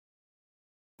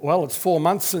Well, it's 4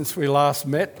 months since we last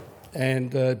met,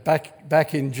 and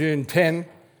back in June 10,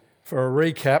 for a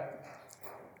recap,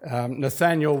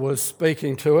 Nathaniel was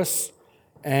speaking to us,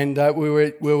 and we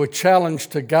were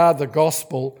challenged to guard the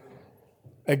gospel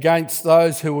against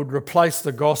those who would replace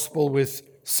the gospel with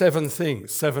 7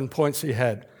 things, 7 points he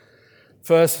had.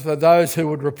 First, for those who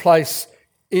would replace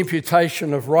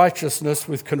imputation of righteousness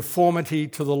with conformity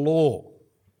to the law.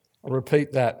 I'll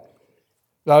repeat that.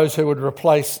 Those who would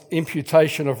replace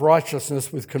imputation of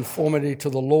righteousness with conformity to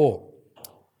the law.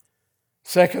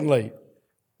 Secondly,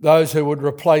 those who would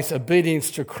replace obedience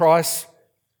to Christ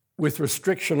with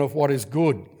restriction of what is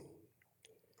good.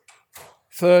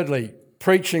 Thirdly,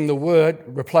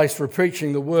 replace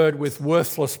preaching the word with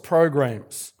worthless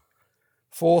programs.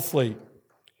 Fourthly,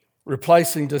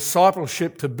 replacing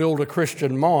discipleship to build a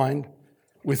Christian mind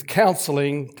with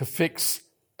counselling to fix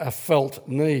a felt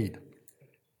need.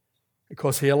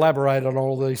 Because he elaborated on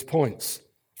all these points.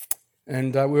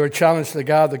 And we were challenged to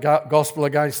guard the gospel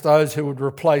against those who would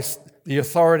replace the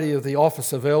authority of the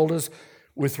office of elders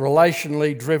with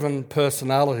relationally driven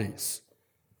personalities.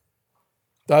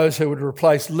 Those who would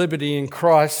replace liberty in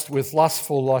Christ with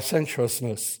lustful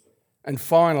licentiousness. And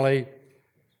finally,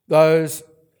 those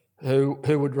who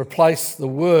would replace the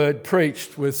word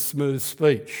preached with smooth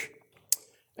speech.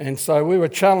 And so we were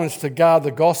challenged to guard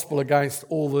the gospel against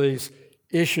all these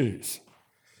issues.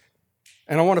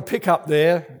 And I want to pick up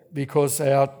there because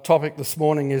our topic this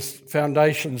morning is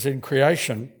foundations in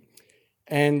creation.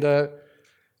 And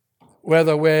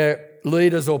whether we're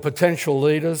leaders or potential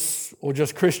leaders or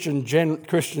just Christians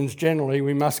generally,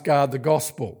 we must guard the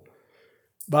gospel.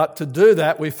 But to do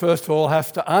that, we first of all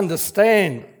have to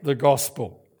understand the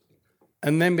gospel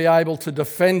and then be able to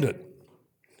defend it.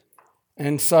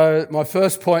 And so my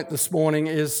first point this morning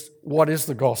is, what is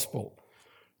the gospel?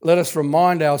 Let us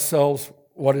remind ourselves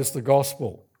what is the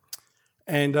gospel.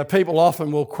 And people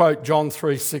often will quote John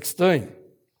 3:16.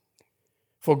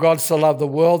 For God so loved the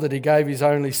world that he gave his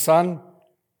only Son,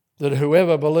 that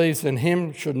whoever believes in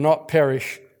him should not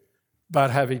perish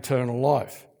but have eternal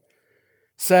life.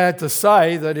 Sad to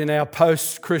say that in our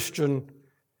post-Christian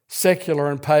secular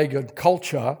and pagan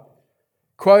culture,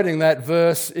 quoting that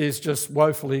verse is just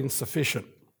woefully insufficient.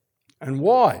 And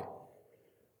why?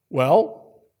 Well,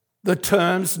 the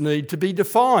terms need to be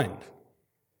defined.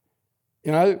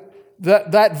 You know,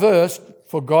 that verse,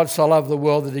 for God so loved the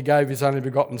world that he gave his only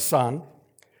begotten Son,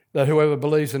 that whoever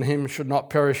believes in him should not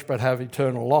perish but have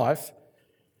eternal life,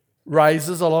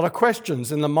 raises a lot of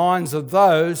questions in the minds of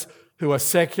those who are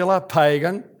secular,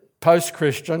 pagan,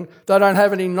 post-Christian. They don't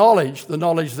have any knowledge, the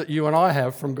knowledge that you and I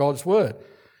have from God's word.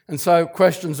 And so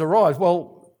questions arise.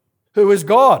 Well, who is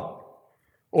God?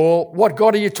 Or what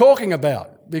God are you talking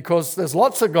about? Because there's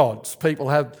lots of gods. People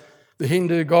have the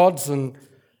Hindu gods and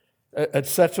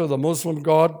etc., the Muslim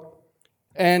God.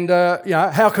 And,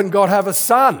 how can God have a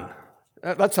son?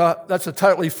 That's a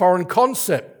totally foreign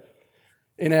concept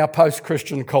in our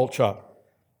post-Christian culture.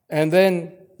 And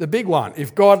then the big one,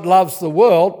 if God loves the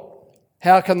world,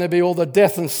 how can there be all the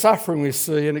death and suffering we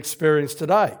see and experience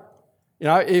today? You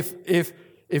know,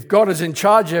 if God is in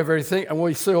charge of everything and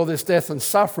we see all this death and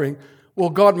suffering, well,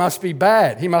 God must be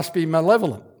bad. He must be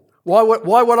malevolent. Why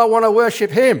would I want to worship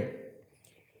him?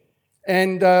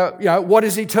 And, what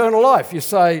is eternal life? You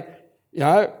say,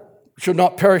 should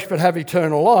not perish but have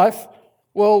eternal life.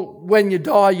 Well, when you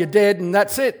die, you're dead and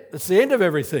that's it. That's the end of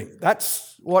everything.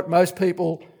 That's what most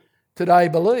people today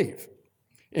believe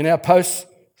in our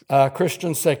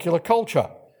post-Christian secular culture.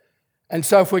 And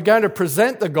so if we're going to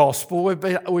present the gospel,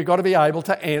 we've got to be able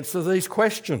to answer these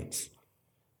questions.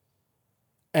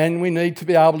 And we need to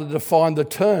be able to define the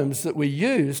terms that we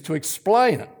use to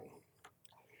explain it.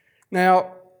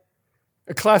 Now,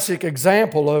 a classic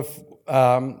example of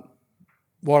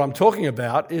what I'm talking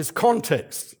about is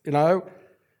context.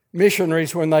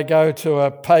 Missionaries, when they go to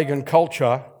a pagan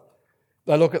culture,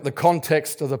 they look at the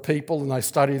context of the people and they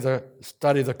study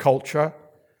the culture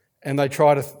and they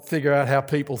try to figure out how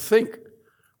people think.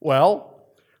 Well,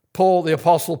 the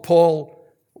Apostle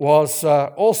Paul was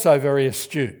also very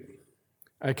astute.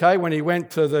 Okay, when he went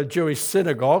to the Jewish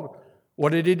synagogue,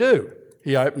 what did he do?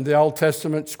 He opened the Old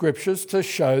Testament scriptures to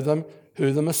show them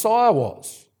who the Messiah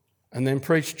was and then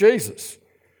preached Jesus.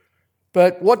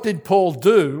 But what did Paul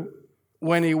do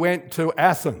when he went to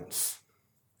Athens?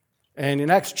 And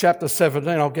in Acts chapter 17,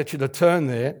 I'll get you to turn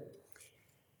there.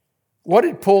 What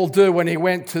did Paul do when he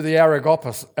went to the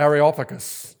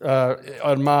Areopagus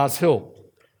on Mars Hill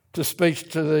to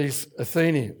speak to these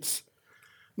Athenians?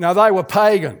 Now, they were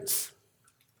pagans.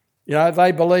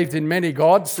 They believed in many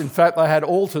gods. In fact, they had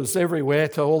altars everywhere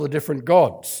to all the different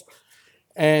gods.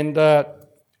 And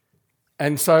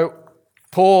so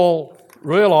Paul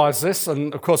realised this,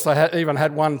 and of course they even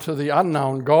had one to the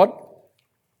unknown God.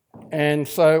 And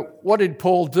so what did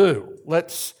Paul do?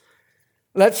 Let's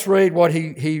read what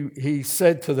he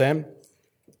said to them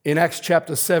in Acts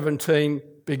chapter 17,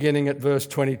 beginning at verse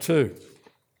 22.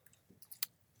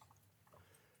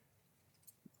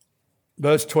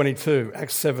 Verse 22,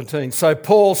 Acts 17. So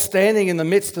Paul, standing in the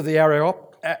midst of the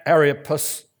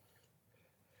Areopagus,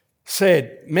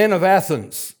 said, "Men of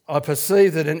Athens, I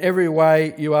perceive that in every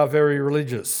way you are very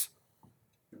religious.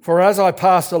 For as I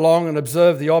passed along and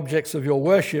observed the objects of your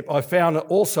worship, I found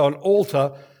also an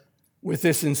altar with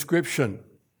this inscription,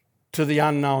 'To the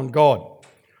unknown God.'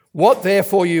 What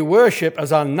therefore you worship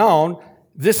as unknown,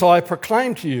 this I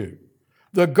proclaim to you.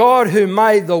 The God who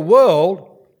made the world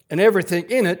and everything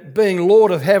in it, being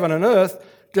Lord of heaven and earth,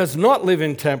 does not live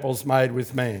in temples made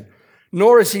with man,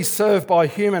 nor is he served by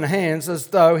human hands as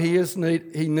though he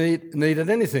needed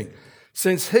anything,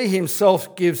 since he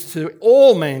himself gives to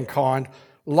all mankind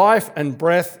life and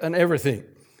breath and everything.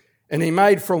 And he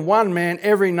made from one man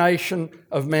every nation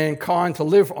of mankind to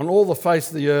live on all the face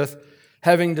of the earth,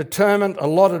 having determined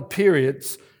allotted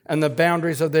periods and the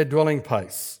boundaries of their dwelling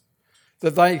place,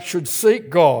 that they should seek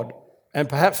God and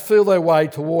perhaps feel their way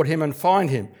toward him and find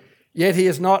him. Yet he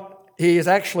is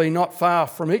actually not far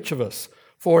from each of us,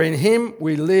 for in him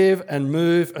we live and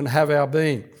move and have our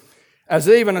being. As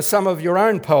even as some of your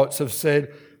own poets have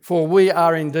said, for we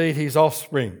are indeed his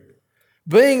offspring.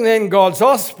 Being then God's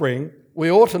offspring,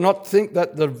 we ought to not think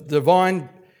that the divine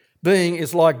being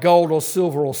is like gold or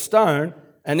silver or stone,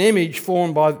 an image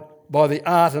formed by the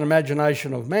art and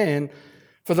imagination of man.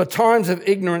 For the times of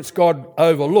ignorance God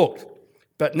overlooked,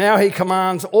 but now he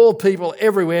commands all people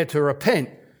everywhere to repent,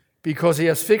 because he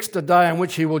has fixed a day on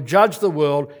which he will judge the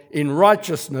world in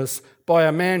righteousness by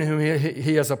a man whom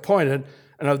he has appointed,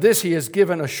 and of this he has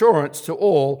given assurance to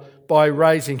all by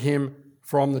raising him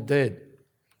from the dead."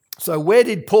 So where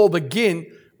did Paul begin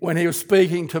when he was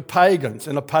speaking to pagans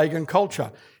in a pagan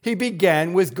culture? He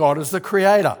began with God as the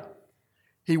creator.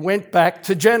 He went back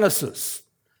to Genesis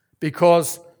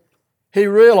because he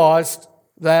realised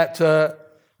that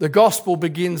the gospel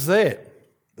begins there.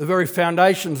 The very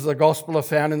foundations of the gospel are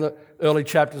found in the early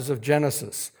chapters of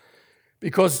Genesis,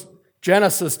 because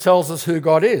Genesis tells us who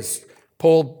God is.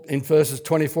 Paul, in verses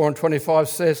 24 and 25,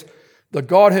 says, "The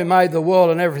God who made the world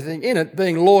and everything in it,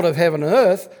 being Lord of heaven and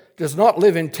earth, does not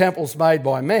live in temples made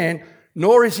by man,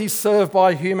 nor is he served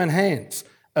by human hands,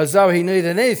 as though he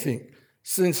needed anything,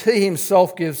 since he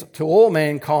himself gives to all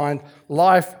mankind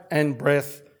life and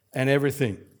breath and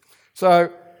everything."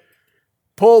 So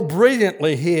Paul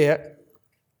brilliantly here,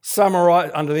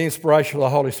 under the inspiration of the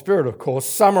Holy Spirit, of course,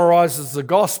 summarises the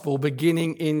gospel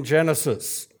beginning in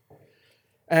Genesis.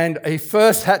 And he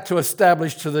first had to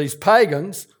establish to these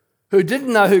pagans who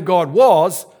didn't know who God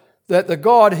was, that the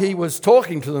God he was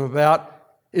talking to them about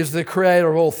is the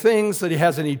creator of all things, that he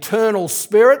has an eternal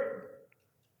spirit,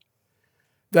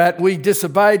 that we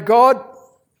disobeyed God,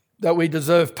 that we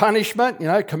deserve punishment,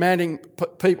 commanding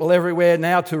people everywhere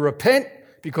now to repent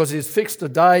because he's fixed a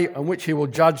day on which he will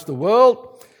judge the world.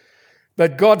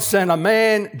 But God sent a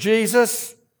man,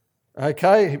 Jesus, by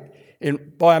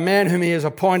a man whom he has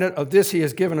appointed. Of this he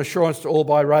has given assurance to all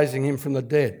by raising him from the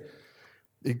dead.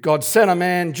 God sent a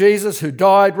man, Jesus, who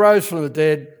died, rose from the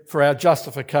dead for our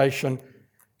justification,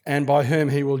 and by whom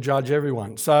he will judge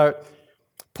everyone. So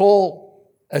Paul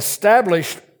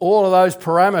established all of those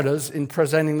parameters in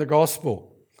presenting the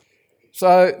gospel.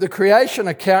 So the creation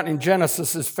account in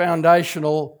Genesis is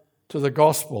foundational to the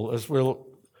gospel, as we'll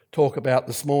talk about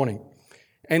this morning.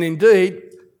 And indeed,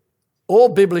 all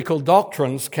biblical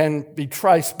doctrines can be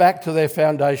traced back to their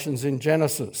foundations in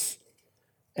Genesis.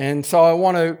 And so I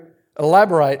want to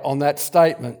elaborate on that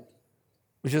statement,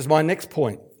 which is my next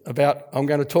point. I'm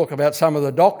going to talk about some of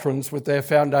the doctrines with their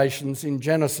foundations in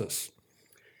Genesis.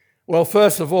 Well,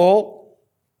 first of all,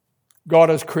 God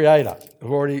as creator.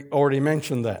 I've already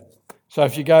mentioned that. So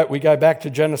if we go back to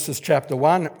Genesis chapter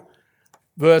 1,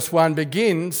 verse 1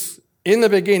 begins, "In the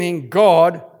beginning,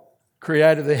 God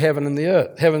created the heavens and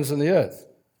the earth."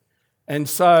 And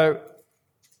so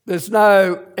there's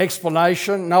no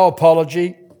explanation, no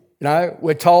apology.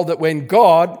 We're told that when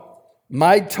God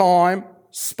made time,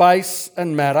 space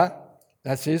and matter,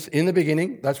 that's in the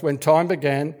beginning, that's when time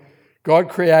began, God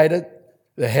created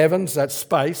the heavens, that's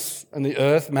space, and the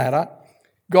earth, matter.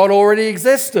 God already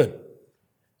existed.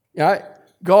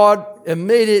 God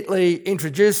immediately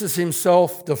introduces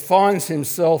himself, defines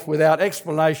himself without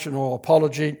explanation or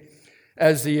apology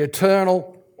as the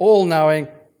eternal, all-knowing,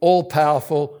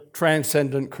 all-powerful,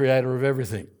 transcendent creator of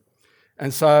everything.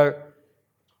 And so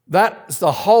that's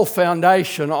the whole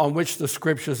foundation on which the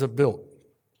scriptures are built.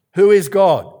 Who is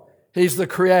God? He's the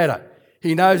creator.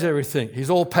 He knows everything. He's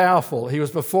all-powerful. He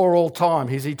was before all time.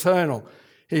 He's eternal.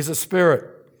 He's a spirit.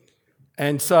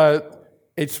 And so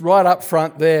it's right up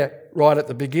front there, right at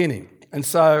the beginning. And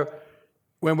so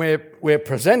when we're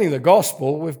presenting the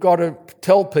gospel, we've got to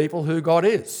tell people who God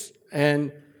is.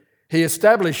 And he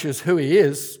establishes who he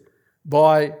is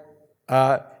by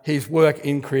his work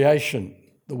in creation,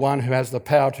 the one who has the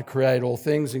power to create all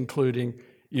things, including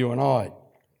you and I.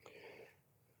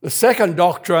 The second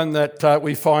doctrine that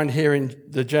we find here in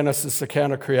the Genesis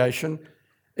account of creation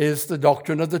is the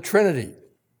doctrine of the Trinity.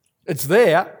 It's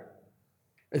there.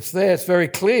 It's there. It's very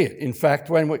clear, in fact,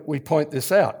 when we point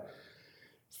this out.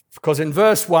 Because in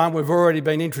verse 1, we've already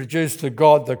been introduced to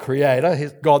God the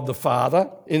Creator, God the Father.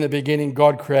 In the beginning,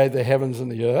 God created the heavens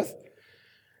and the earth.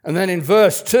 And then in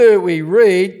verse 2, we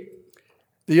read,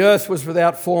 the earth was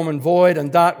without form and void,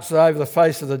 and darkness was over the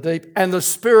face of the deep, and the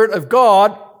Spirit of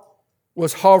God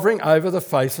was hovering over the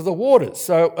face of the waters.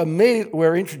 So immediately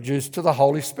we're introduced to the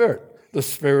Holy Spirit, the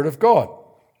Spirit of God.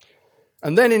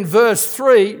 And then in verse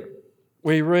 3,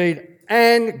 we read,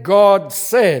 and God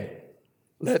said,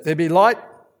 let there be light,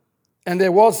 and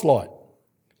there was light.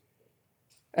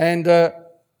 And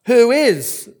who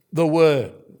is the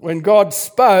Word? When God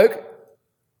spoke,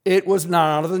 it was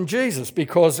none other than Jesus,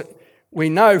 because we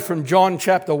know from John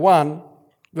chapter 1,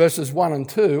 verses 1 and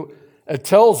 2, it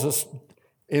tells us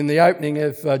in the opening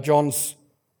of John's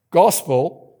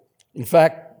gospel, in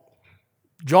fact,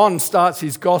 John starts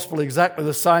his gospel exactly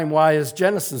the same way as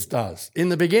Genesis does, in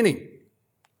the beginning.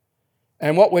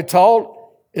 And what we're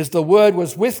told is the Word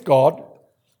was with God,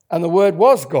 and the Word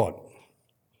was God.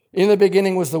 In the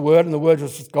beginning was the Word, and the Word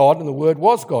was with God, and the Word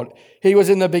was God. He was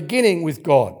in the beginning with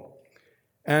God.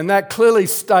 And that clearly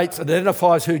states,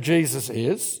 identifies who Jesus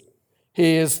is.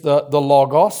 He is the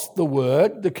Logos, the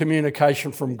Word, the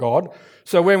communication from God.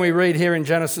 So when we read here in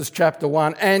Genesis chapter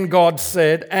 1, and God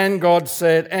said, and God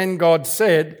said, and God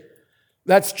said,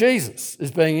 that's Jesus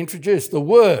is being introduced, the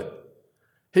Word.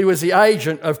 He was the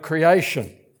agent of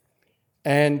creation.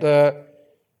 And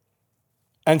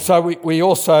so we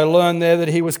also learn there that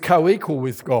he was co-equal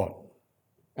with God.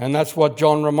 And that's what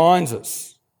John reminds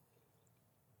us.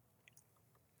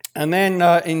 And then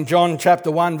in John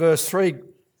chapter 1, verse 3,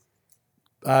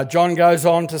 John goes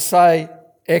on to say,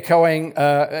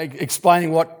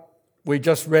 explaining what we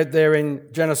just read there in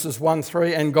Genesis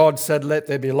 1:3, and God said, let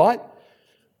there be light,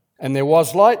 and there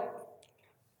was light.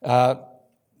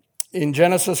 In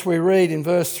Genesis we read in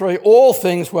verse 3, all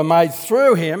things were made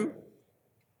through him,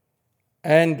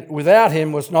 and without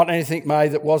him was not anything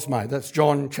made that was made. That's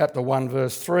John chapter 1,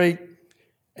 verse 3,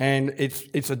 and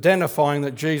it's identifying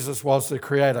that Jesus was the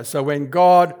creator. So when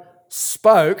God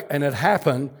spoke and it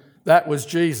happened, that was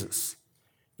Jesus,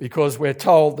 because we're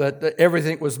told that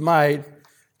everything was made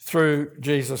through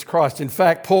Jesus Christ. In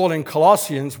fact, Paul in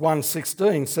Colossians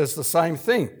 1:16 says the same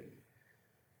thing.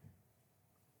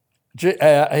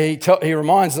 He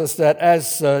reminds us that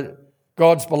as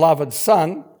God's beloved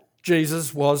Son,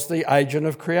 Jesus was the agent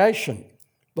of creation,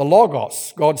 the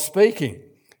Logos, God speaking.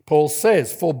 Paul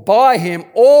says, for by him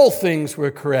all things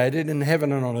were created in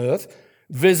heaven and on earth,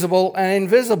 visible and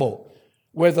invisible,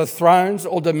 whether thrones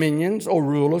or dominions or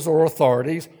rulers or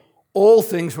authorities, all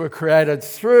things were created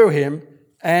through him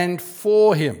and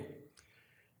for him.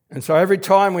 And so every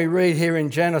time we read here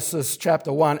in Genesis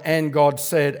chapter 1, and God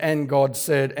said, and God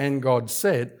said, and God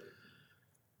said,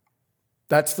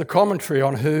 that's the commentary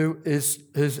on who is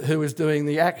doing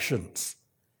the actions.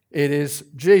 It is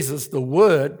Jesus, the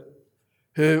Word,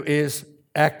 who is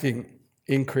acting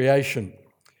in creation.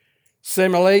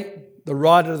 Similarly, the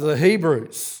writer of the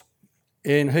Hebrews,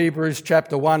 in Hebrews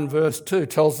chapter 1, verse 2,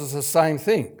 tells us the same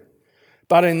thing.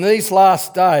 But in these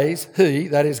last days, he,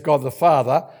 that is God the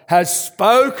Father, has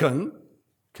spoken,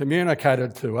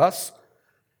 communicated to us,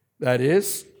 that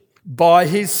is, by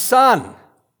his Son,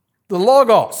 the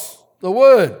Logos, the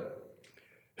Word,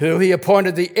 who he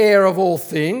appointed the heir of all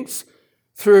things,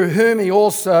 through whom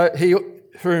also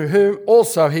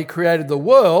he created the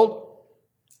world.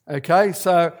 Okay,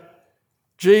 so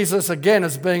Jesus again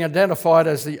is being identified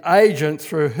as the agent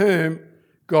through whom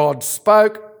God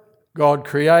spoke, God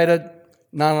created,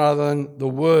 none other than the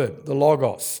Word, the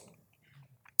Logos.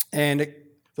 And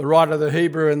the writer of the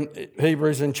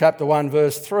Hebrews in chapter 1,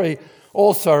 verse 3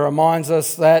 also reminds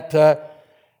us that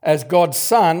as God's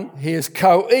Son, he is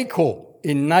co-equal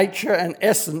in nature and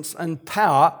essence and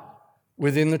power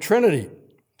within the Trinity.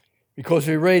 Because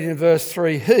we read in verse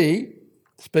 3, he,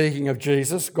 speaking of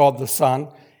Jesus, God the Son,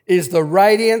 is the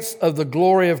radiance of the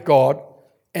glory of God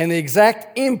and the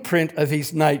exact imprint of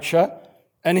his nature,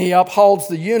 and he upholds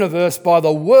the universe by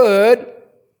the word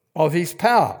of his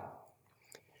power.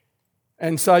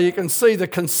 And so you can see the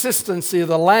consistency of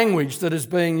the language that is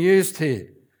being used here,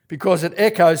 because it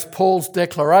echoes Paul's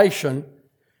declaration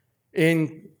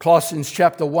in Colossians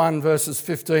chapter 1, verses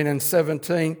 15 and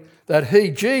 17, that he,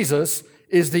 Jesus,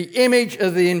 is the image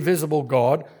of the invisible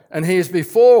God, and he is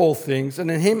before all things,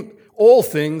 and in him all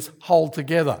things hold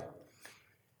together.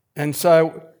 And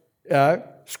so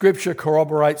Scripture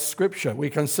corroborates Scripture. We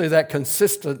can see that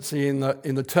consistency in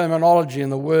the terminology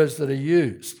and the words that are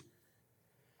used.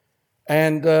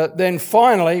 And then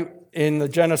finally, in the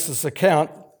Genesis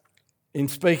account, in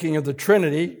speaking of the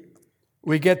Trinity,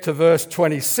 we get to verse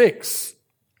 26.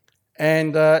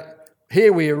 And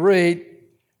here we read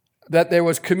that there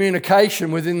was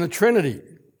communication within the Trinity.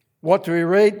 What do we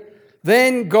read?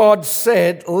 Then God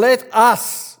said, "Let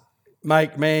us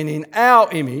make man in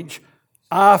our image,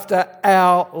 after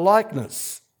our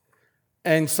likeness."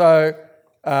 And so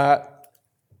the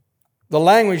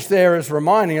language there is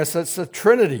reminding us that it's a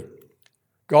Trinity.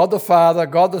 God the Father,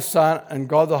 God the Son, and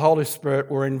God the Holy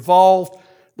Spirit were involved.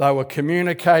 They were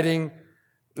communicating.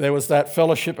 There was that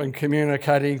fellowship and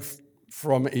communicating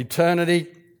from eternity.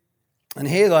 And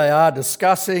here they are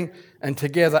discussing and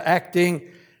together acting.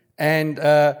 And,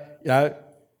 the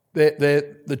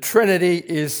Trinity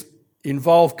is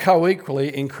involved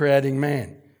co-equally in creating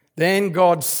man. Then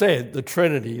God said, the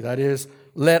Trinity, that is,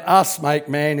 "Let us make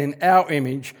man in our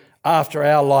image, after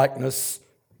our likeness,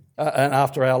 and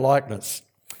after our likeness."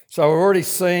 So we've already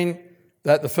seen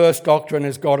that the first doctrine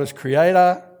is God as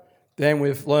creator. Then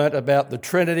we've learnt about the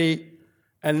Trinity.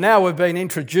 And now we've been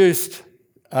introduced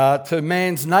to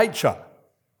man's nature.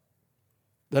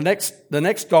 The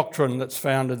next doctrine that's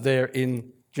founded there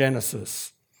in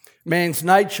Genesis. Man's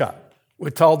nature. We're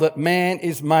told that man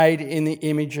is made in the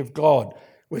image of God.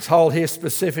 We're told here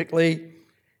specifically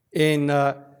in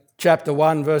chapter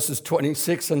 1, verses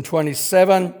 26 and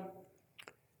 27,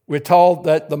 we're told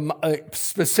that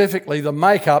specifically the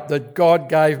makeup that God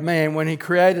gave man when he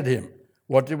created him.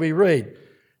 What did we read?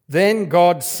 Then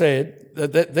God said,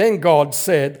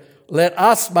 "Let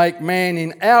us make man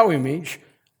in our image,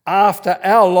 after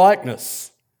our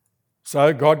likeness."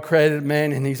 So God created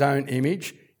man in his own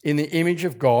image. In the image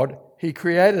of God, he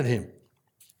created him.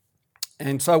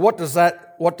 And so what does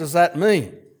that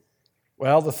mean?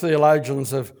 Well, the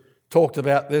theologians have talked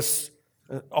about this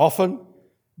often,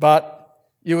 but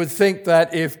you would think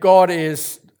that if God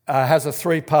has a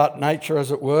three-part nature,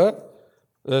 as it were,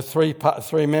 the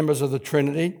three members of the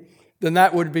Trinity, then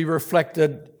that would be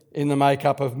reflected in the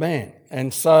makeup of man.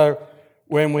 And so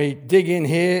when we dig in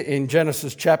here in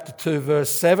Genesis chapter 2, verse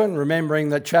 7, remembering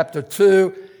that chapter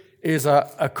 2 is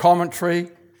a commentary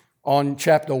on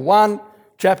chapter 1.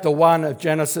 Chapter 1 of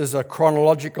Genesis is a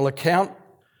chronological account.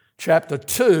 Chapter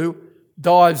 2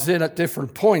 dives in at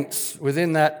different points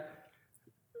within that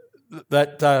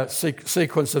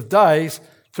sequence of days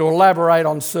to elaborate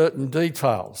on certain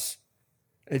details.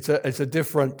 It's a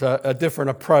different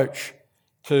approach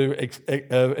to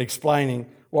explaining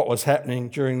what was happening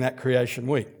during that creation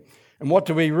week. And what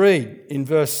do we read in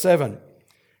verse 7?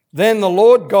 "Then the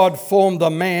Lord God formed the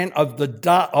man of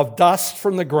dust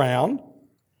from the ground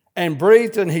and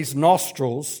breathed in his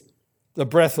nostrils the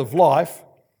breath of life,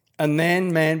 and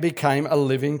then man became a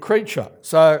living creature."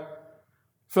 So,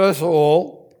 first of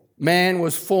all, man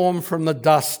was formed from the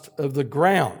dust of the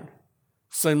ground,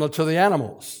 similar to the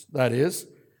animals, that is,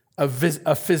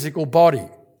 a physical body.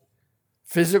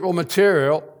 Physical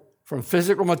material, from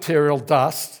physical material,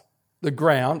 dust, the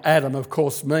ground. Adam, of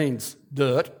course, means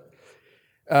dirt.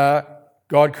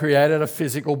 God created a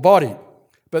physical body.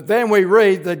 But then we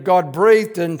read that God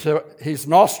breathed into his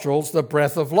nostrils the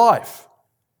breath of life.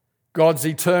 God's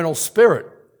eternal spirit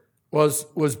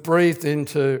was breathed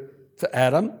into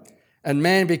Adam, and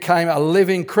man became a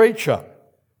living creature.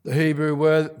 The Hebrew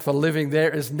word for living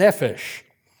there is nephesh.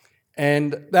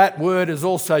 And that word is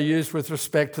also used with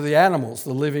respect to the animals,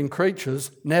 the living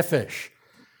creatures, nephesh.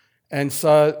 And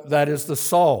so that is the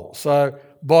soul. So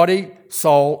body,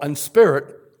 soul, and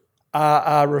spirit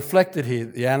are reflected here.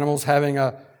 The animals having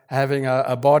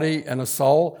a body and a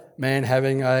soul, man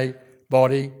having a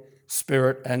body,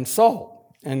 spirit, and soul.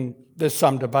 And there's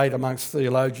some debate amongst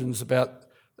theologians about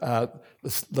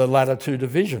the latter two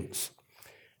divisions.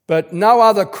 But no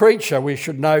other creature, we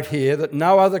should note here that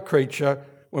no other creature,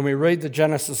 when we read the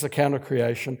Genesis account of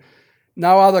creation,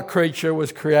 no other creature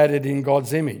was created in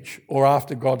God's image or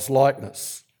after God's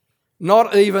likeness.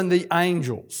 Not even the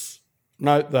angels.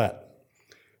 Note that.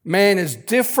 Man is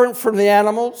different from the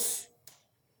animals.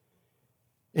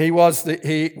 He was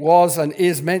and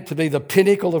is meant to be the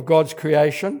pinnacle of God's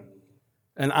creation,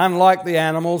 and unlike the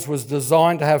animals, was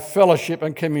designed to have fellowship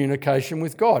and communication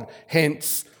with God.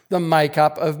 Hence, the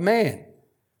makeup of man.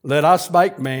 Let us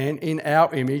make man in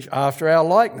our image after our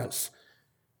likeness.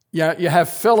 You have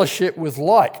fellowship with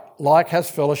like. Like has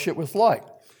fellowship with like.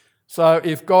 So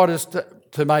if God is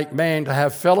to make man to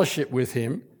have fellowship with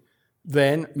him,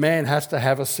 then man has to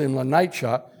have a similar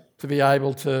nature to be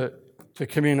able to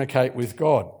communicate with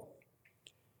God.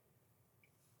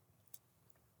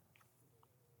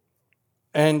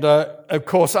 And of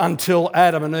course, until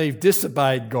Adam and Eve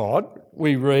disobeyed God,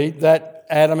 we read that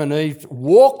Adam and Eve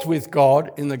walked with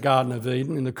God in the Garden of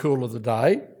Eden in the cool of the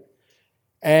day,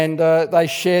 and they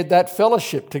shared that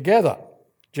fellowship together.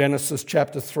 Genesis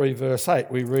chapter 3, verse 8,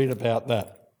 we read about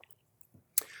that.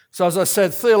 So as I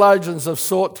said, theologians have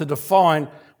sought to define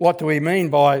what do we mean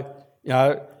by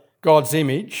God's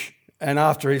image and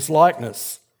after his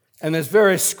likeness. And there's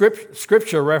various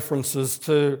scripture references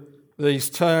to these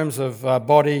terms of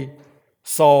body,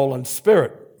 soul and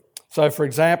spirit. So for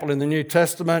example, in the New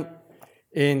Testament,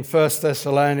 in 1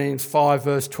 Thessalonians 5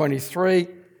 verse 23,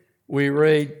 we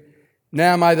read,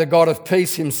 "Now may the God of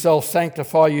peace himself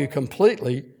sanctify you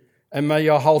completely, and may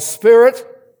your whole spirit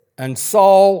and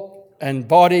soul and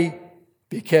body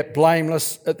be kept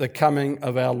blameless at the coming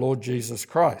of our Lord Jesus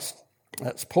Christ."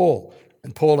 That's Paul.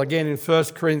 And Paul again in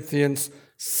 1 Corinthians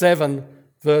 7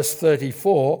 verse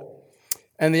 34,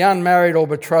 "And the unmarried or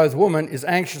betrothed woman is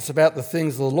anxious about the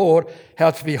things of the Lord,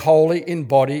 how to be holy in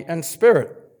body and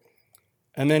spirit."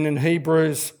 And then in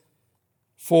Hebrews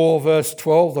 4 verse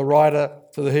 12, the writer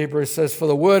to the Hebrews says, "For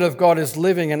the word of God is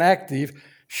living and active,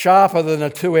 sharper than a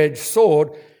two-edged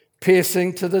sword,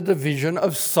 piercing to the division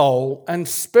of soul and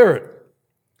spirit."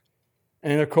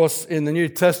 And of course, in the New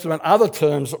Testament, other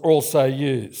terms are also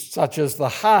used, such as the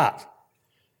heart,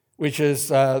 which is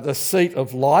the seat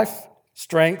of life,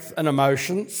 strength and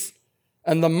emotions,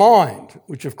 and the mind,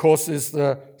 which of course is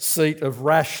the seat of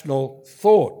rational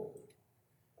thought.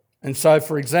 And so,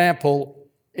 for example,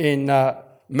 in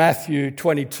Matthew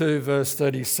 22 verse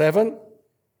 37,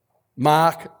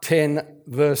 Mark 10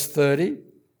 verse 30,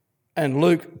 and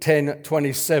Luke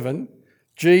 10:27,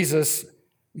 Jesus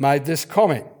made this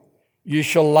comment: "You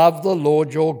shall love the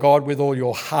Lord your God with all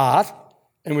your heart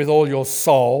and with all your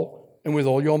soul and with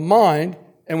all your mind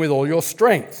and with all your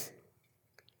strength."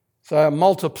 So a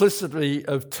multiplicity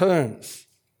of terms.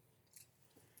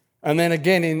 And then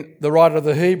again in the writer of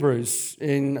the Hebrews,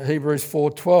 in Hebrews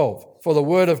 4:12, "For the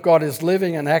word of God is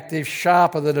living and active,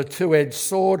 sharper than a two-edged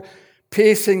sword,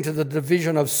 piercing to the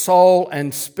division of soul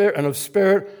and of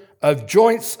spirit, of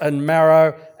joints and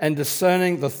marrow, and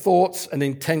discerning the thoughts and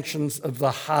intentions of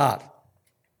the heart."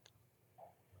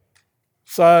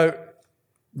 So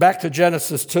back to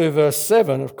Genesis 2 verse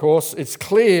 7, of course, it's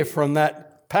clear from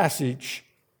that passage,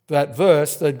 that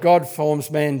verse, that God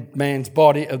forms man's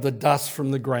body of the dust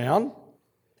from the ground.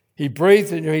 He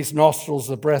breathed into his nostrils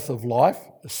the breath of life,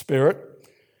 the spirit,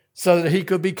 so that he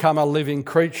could become a living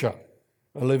creature,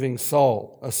 a living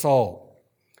soul, a soul.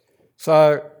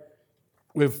 So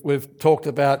we've talked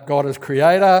about God as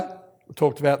creator, we've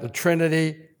talked about the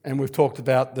Trinity, and we've talked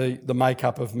about the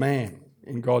makeup of man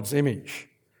in God's image.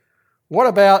 What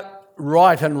about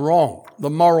right and wrong, the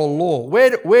moral law?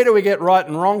 Where do we get right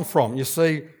and wrong from? You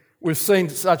see, we've seen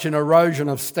such an erosion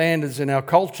of standards in our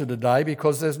culture today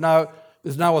because there's no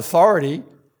authority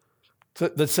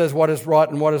that says what is right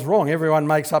and what is wrong. Everyone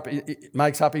makes up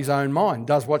his own mind,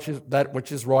 does that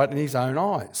which is right in his own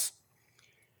eyes.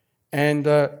 And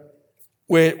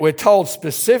we're told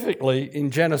specifically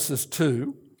in Genesis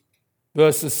 2,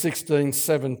 verses 16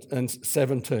 and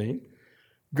 17,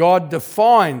 God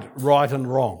defined right and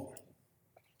wrong.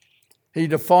 He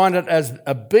defined it as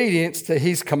obedience to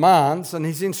his commands and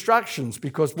his instructions,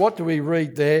 because what do we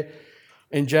read there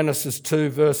in Genesis 2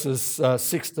 verses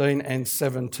 16 and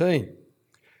 17?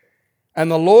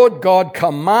 "And the Lord God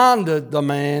commanded the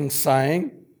man,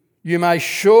 saying, You may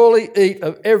surely eat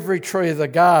of every tree of the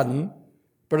garden,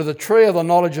 but of the tree of the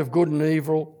knowledge of good and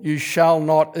evil you shall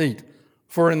not eat.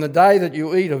 For in the day that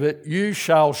you eat of it, you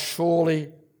shall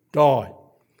surely die."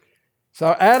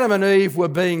 So Adam and Eve were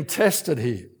being tested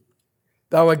here.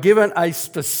 They were given a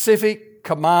specific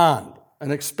command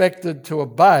and expected to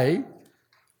obey,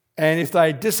 and if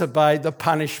they disobeyed, the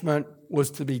punishment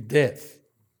was to be death.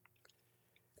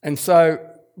 And so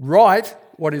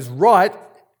what is right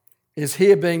is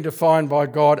here being defined by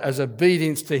God as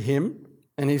obedience to him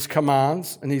and his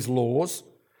commands and his laws,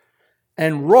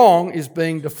 and wrong is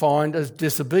being defined as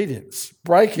disobedience,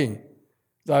 breaking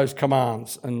those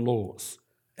commands and laws.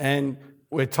 And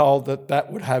we're told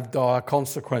that would have dire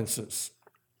consequences.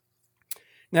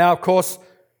 Now, of course,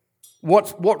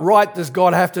 what right does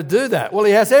God have to do that? Well,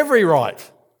 he has every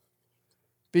right,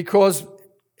 because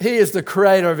he is the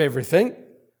creator of everything,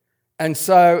 and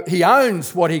so he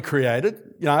owns what he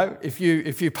created. if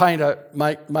you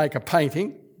make a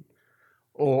painting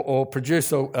or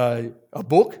produce a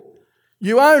book,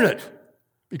 you own it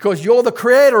because you're the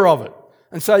creator of it.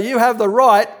 And so you have the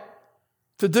right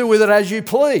to do with it as you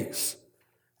please.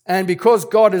 And because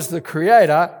God is the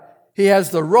creator, he has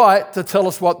the right to tell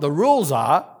us what the rules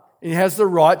are, and he has the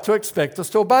right to expect us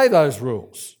to obey those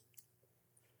rules.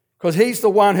 Because he's the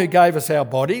one who gave us our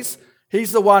bodies,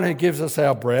 he's the one who gives us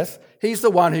our breath, he's the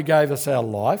one who gave us our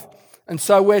life, and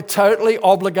so we're totally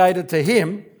obligated to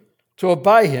him to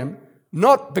obey him,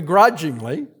 not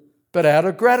begrudgingly, but out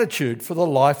of gratitude for the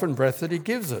life and breath that he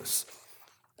gives us.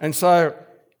 And so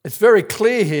it's very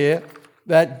clear here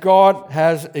that God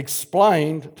has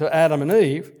explained to Adam and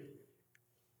Eve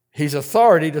his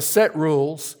authority to set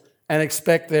rules and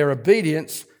expect their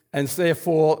obedience, and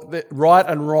therefore the right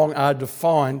and wrong are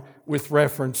defined with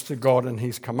reference to God and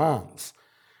his commands.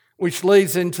 Which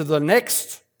leads into the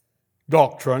next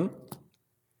doctrine,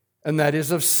 and that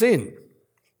is of sin,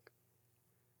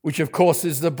 which of course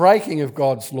is the breaking of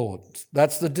God's laws.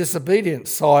 That's the disobedience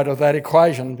side of that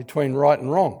equation between right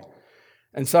and wrong.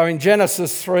 And so in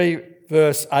Genesis 3,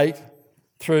 verse 8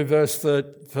 through verse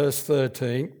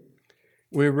 13,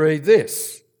 we read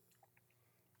this.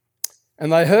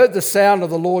 And they heard the sound of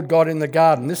the Lord God in the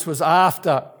garden. This was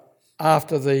after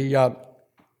the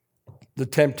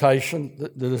temptation,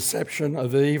 the deception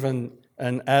of Eve and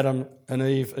Adam and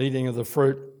Eve eating of the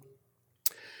fruit.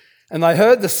 And they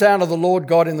heard the sound of the Lord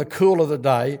God in the cool of the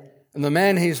day, and the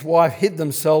man and his wife hid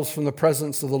themselves from the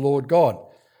presence of the Lord God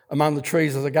among the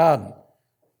trees of the garden.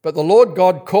 But the Lord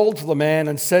God called to the man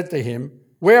and said to him,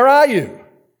 "Where are you?"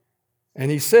 And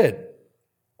he said,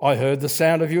 "I heard the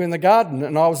sound of you in the garden,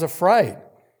 and I was afraid,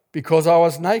 because I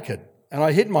was naked, and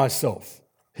I hid myself."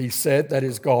 He said, that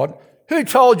is God, "Who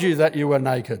told you that you were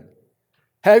naked?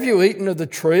 Have you eaten of the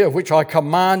tree of which I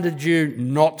commanded you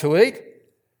not to eat?"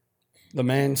 The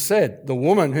man said, "The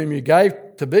woman whom you gave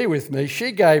to be with me,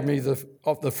 she gave me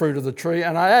of the fruit of the tree,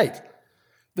 and I ate."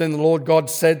 Then the Lord God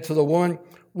said to the woman,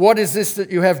 "What is this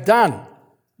that you have done?"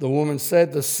 The woman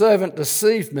said, "The servant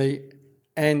deceived me,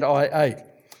 and I ate."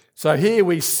 So here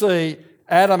we see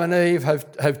Adam and Eve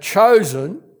have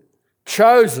chosen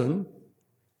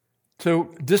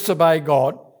to disobey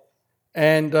God,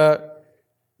 and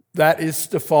that is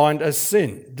defined as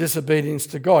sin, disobedience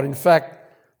to God. In fact,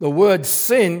 the word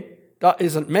sin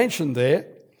isn't mentioned there,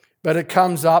 but it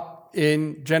comes up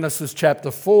in Genesis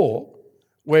chapter 4,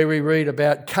 where we read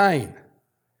about Cain.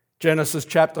 Genesis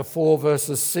chapter 4,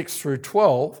 verses 6 through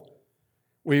 12,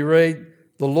 we read,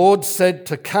 "The Lord said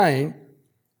to Cain,"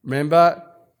 remember,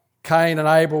 Cain and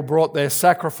Abel brought their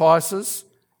sacrifices,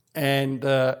 and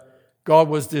God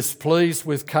was displeased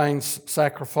with Cain's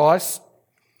sacrifice.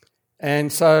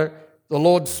 And so the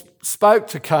Lord spoke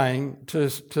to Cain to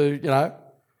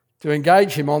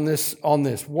engage him on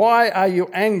this. "Why are you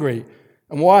angry,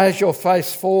 and why has your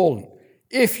face fallen?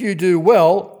 If you do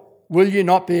well, will you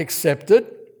not be accepted?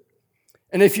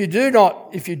 And if you do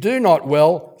not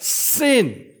well,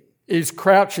 sin is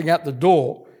crouching at the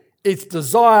door, its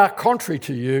desire contrary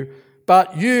to you,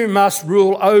 but you must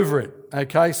rule over it."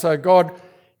 Okay, so God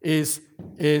is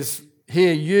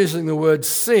here using the word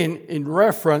sin in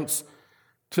reference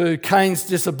to Cain's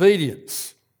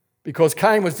disobedience, because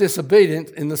Cain was disobedient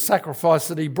in the sacrifice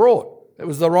that he brought. It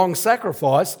was the wrong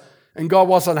sacrifice, and God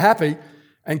wasn't happy,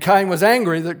 and Cain was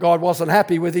angry that God wasn't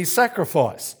happy with his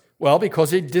sacrifice. Well, because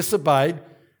he disobeyed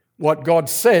what God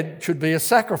said should be a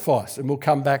sacrifice, and we'll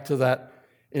come back to that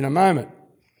in a moment.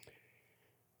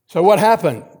 So what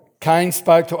happened? Cain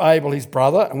spoke to Abel, his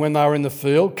brother, and when they were in the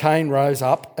field, Cain rose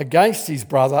up against his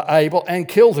brother Abel and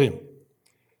killed him,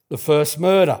 the first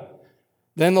murder.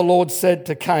 Then the Lord said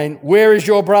to Cain, "Where is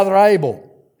your brother Abel?"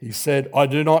 He said, "I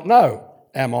do not know.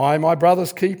 Am I my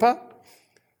brother's keeper?"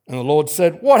 And the Lord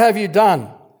said, "What have you done?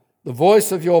 The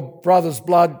voice of your brother's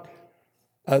blood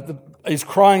is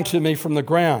crying to me from the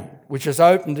ground, which has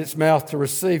opened its mouth to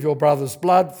receive your brother's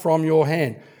blood from your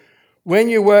hand. When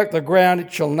you work the ground,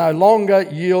 it shall no longer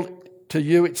yield to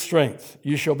you its strength.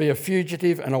 You shall be a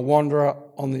fugitive and a wanderer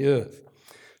on the earth."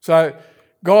 So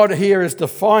God here is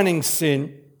defining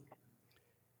sin,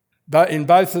 but in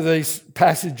both of these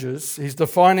passages, he's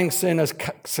defining sin as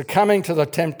succumbing to the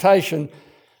temptation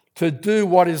to do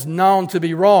what is known to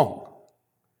be wrong.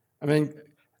 I mean,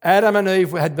 Adam and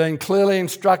Eve had been clearly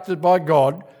instructed by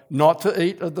God not to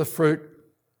eat of the fruit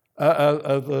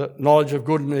of the knowledge of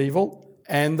good and evil,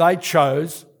 and they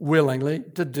chose willingly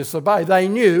to disobey. They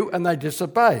knew and they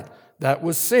disobeyed. That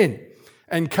was sin.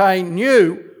 And Cain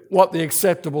knew what the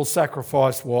acceptable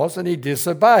sacrifice was, and he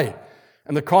disobeyed.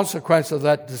 And the consequence of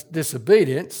that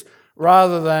disobedience,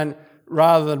 rather than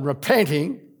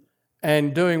repenting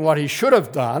and doing what he should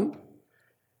have done,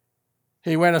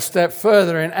 he went a step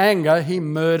further in anger. He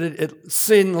murdered it.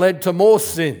 Sin led to more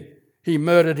sin. He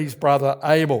murdered his brother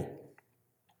Abel.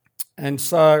 And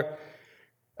so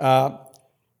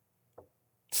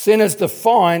sin is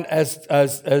defined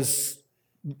as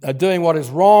doing what is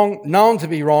wrong, known to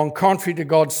be wrong, contrary to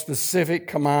God's specific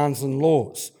commands and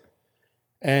laws.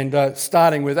 And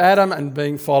starting with Adam and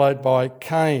being followed by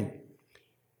Cain.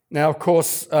 Now, of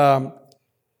course,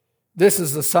 this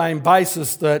is the same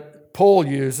basis that Paul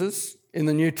uses in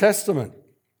the New Testament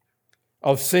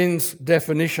of sin's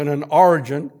definition and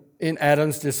origin in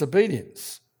Adam's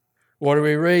disobedience. What do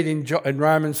we read in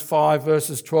Romans 5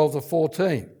 verses 12 to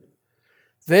 14?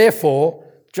 Therefore,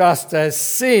 just as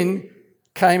sin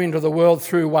came into the world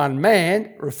through one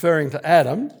man, referring to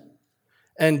Adam,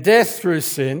 and death through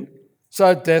sin,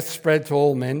 so death spread to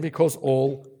all men because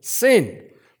all sinned.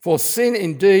 For sin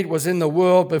indeed was in the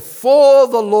world before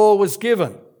the law was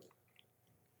given.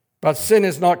 But sin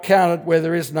is not counted where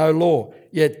there is no law.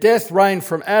 Yet death reigned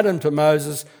from Adam to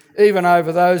Moses, even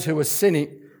over those who were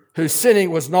sinning, whose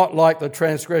sinning was not like the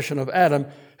transgression of Adam,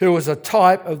 who was a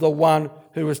type of the one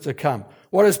who was to come.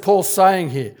 What is Paul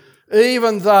saying here?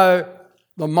 Even though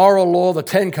the moral law, the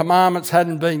Ten Commandments,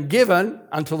 hadn't been given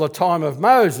until the time of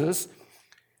Moses,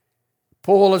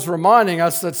 Paul is reminding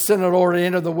us that sin had already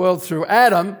entered the world through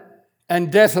Adam,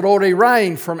 and death had already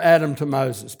reigned from Adam to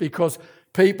Moses, because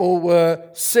people were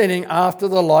sinning after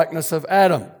the likeness of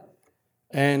Adam.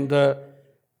 And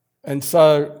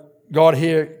so God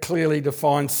here clearly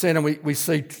defines sin, and we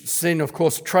see sin, of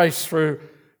course, traced through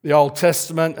the Old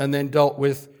Testament and then dealt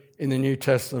with in the New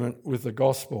Testament with the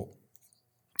gospel.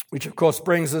 Which, of course,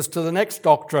 brings us to the next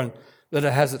doctrine that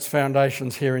it has its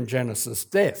foundations here in Genesis: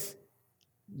 death.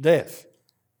 Death.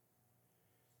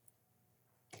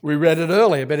 We read it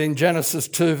earlier, but in Genesis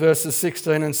 2 verses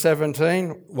 16 and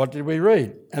 17, what did we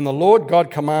read? And the Lord God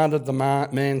commanded the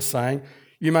man, saying,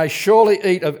 You may surely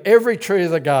eat of every tree of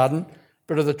the garden,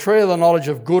 but of the tree of the knowledge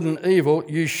of good and evil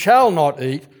you shall not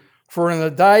eat, for in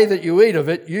the day that you eat of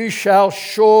it you shall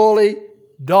surely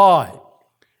die.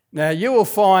 Now you will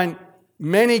find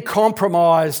many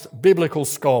compromised biblical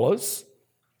scholars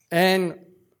and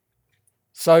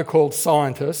so-called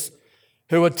scientists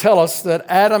who would tell us that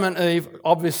Adam and Eve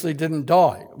obviously didn't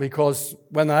die, because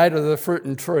when they ate of the fruit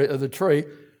of the tree,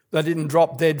 they didn't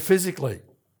drop dead physically.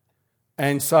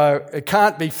 And so it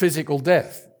can't be physical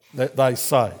death, that they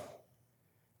say,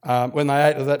 when they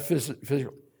ate of that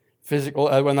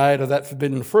when they ate of that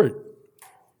forbidden fruit.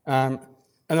 And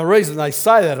the reason they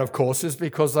say that, of course, is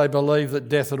because they believe that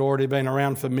death had already been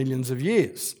around for millions of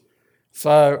years.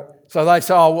 So they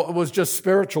say, oh, it was just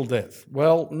spiritual death.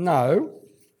 Well, no,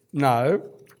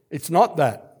 it's not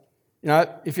that. You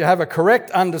know, if you have a correct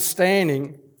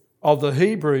understanding of the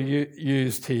Hebrew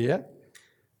used here,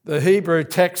 the Hebrew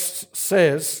text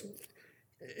says,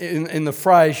 in the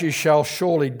phrase, you shall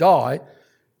surely die,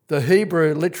 the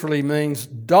Hebrew literally means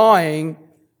dying,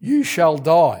 you shall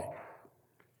die.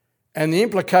 And the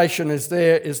implication is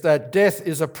that death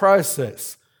is a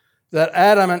process, that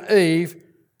Adam and Eve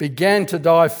began to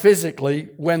die physically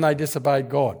when they disobeyed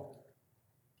God,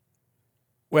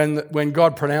 when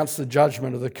God pronounced the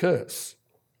judgment of the curse.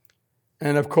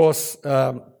 And of course,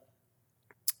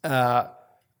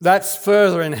 that's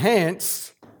further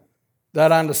enhanced,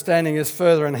 that understanding is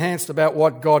further enhanced about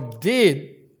what God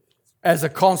did as a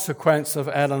consequence of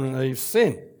Adam and Eve's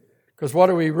sin. Because what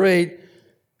do we read?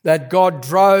 That God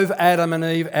drove Adam and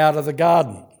Eve out of the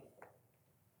garden.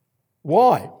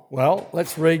 Why? Well,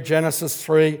 let's read Genesis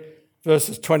 3,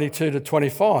 verses 22 to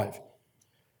 25.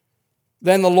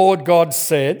 Then the Lord God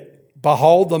said,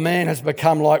 Behold, the man has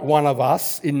become like one of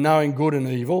us in knowing good and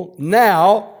evil.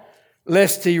 Now,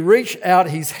 lest he reach out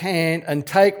his hand and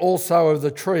take also of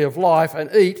the tree of life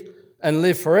and eat and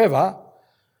live forever.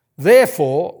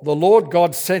 Therefore, the Lord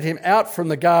God sent him out from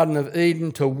the Garden of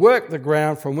Eden to work the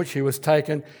ground from which he was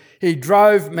taken. He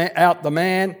drove out the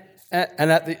man,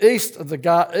 and at the east of the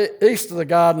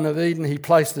Garden of Eden he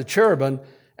placed the cherubim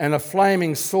and a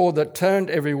flaming sword that turned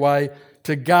every way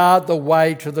to guard the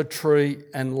way to the tree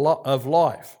of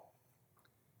life.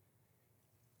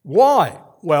 Why?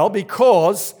 Well,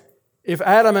 because if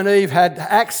Adam and Eve had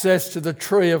access to the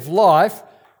tree of life,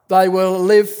 they will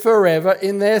live forever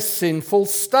in their sinful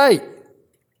state.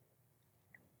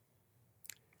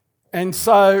 And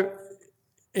so,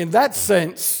 in that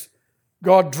sense,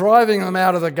 God driving them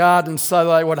out of the garden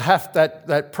so they would have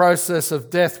that process of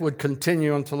death would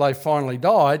continue until they finally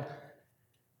died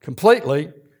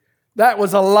completely, that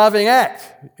was a loving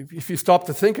act, if you stop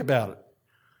to think about it.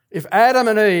 If Adam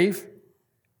and Eve,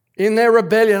 in their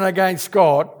rebellion against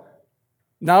God,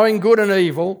 knowing good and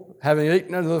evil, having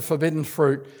eaten of the forbidden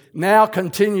fruit, now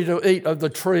continue to eat of the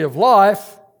tree of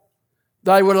life,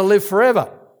 they would have lived forever.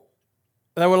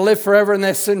 They would have lived forever in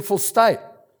their sinful state,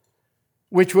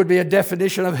 which would be a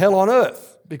definition of hell on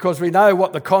earth, because we know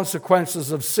what the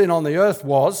consequences of sin on the earth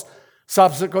was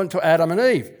subsequent to Adam and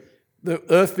Eve. The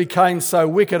earth became so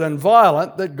wicked and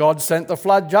violent that God sent the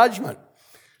flood judgment.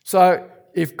 So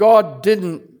if God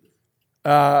didn't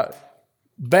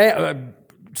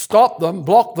stop them,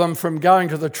 block them from going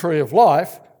to the tree of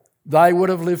life, they would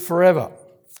have lived forever.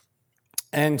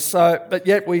 And so, but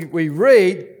yet we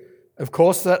read, of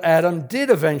course, that Adam did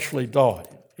eventually die.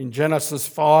 In Genesis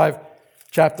 5,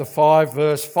 chapter 5,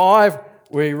 verse 5,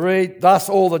 we read, "Thus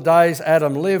all the days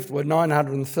Adam lived were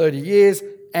 930 years,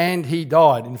 and he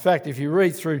died." In fact, if you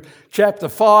read through chapter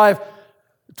 5,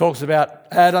 it talks about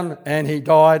Adam, and he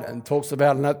died, and talks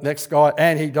about the next guy,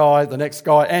 and he died, the next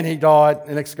guy, and he died,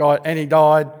 the next guy, and he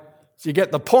died. So you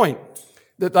get the point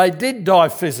that they did die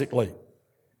physically.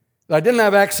 They didn't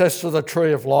have access to the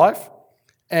tree of life,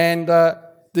 and the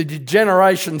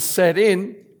degeneration set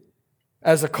in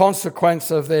as a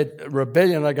consequence of their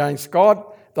rebellion against God.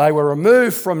 They were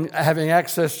removed from having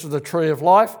access to the tree of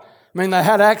life. I mean, they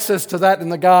had access to that in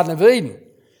the Garden of Eden.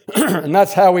 And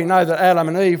that's how we know that Adam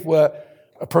and Eve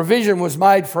a provision was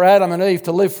made for Adam and Eve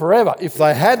to live forever. If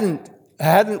they hadn't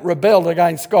rebelled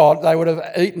against God, they would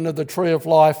have eaten of the tree of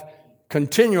life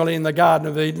continually in the Garden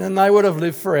of Eden, and they would have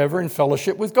lived forever in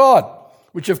fellowship with God,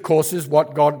 which of course is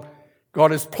what God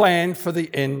has planned for the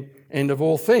end of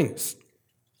all things.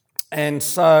 And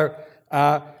so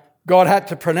God had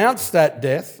to pronounce that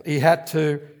death. He had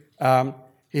to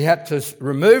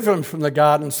remove them from the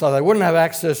garden so they wouldn't have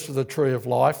access to the tree of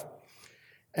life.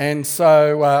 And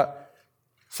so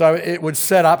it would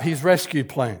set up his rescue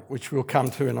plan, which we'll come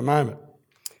to in a moment.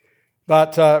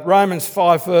 But Romans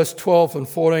 5 verse 12 and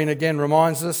 14 again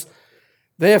reminds us,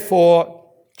 "Therefore,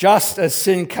 just as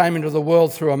sin came into the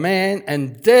world through a man,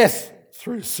 and death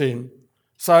through sin,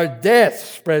 so death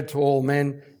spread to all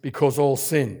men because all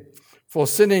sinned. For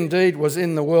sin indeed was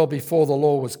in the world before the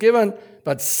law was given,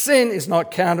 but sin is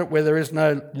not counted where there is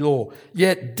no law.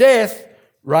 Yet death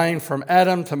reigned from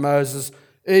Adam to Moses,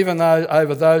 even though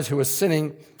over those who were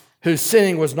sinning, whose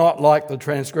sinning was not like the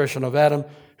transgression of Adam,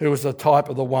 who was the type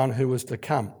of the one who was to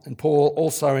come." And Paul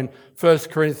also in 1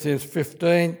 Corinthians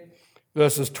 15,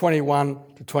 verses 21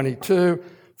 to 22,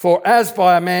 "For as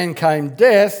by a man came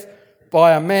death,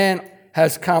 by a man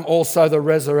has come also the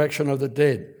resurrection of the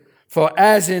dead. For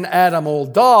as in Adam all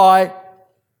die,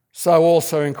 so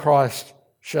also in Christ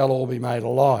shall all be made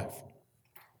alive,"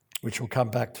 which we'll come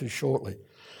back to shortly.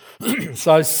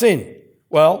 So sin.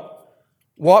 Well,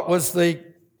 what's the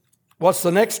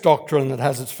next doctrine that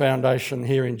has its foundation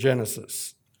here in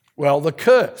Genesis? Well, the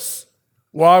curse.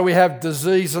 Why we have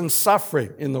disease and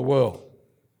suffering in the world.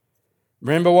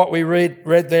 Remember what we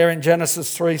read there in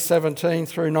Genesis 3:17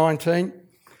 through 19?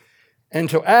 "And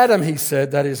to Adam he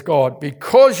said," that is God,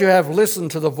 "because you have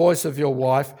listened to the voice of your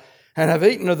wife and have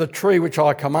eaten of the tree which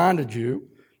I commanded you,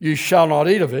 you shall not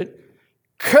eat of it.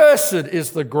 Cursed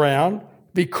is the ground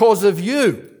because of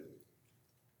you."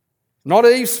 Not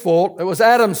Eve's fault, it was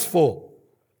Adam's fault.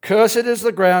 "Cursed is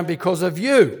the ground because of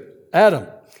you, Adam.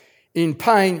 In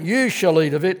pain you shall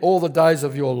eat of it all the days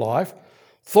of your life.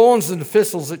 Thorns and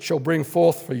thistles it shall bring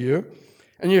forth for you,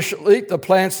 and you shall eat the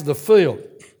plants of the field.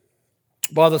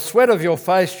 By the sweat of your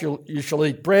face you shall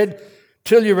eat bread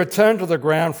till you return to the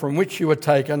ground from which you were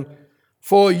taken,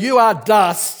 for you are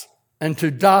dust, and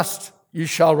to dust you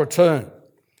shall return."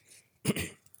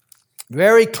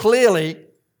 Very clearly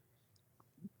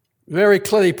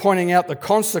pointing out the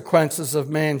consequences of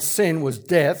man's sin was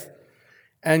death,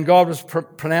 and God was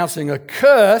pronouncing a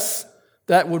curse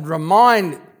that would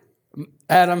remind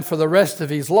Adam for the rest of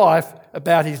his life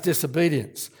about his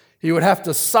disobedience. He would have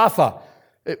to suffer.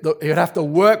 He would have to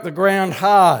work the ground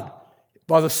hard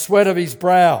by the sweat of his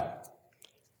brow.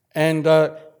 And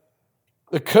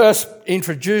the curse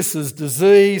introduces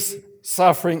disease,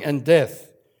 suffering, and death.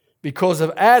 Because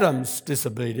of Adam's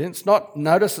disobedience,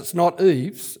 notice it's not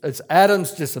Eve's, it's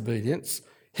Adam's disobedience,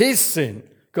 his sin,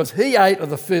 because he ate of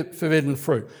the forbidden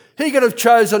fruit. He could have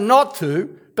chosen not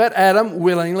to, but Adam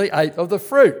willingly ate of the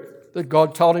fruit that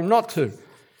God told him not to.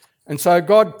 And so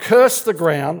God cursed the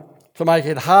ground to make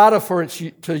it harder for it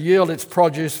to yield its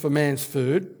produce for man's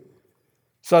food,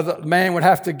 so that man would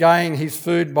have to gain his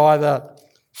food by the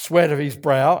sweat of his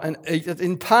brow and eat it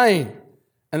in pain.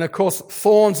 And of course,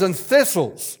 thorns and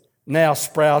thistles now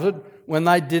sprouted when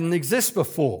they didn't exist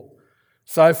before.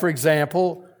 So, for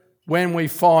example, when we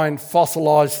find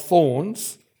fossilised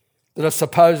thorns that are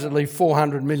supposedly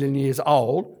 400 million years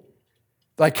old,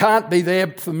 They can't be there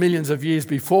for millions of years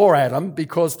before Adam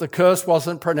because the curse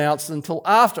wasn't pronounced until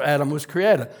after Adam was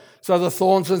created. So the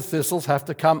thorns and thistles have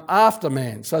to come after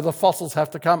man. So the fossils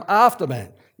have to come after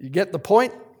man. You get the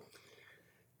point?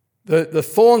 The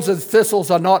thorns and thistles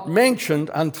are not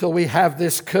mentioned until we have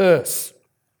this curse.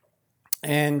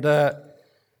 And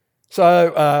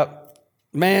so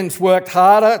man's worked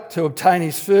harder to obtain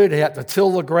his food. He had to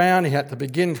till the ground. He had to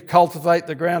begin to cultivate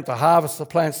the ground, to harvest the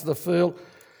plants of the field.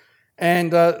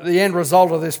 And the end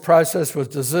result of this process was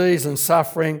disease and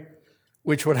suffering,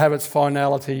 which would have its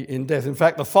finality in death. In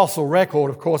fact, the fossil record,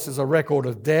 of course, is a record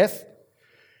of death.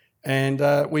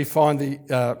 And we find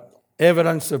the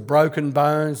evidence of broken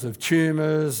bones, of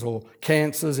tumours or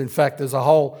cancers. In fact, there's a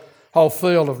whole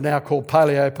field of now called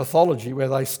paleopathology where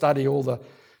they study all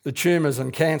the tumours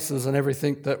and cancers and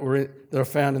everything that are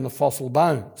found in the fossil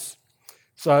bones.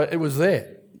 So it was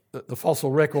there. The fossil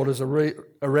record is a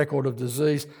record of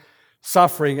disease,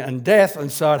 suffering and death,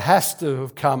 and so it has to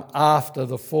have come after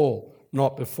the fall,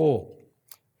 not before,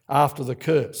 after the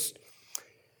curse.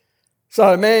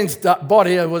 So man's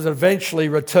body was eventually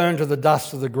returned to the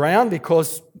dust of the ground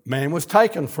because man was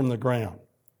taken from the ground.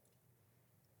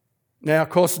 Now, of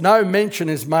course, no mention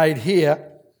is made here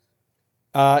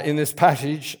in this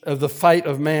passage of the fate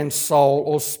of man's soul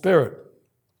or spirit.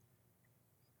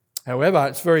 However,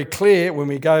 it's very clear when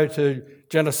we go to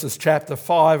Genesis chapter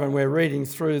 5 and we're reading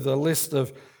through the list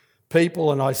of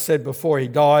people, and I said before he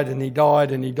died and he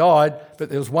died and he died, but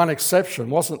there was one exception,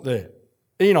 wasn't there?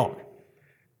 Enoch.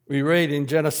 We read in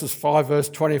Genesis 5 verse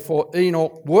 24,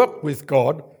 Enoch walked with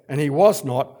God and he was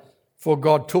not, for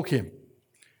God took him.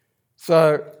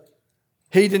 So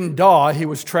he didn't die, he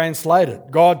was translated.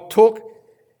 God took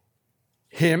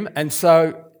him, and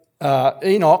so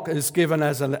Enoch is given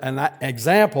as an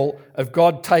example of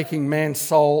God taking man's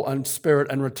soul and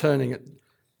spirit and returning it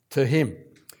to him.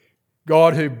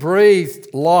 God, who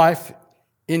breathed life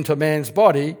into man's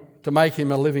body to make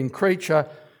him a living creature,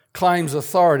 claims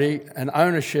authority and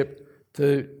ownership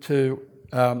to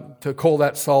call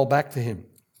that soul back to him.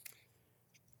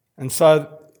 And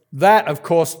so that, of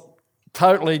course,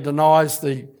 totally denies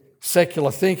the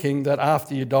secular thinking that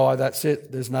after you die, that's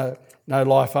it, there's no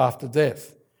life after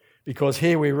death. Because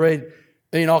here we read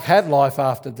Enoch had life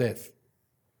after death.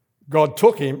 God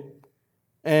took him,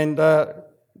 and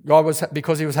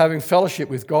because he was having fellowship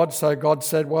with God, so God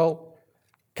said, well,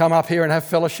 come up here and have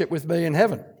fellowship with me in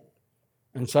heaven.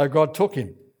 And so God took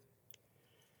him.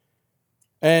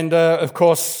 And of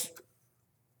course,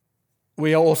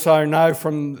 we also know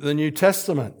from the New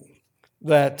Testament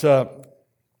that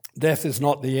death is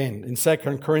not the end. In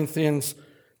 2 Corinthians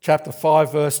chapter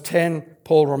 5, verse 10,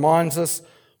 Paul reminds us,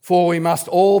 for we must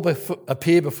all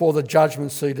appear before the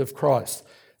judgment seat of Christ,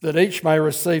 that each may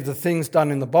receive the things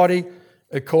done in the body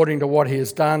according to what he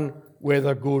has done,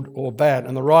 whether good or bad.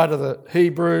 And the writer of the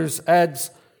Hebrews adds,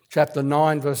 chapter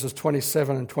 9, verses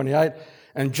 27 and 28,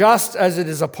 and just as it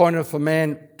is appointed for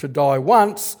man to die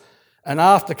once, and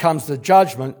after comes the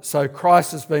judgment, so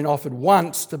Christ has been offered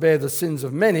once to bear the sins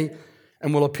of many,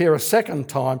 and will appear a second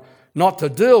time, not to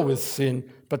deal with sin,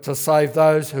 but to save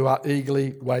those who are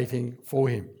eagerly waiting for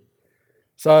him.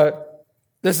 So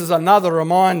this is another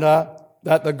reminder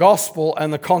that the gospel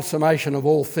and the consummation of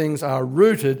all things are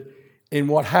rooted in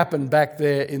what happened back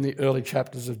there in the early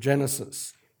chapters of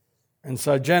Genesis. And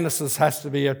so Genesis has to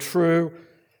be a true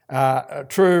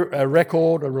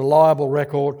record, a reliable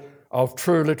record of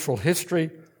true literal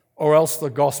history, or else the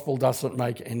gospel doesn't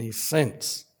make any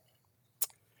sense.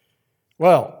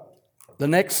 Well, the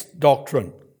next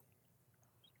doctrine,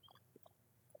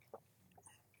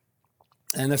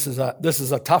 and this is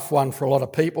a tough one for a lot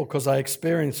of people because they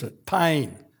experience it,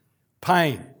 pain.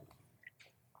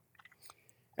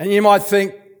 And you might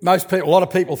think, a lot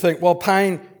of people think, well,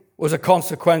 pain was a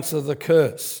consequence of the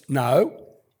curse. No,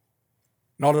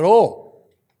 not at all.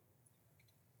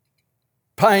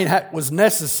 Pain was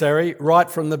necessary right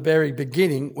from the very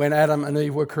beginning when Adam and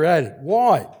Eve were created.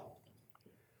 Why?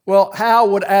 Well,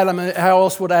 how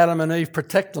else would Adam and Eve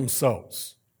protect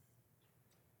themselves?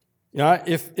 You know,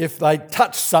 if they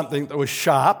touched something that was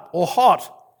sharp or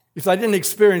hot, if they didn't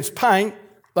experience pain,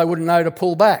 they wouldn't know to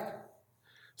pull back.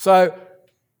 So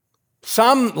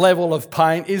some level of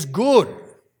pain is good.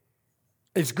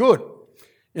 It's good.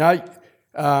 You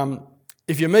know,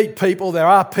 if you meet people, there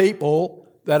are people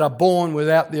that are born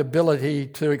without the ability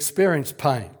to experience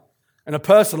pain. And a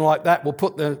person like that will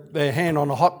put their hand on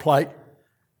a hot plate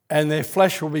and their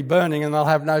flesh will be burning and they'll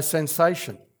have no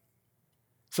sensation.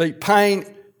 See,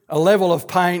 a level of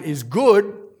pain is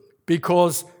good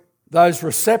because those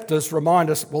receptors remind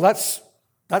us, well, that's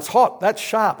hot, that's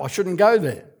sharp, I shouldn't go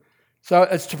there. So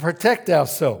it's to protect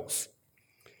ourselves.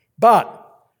 But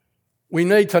we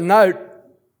need to note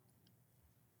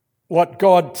what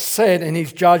God said in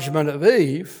his judgment of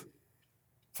Eve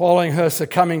following her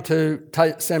succumbing to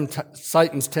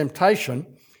Satan's temptation.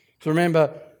 So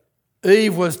remember,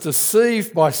 Eve was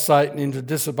deceived by Satan into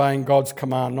disobeying God's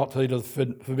command not to eat of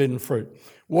the forbidden fruit.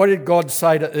 What did God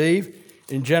say to Eve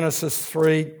in Genesis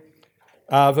 3,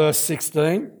 verse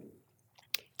 16?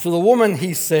 To the woman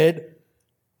he said,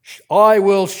 I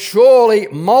will surely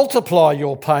multiply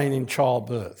your pain in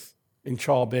childbirth, in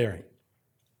childbearing.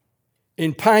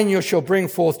 In pain you shall bring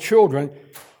forth children.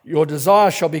 Your desire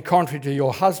shall be contrary to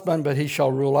your husband, but he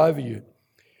shall rule over you.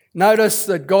 Notice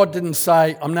that God didn't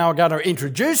say, I'm now going to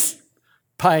introduce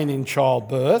pain in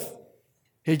childbirth.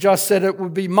 He just said it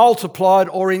would be multiplied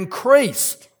or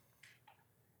increased,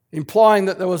 implying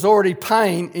that there was already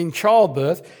pain in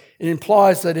childbirth. It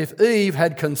implies that if Eve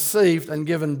had conceived and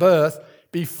given birth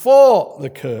before the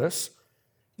curse,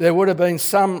 there would have been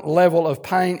some level of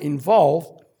pain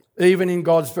involved, even in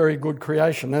God's very good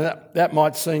creation. Now that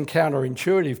might seem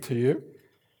counterintuitive to you,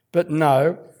 but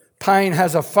no, pain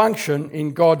has a function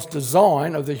in God's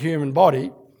design of the human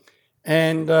body,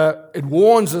 and it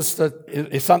warns us that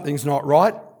if something's not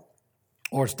right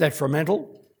or it's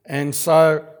detrimental, and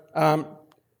so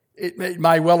it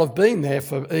may well have been there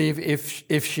for Eve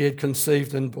if she had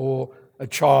conceived and bore a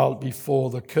child before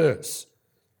the curse.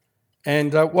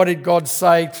 And what did God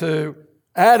say to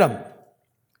Adam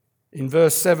in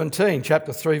verse 17,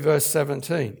 chapter 3, verse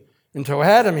 17? And to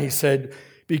Adam he said,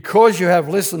 because you have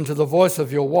listened to the voice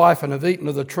of your wife and have eaten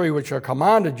of the tree which I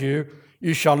commanded you,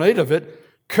 you shall not eat of it.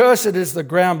 Cursed is the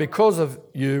ground because of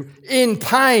you. In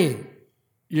pain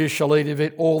you shall eat of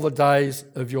it all the days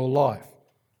of your life.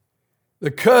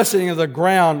 The cursing of the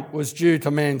ground was due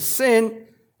to man's sin,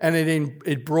 and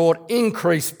it brought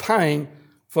increased pain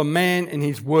for man in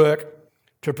his work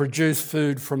to produce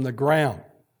food from the ground.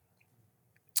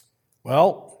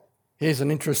 Well, here's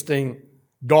an interesting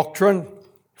doctrine,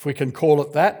 if we can call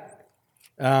it that.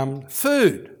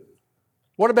 Food.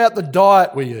 What about the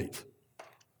diet we eat?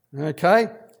 Okay?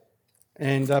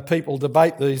 And people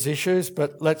debate these issues,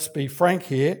 but let's be frank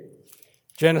here.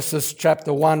 Genesis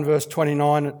chapter 1, verse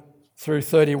 29 through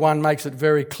 31 makes it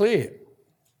very clear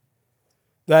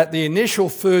that the initial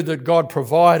food that God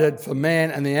provided for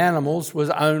man and the animals was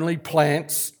only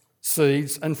plants,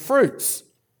 seeds and fruits.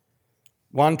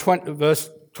 Verse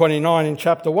 29 in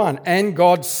chapter 1, and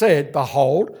God said,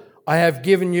 behold, I have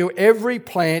given you every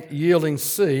plant yielding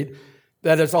seed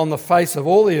that is on the face of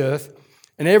all the earth,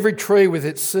 and every tree with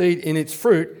its seed in its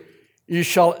fruit, you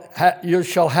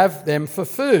shall have them for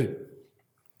food.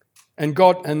 And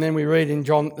then we read in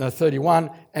John 31,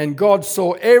 and God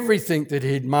saw everything that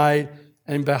he had made,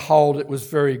 and behold, it was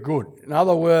very good. In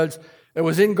other words, it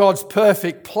was in God's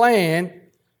perfect plan,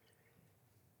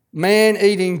 man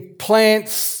eating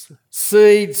plants,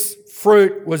 seeds,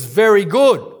 fruit was very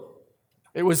good.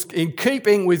 It was in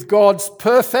keeping with God's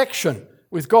perfection,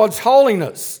 with God's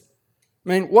holiness. I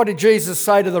mean, what did Jesus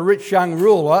say to the rich young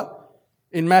ruler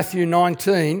in Matthew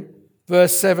 19,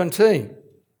 verse 17?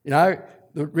 You know,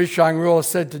 the rich young ruler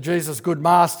said to Jesus, good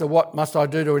master, what must I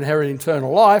do to inherit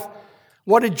eternal life?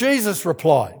 What did Jesus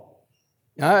reply?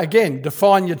 You know, again,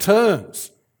 define your terms.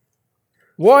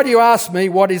 Why do you ask me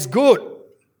what is good?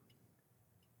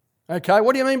 Okay,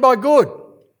 what do you mean by good?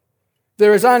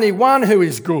 There is only one who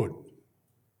is good.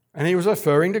 And he was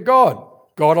referring to God,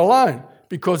 God alone,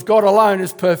 because God alone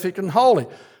is perfect and holy.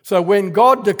 So when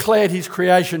God declared his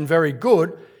creation very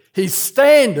good, his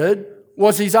standard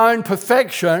was his own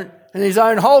perfection and his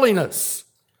own holiness.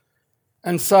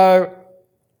 And so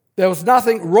there was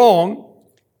nothing wrong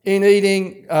in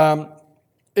eating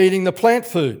the plant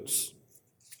foods,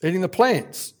 eating the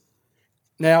plants.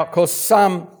 Now, of course,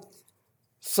 some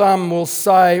will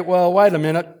say, well, wait a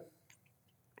minute,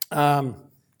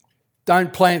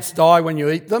 don't plants die when you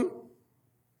eat them?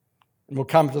 And we'll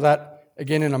come to that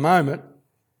again in a moment.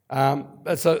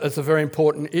 It's a very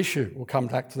important issue. We'll come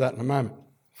back to that in a moment.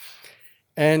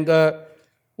 And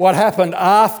what happened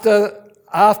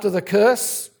after the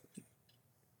curse?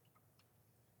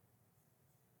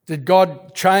 Did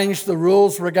God change the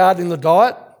rules regarding the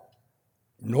diet?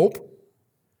 Nope.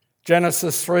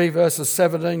 Genesis 3, verses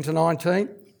 17 to 19.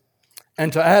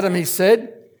 And to Adam he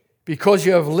said, because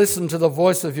you have listened to the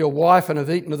voice of your wife and have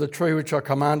eaten of the tree which I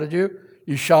commanded you,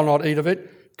 you shall not eat of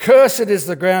it. Cursed is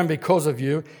the ground because of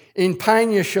you. In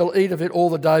pain you shall eat of it all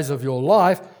the days of your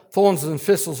life. Thorns and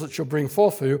thistles it shall bring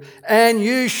forth for you. And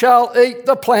you shall eat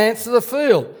the plants of the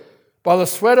field. By the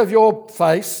sweat of your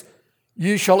face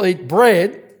you shall eat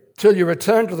bread till you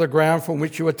return to the ground from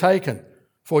which you were taken.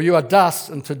 For you are dust,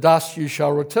 and to dust you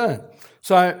shall return.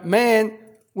 So man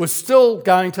was still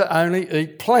going to only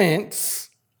eat plants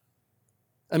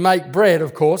and make bread,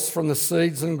 of course, from the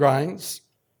seeds and grains,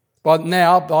 but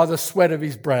now by the sweat of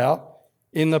his brow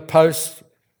in the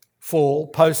post-fall,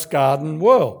 post-garden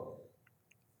world.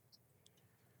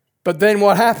 But then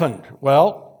what happened?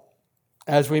 Well,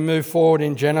 as we move forward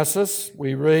in Genesis,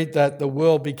 we read that the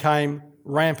world became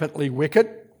rampantly wicked.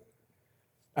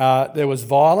 There was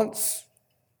violence.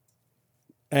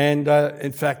 And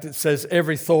in fact, it says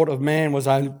every thought of man was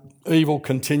evil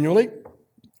continually.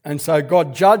 And so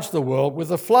God judged the world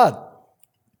with a flood,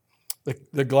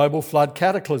 the global flood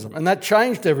cataclysm. And that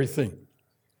changed everything.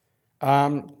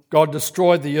 God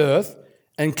destroyed the earth.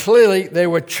 And clearly there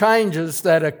were changes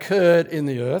that occurred in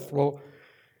the earth. Well,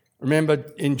 remember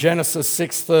in Genesis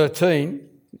 6:13,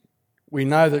 we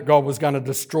know that God was going to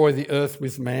destroy the earth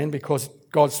with man because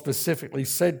God specifically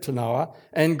said to Noah,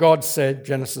 and God said,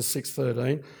 Genesis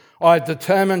 6:13, I have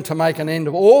determined to make an end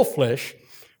of all flesh,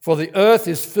 for the earth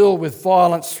is filled with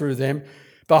violence through them.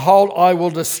 Behold, I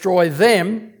will destroy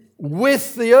them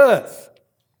with the earth.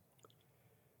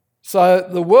 So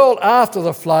the world after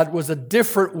the flood was a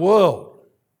different world.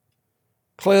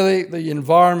 Clearly, the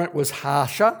environment was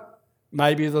harsher.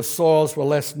 Maybe the soils were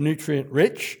less nutrient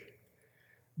rich.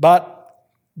 But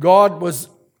God was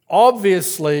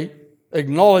obviously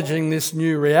acknowledging this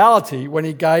new reality when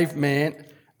he gave man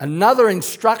another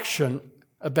instruction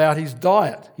about his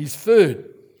diet, his food.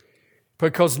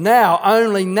 Because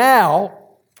only now,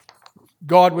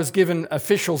 God was given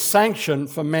official sanction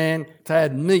for man to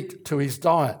add meat to his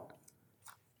diet.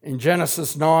 In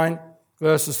Genesis 9,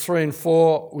 verses 3 and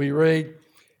 4, we read,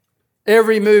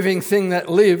 every moving thing that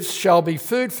lives shall be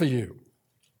food for you.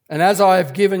 And as I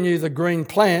have given you the green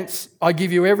plants, I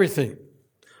give you everything.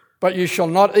 But you shall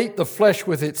not eat the flesh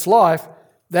with its life,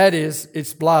 that is,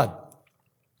 its blood.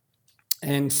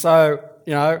 And so,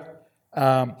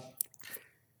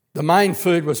 the main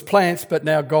food was plants, but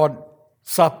now God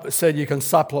said you can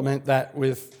supplement that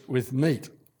with meat.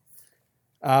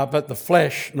 But the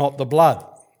flesh, not the blood.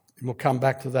 And we'll come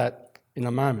back to that in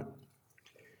a moment.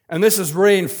 And this is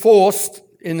reinforced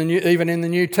even in the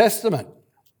New Testament.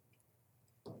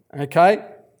 Okay?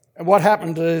 And what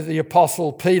happened to the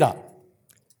Apostle Peter?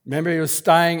 Remember, he was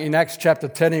staying in Acts chapter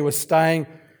 10, he was staying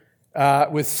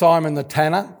with Simon the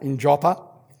tanner in Joppa.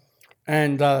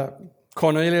 And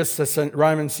Cornelius, the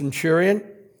Roman centurion,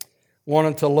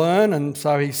 wanted to learn, and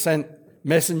so he sent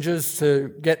messengers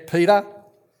to get Peter.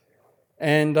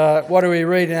 And what do we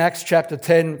read in Acts chapter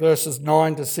 10, verses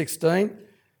 9 to 16?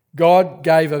 God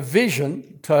gave a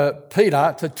vision to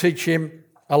Peter to teach him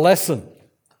a lesson.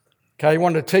 Okay, he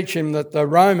wanted to teach him that the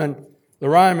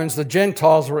Romans, the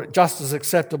Gentiles, were just as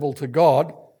acceptable to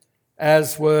God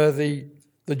as were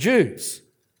the Jews.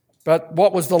 But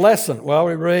what was the lesson? Well,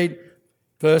 we read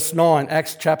verse 9,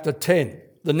 Acts chapter 10.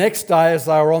 The next day, as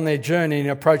they were on their journey and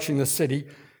approaching the city,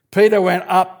 Peter went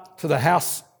up to the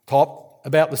housetop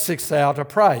about the 6th hour to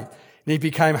pray. And he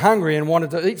became hungry and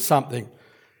wanted to eat something.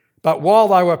 But while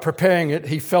they were preparing it,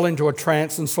 he fell into a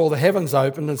trance and saw the heavens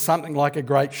opened and something like a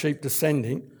great sheep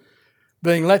descending,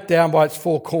 being let down by its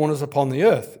four corners upon the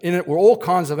earth. In it were all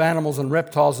kinds of animals and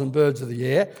reptiles and birds of the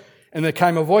air. And there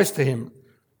came a voice to him,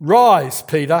 Rise,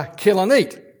 Peter, kill and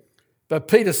eat. But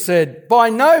Peter said,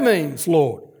 By no means,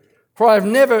 Lord, for I have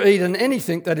never eaten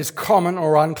anything that is common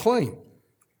or unclean.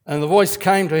 And the voice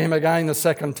came to him again the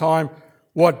second time,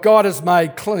 What God has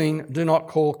made clean, do not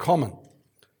call common.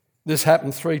 This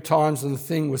happened 3 times and the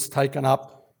thing was taken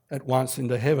up at once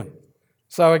into heaven.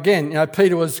 So again,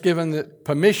 Peter was given the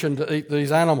permission to eat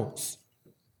these animals.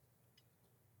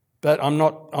 But I'm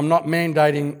not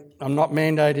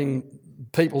mandating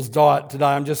people's diet today.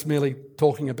 I'm just merely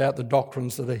talking about the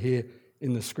doctrines that are here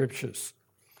in the scriptures,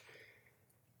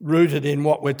 rooted in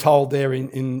what we're told there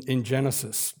in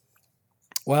Genesis.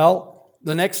 Well,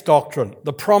 the next doctrine,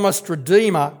 the promised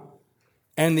Redeemer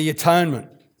and the atonement.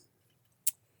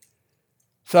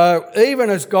 So even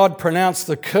as God pronounced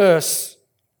the curse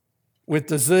with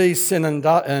disease, sin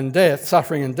and death,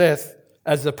 suffering and death,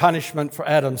 as the punishment for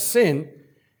Adam's sin,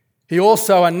 he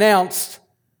also announced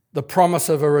the promise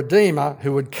of a Redeemer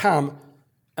who would come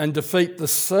and defeat the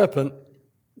serpent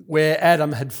where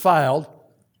Adam had failed.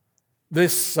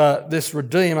 This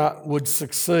Redeemer would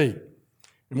succeed.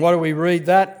 And what do we read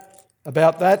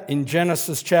about that? In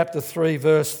Genesis chapter 3,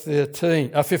 verse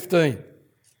 15.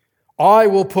 I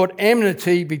will put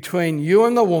enmity between you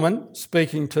and the woman,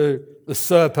 speaking to the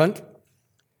serpent,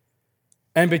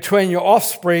 and between your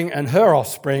offspring and her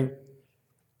offspring.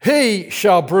 He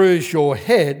shall bruise your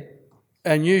head,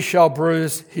 and you shall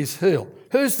bruise his heel.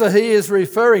 Who's the he is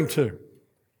referring to?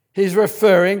 He's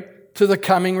referring to the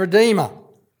coming Redeemer.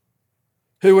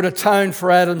 who would atone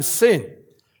for Adam's sin,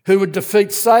 who would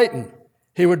defeat Satan.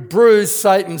 He would bruise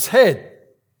Satan's head.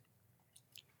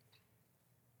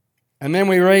 And then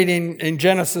we read in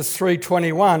Genesis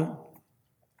 3:21,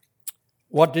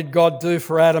 what did God do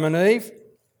for Adam and Eve?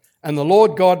 And the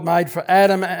Lord God made for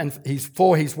Adam and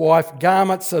for his wife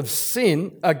garments of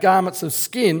skin,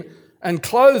 and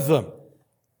clothed them.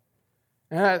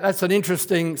 Now, that's an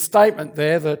interesting statement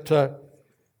there that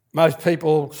most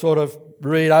people sort of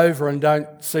read over and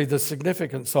don't see the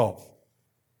significance of.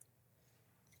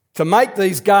 To make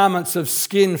these garments of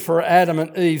skin for Adam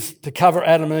and Eve, to cover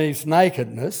Adam and Eve's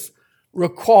nakedness,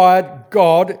 required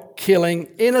God killing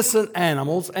innocent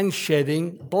animals and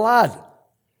shedding blood.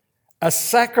 A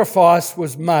sacrifice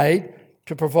was made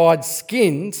to provide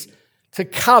skins to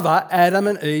cover Adam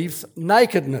and Eve's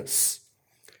nakedness.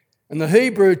 In the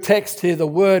Hebrew text here, the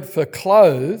word for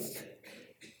clothed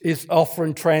is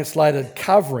often translated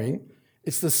covering.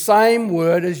 It's the same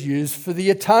word as used for the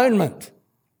atonement,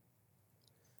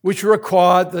 which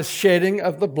required the shedding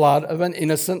of the blood of an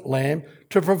innocent lamb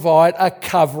to provide a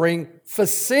covering for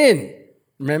sin.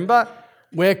 Remember,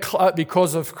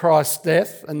 because of Christ's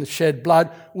death and the shed blood,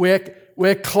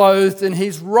 we're clothed in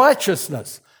his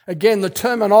righteousness. Again, the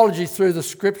terminology through the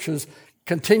scriptures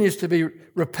continues to be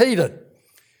repeated.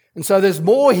 And so there's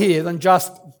more here than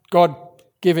just God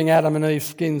giving Adam and Eve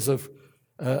skins of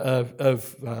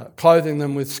clothing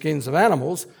them with skins of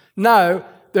animals. No,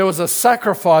 there was a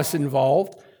sacrifice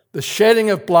involved, the shedding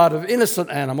of blood of innocent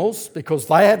animals because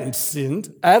they hadn't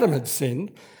sinned, Adam had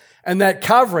sinned, and that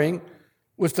covering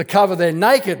was to cover their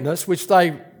nakedness, which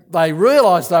they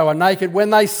realised they were naked when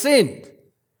they sinned.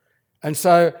 And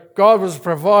so God was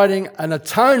providing an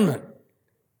atonement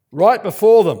right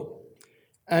before them.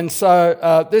 And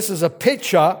so this is a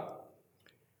picture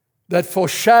that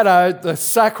foreshadowed the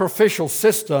sacrificial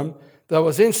system that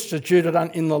was instituted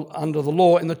under the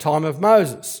law in the time of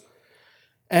Moses.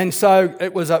 And so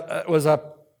it was a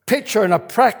picture and a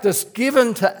practice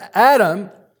given to Adam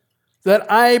that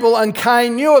Abel and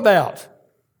Cain knew about.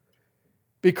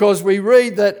 Because we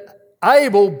read that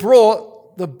Abel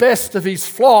brought the best of his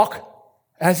flock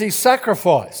as his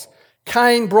sacrifice.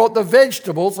 Cain brought the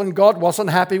vegetables and God wasn't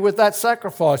happy with that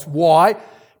sacrifice. Why?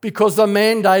 Because the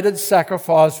mandated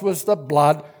sacrifice was the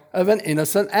blood of an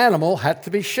innocent animal had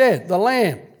to be shed, the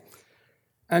lamb.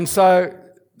 And so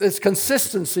there's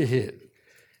consistency here.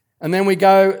 And then we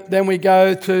go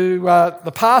to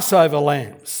the Passover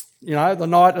lambs, the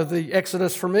night of the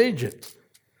Exodus from Egypt.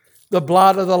 The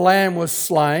blood of the lamb was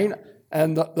slain,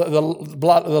 and the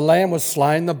blood of the lamb was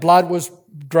slain. The blood was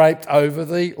draped over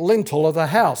the lintel of the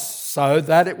house so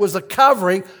that it was a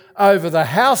covering over the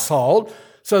household,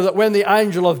 so that when the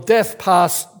angel of death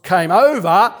came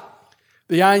over,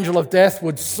 the angel of death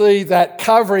would see that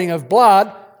covering of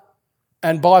blood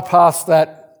and bypass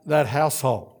that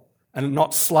household and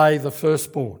not slay the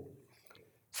firstborn.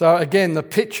 So again, the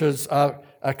pictures are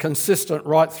consistent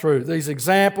right through. These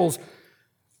examples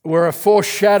were a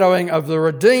foreshadowing of the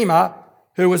Redeemer,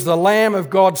 who was the Lamb of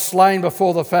God slain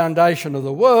before the foundation of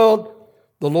the world,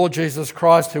 the Lord Jesus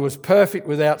Christ, who was perfect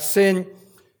without sin,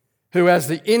 who as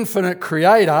the infinite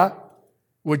Creator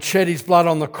would shed his blood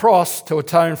on the cross to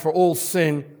atone for all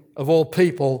sin of all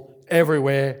people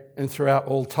everywhere and throughout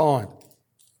all time.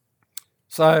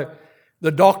 So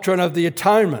the doctrine of the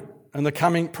atonement and the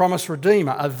coming promised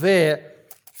Redeemer are there,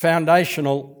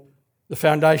 foundational. The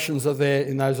foundations are there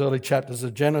in those early chapters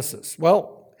of Genesis.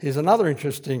 Well, here's another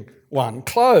interesting one,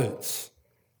 clothes.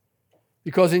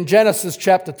 Because in Genesis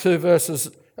chapter 2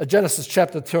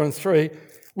 and 3,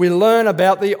 we learn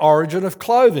about the origin of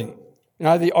clothing.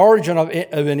 The origin of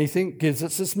anything gives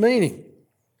it its meaning.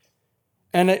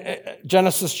 And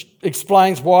Genesis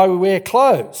explains why we wear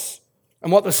clothes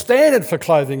and what the standard for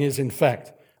clothing is, in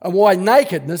fact, and why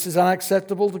nakedness is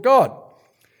unacceptable to God.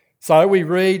 So we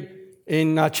read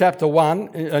in chapter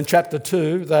 1 and chapter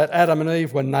 2 that Adam and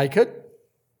Eve were naked.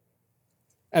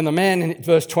 And the man, in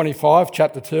verse 25,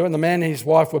 chapter 2, and the man and his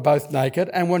wife were both naked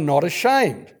and were not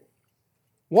ashamed.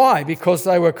 Why? Because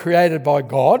they were created by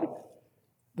God.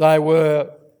 They were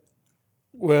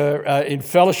in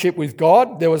fellowship with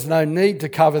God. There was no need to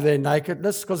cover their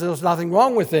nakedness because there was nothing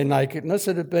wrong with their nakedness.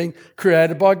 It had been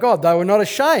created by God. They were not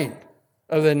ashamed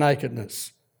of their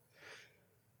nakedness.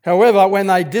 However, when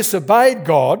they disobeyed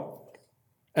God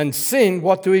and sinned,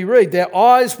 what do we read? Their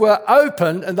eyes were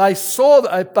opened and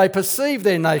they perceived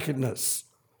their nakedness.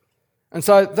 And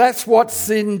so that's what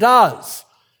sin does.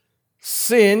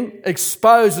 Sin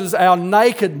exposes our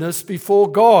nakedness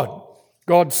before God.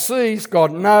 God sees,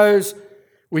 God knows,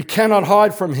 we cannot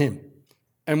hide from him.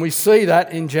 And we see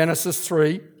that in Genesis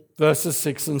 3, verses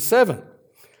 6 and 7.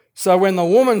 So when the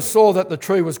woman saw that the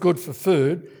tree was good for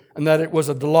food, and that it was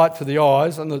a delight to the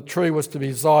eyes, and the tree was to be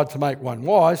desired to make one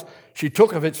wise, she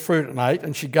took of its fruit and ate,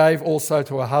 and she gave also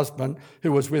to her husband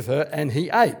who was with her, and he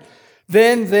ate.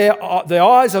 Then their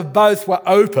eyes of both were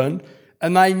opened,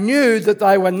 and they knew that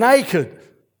they were naked.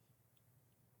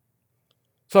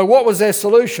 So what was their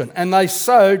solution? And they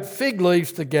sewed fig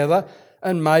leaves together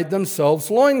and made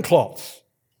themselves loincloths.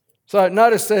 So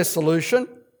notice their solution.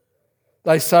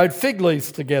 They sewed fig leaves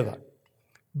together.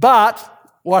 But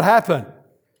what happened?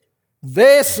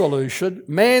 Their solution,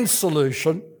 man's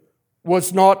solution,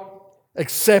 was not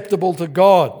acceptable to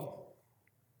God.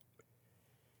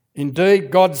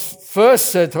 Indeed, God first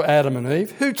said to Adam and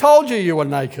Eve, "Who told you you were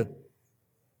naked?"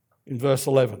 In verse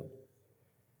 11.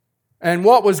 And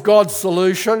what was God's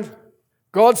solution?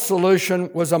 God's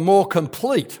solution was a more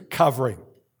complete covering.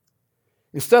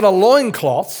 Instead of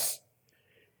loincloths,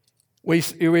 we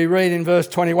read in verse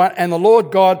 21, "And the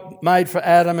Lord God made for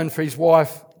Adam and for his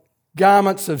wife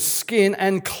garments of skin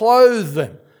and clothed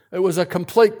them." It was a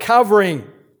complete covering.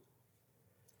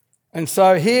 And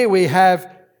so here we have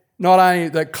not only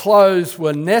that clothes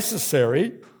were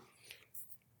necessary,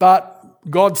 but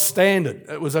God's standard.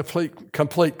 It was a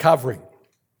complete covering.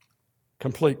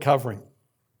 Complete covering.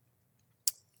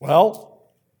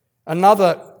 Well,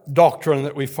 another doctrine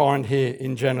that we find here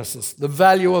in Genesis, the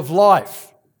value of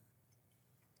life.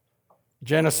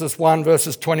 Genesis 1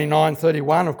 verses 29,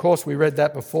 31, of course we read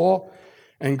that before.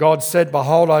 And God said,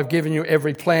 "Behold, I've given you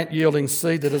every plant yielding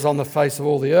seed that is on the face of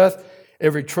all the earth,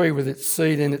 every tree with its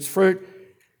seed in its fruit.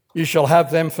 You shall have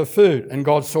them for food." And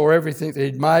God saw everything that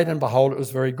he'd made, and behold, it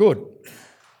was very good.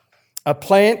 A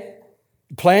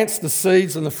plants, the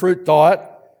seeds and the fruit diet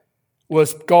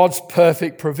was God's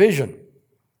perfect provision.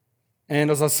 And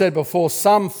as I said before,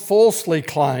 some falsely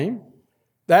claim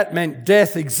that meant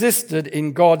death existed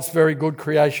in God's very good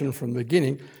creation from the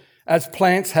beginning, as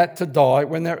plants had to die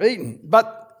when they're eaten.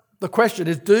 But the question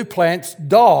is, do plants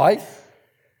die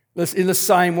in the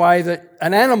same way that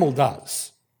an animal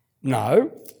does?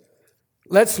 No.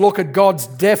 Let's look at God's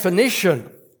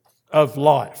definition of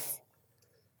life.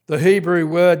 The Hebrew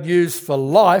word used for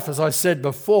life, as I said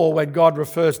before, when God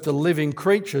refers to living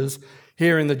creatures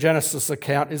here in the Genesis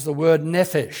account, is the word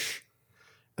nephesh.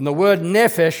 And the word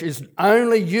nephesh is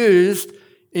only used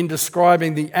in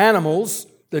describing the animals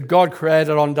that God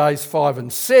created on days 5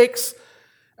 and 6,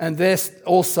 and this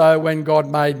also when God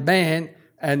made man,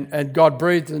 and God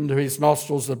breathed into his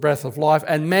nostrils the breath of life,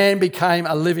 and man became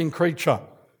a living creature.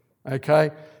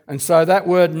 Okay? And so that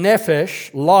word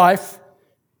nephesh, life,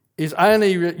 is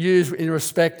only used in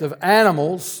respect of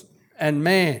animals and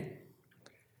man.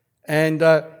 And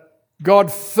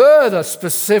God further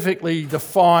specifically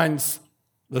defines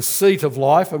the seat of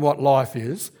life and what life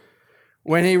is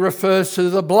when he refers to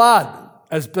the blood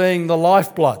as being the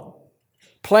lifeblood.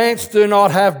 Plants do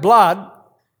not have blood,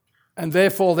 and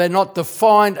therefore they're not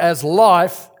defined as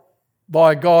life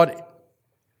by God,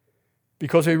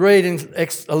 because we read in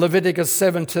Leviticus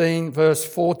 17 verse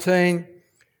 14,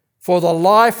 "For the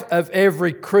life of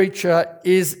every creature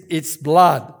is its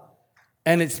blood,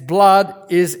 and its blood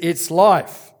is its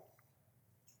life."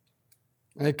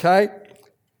 Okay?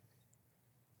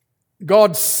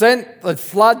 God sent the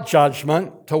flood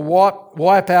judgment to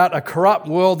wipe out a corrupt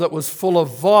world that was full of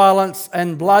violence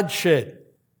and bloodshed.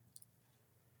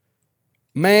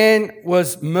 Man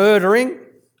was murdering,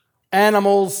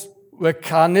 animals were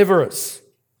carnivorous,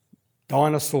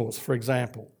 dinosaurs, for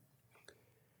example.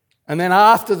 And then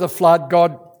after the flood,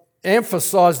 God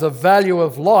emphasised the value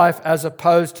of life as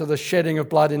opposed to the shedding of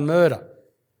blood in murder.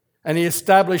 And he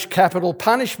established capital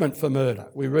punishment for murder.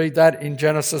 We read that in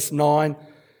Genesis 9,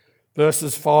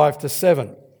 verses 5 to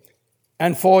 7.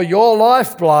 "And for your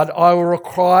lifeblood I will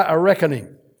require a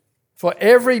reckoning. For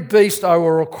every beast I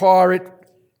will require it,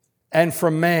 and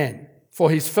from man. For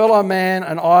his fellow man,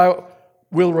 and I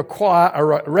will require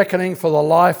a reckoning for the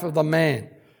life of the man.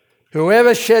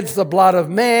 Whoever sheds the blood of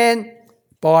man,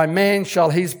 by man shall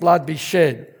his blood be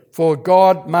shed. For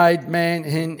God made man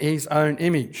in his own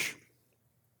image."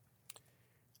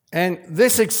 And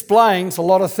this explains a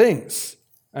lot of things,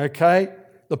 okay?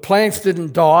 The plants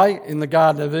didn't die in the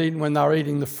Garden of Eden when they were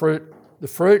eating the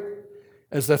fruit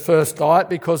as their first diet,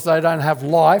 because they don't have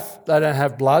life, they don't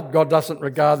have blood. God doesn't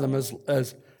regard them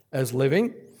as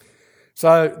living.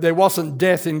 So there wasn't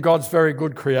death in God's very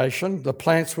good creation. The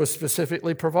plants were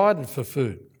specifically provided for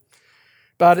food.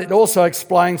 But it also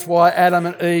explains why Adam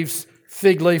and Eve's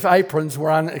fig leaf aprons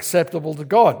were unacceptable to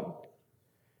God.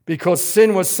 Because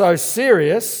sin was so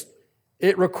serious,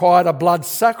 it required a blood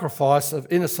sacrifice of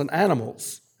innocent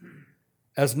animals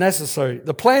as necessary.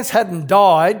 The plants hadn't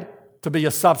died to be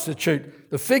a substitute.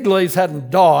 The fig leaves hadn't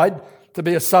died to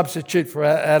be a substitute for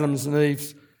Adam's and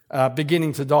Eve's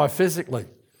beginning to die physically.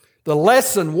 The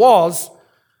lesson was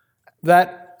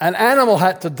that an animal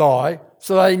had to die,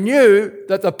 so they knew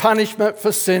that the punishment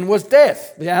for sin was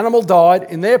death. The animal died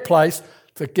in their place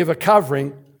to give a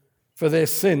covering for their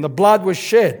sin. The blood was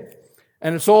shed.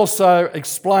 And it also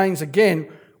explains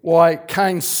again why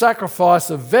Cain's sacrifice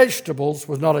of vegetables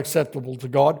was not acceptable to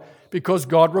God, because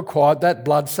God required that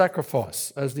blood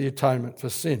sacrifice as the atonement for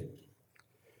sin.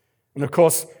 And of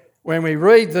course, when we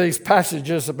read these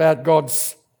passages about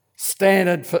God's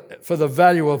standard for the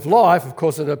value of life, of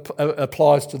course it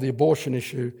applies to the abortion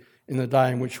issue in the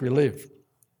day in which we live.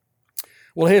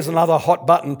 Well, here's another hot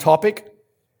button topic,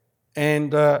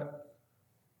 and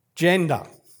gender.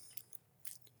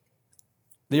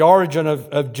 The origin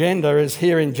of gender is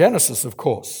here in Genesis, of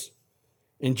course.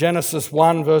 In Genesis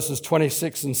 1, verses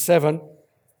 26 and 7,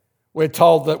 we're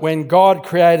told that when God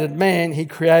created man, he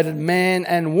created man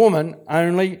and woman,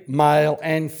 only male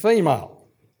and female.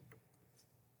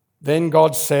 Then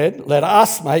God said, "Let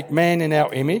us make man in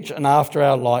our image and after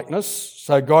our likeness."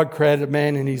 So God created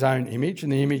man in his own image. In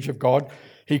the image of God,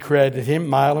 he created him,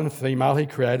 male and female, he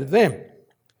created them.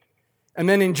 And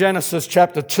then in Genesis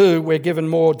chapter 2, we're given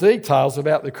more details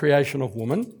about the creation of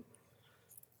woman.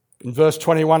 In verse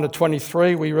 21 to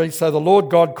 23, we read, "So the Lord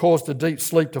God caused a deep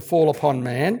sleep to fall upon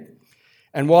man,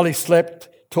 and while he slept,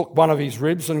 took one of his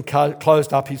ribs and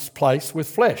closed up his place with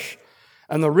flesh.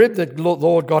 And the rib that the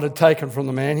Lord God had taken from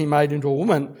the man, he made into a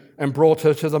woman and brought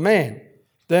her to the man.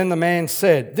 Then the man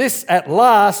said, 'This at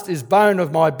last is bone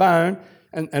of my bone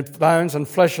and bones and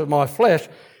flesh of my flesh.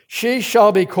 She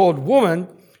shall be called woman,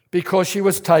 because she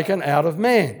was taken out of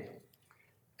man.'"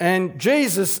 And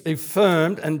Jesus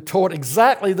affirmed and taught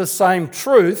exactly the same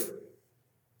truth,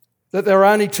 that there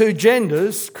are only two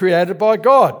genders created by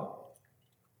God.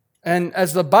 And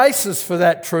as the basis for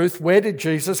that truth, where did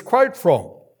Jesus quote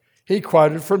from? He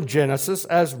quoted from Genesis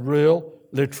as real,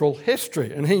 literal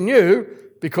history. And he knew,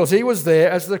 because he was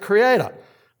there as the creator.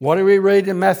 What do we read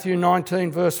in Matthew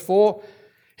 19, verse 4?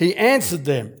 He answered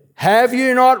them, "Have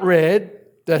you not read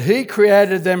that he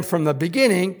created them from the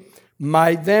beginning,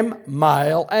 made them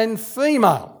male and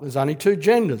female?" There's only two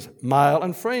genders, male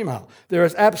and female. There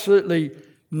is absolutely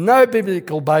no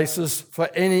biblical basis for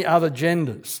any other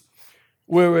genders.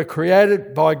 We were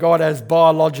created by God as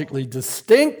biologically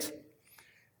distinct,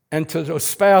 and to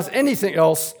espouse anything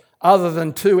else other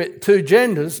than two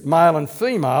genders, male and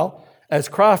female, as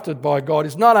crafted by God,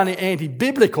 is not only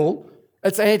anti-biblical,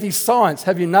 it's anti-science.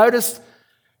 Have you noticed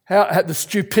how the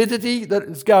stupidity that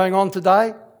is going on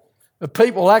today? The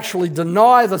people actually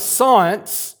deny the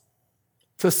science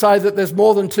to say that there's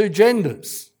more than two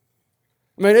genders.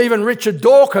 I mean, even Richard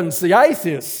Dawkins, the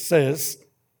atheist, says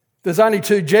there's only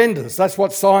two genders. That's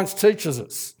what science teaches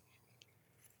us.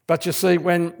 But you see,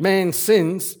 when man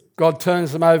sins, God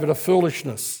turns them over to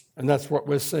foolishness. And that's what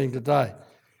we're seeing today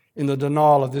in the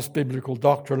denial of this biblical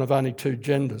doctrine of only two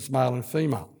genders, male and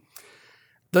female.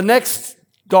 The next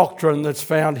doctrine that's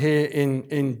found here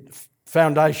in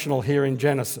foundational here in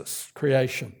Genesis,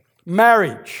 creation.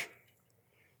 Marriage.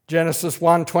 Genesis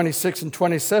 1, 26 and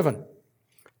 27.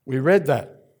 We read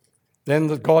that. Then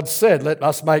God said, "Let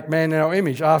us make man in our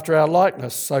image, after our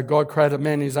likeness." So God created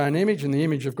man in his own image. In the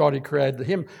image of God he created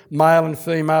him. Male and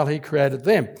female he created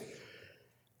them.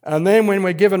 And then when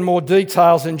we're given more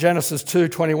details in Genesis 2,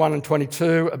 21 and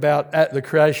 22 about at the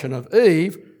creation of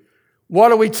Eve,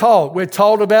 what are we told? We're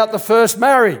told about the first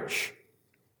marriage.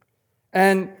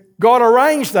 And God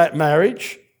arranged that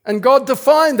marriage, and God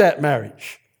defined that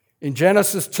marriage. In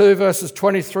Genesis 2, verses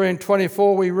 23 and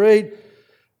 24, we read,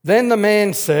 "Then the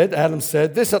man said," Adam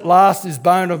said, "This at last is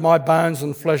bone of my bones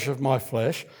and flesh of my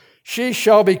flesh. She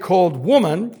shall be called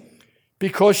woman,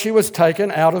 because she was taken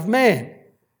out of man."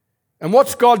 And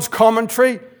what's God's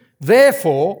commentary?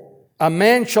 "Therefore, a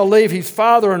man shall leave his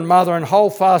father and mother and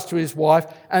hold fast to his wife,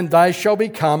 and they shall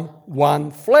become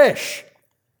one flesh."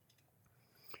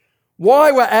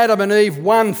 Why were Adam and Eve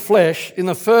one flesh in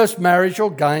the first marriage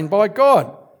ordained by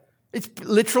God? It's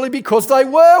literally because they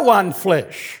were one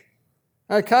flesh.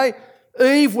 Okay?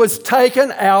 Eve was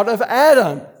taken out of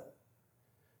Adam.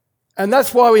 And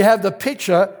that's why we have the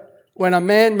picture when a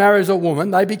man marries a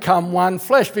woman, they become one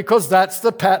flesh, because that's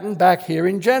the pattern back here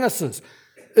in Genesis.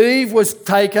 Eve was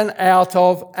taken out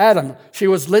of Adam. She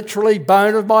was literally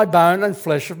bone of my bone and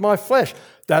flesh of my flesh.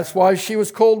 That's why she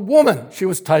was called woman. She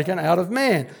was taken out of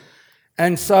man.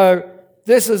 And so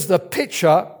this is the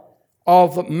picture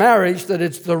of marriage that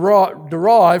it's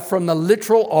derived from the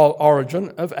literal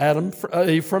origin of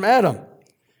Eve from Adam.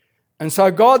 And so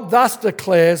God thus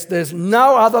declares there's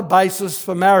no other basis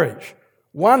for marriage.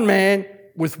 One man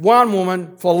with one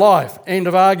woman for life. End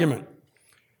of argument.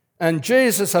 And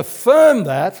Jesus affirmed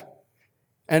that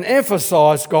and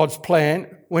emphasised God's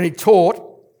plan when he taught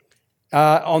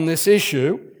on this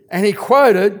issue. And he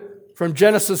quoted from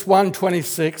Genesis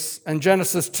 1:26 and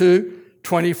Genesis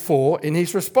 2:24 in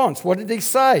his response. What did he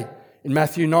say in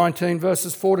Matthew 19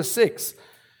 verses 4-6?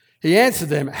 He answered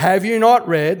them, "Have you not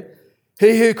read,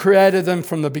 he who created them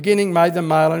from the beginning made them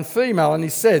male and female? And he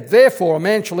said, therefore a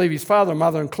man shall leave his father and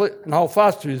mother and hold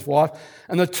fast to his wife,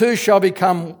 and the two shall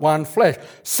become one flesh.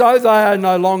 So they are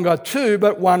no longer two,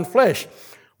 but one flesh.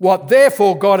 What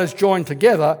therefore God has joined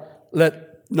together,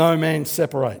 let no man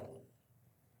separate."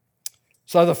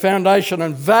 So the foundation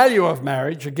and value of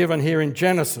marriage are given here in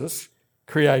Genesis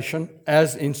creation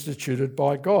as instituted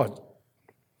by God.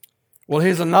 Well,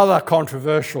 here's another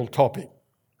controversial topic,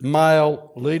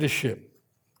 male leadership.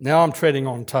 Now I'm treading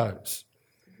on toes.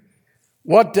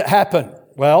 What happened?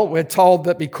 Well, we're told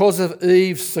that because of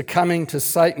Eve's succumbing to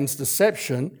Satan's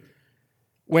deception,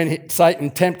 when Satan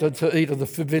tempted to eat of the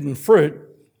forbidden fruit,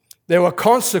 there were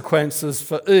consequences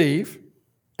for Eve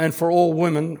and for all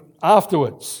women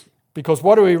afterwards. Because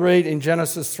what do we read in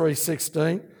Genesis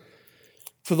 3:16?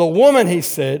 "For the woman," he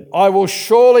said, "I will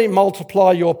surely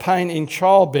multiply your pain in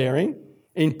childbearing.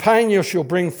 In pain you shall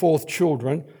bring forth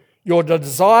children. Your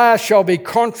desire shall be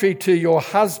contrary to your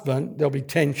husband," there'll be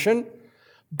tension,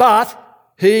 "but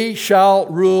he shall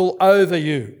rule over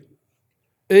you."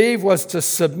 Eve was to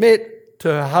submit to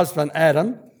her husband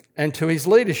Adam and to his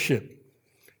leadership.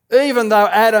 Even though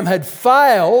Adam had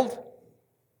failed,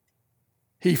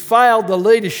 he failed the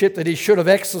leadership that he should have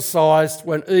exercised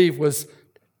when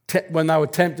when they were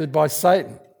tempted by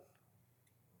Satan.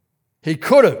 He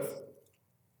could have.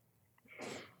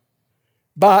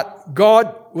 But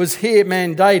God was here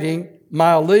mandating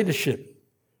male leadership.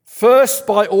 First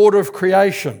by order of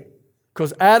creation,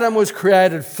 because Adam was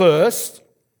created first,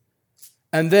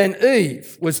 and then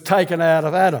Eve was taken out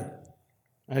of Adam.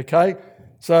 Okay?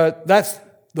 So that's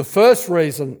the first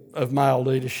reason of male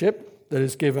leadership that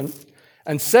is given.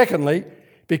 And secondly,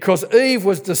 because Eve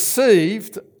was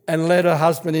deceived and led her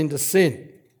husband into sin.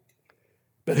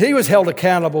 But he was held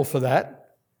accountable for that,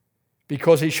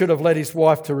 because he should have led his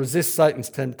wife to resist Satan's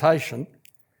temptation.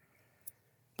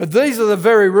 But these are the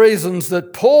very reasons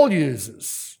that Paul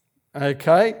uses.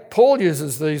 Okay? Paul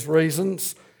uses these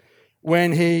reasons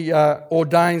when he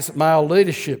ordains male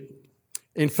leadership.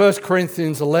 In 1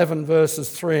 Corinthians 11 verses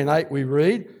 3 and 8 we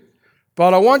read,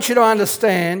 "But I want you to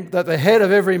understand that the head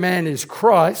of every man is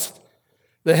Christ,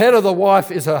 the head of the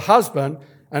wife is her husband,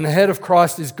 and the head of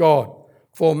Christ is God.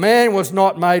 For man was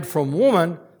not made from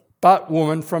woman, but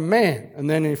woman from man." And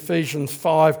then in Ephesians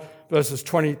 5 verses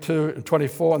 22 and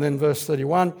 24 and then verse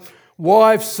 31,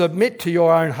 "Wives, submit to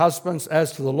your own husbands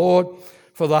as to the Lord,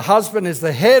 for the husband is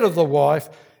the head of the wife,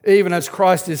 even as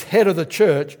Christ is head of the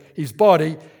church, his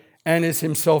body, and is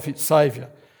himself its Saviour.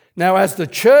 Now as the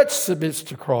church submits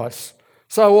to Christ,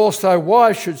 so also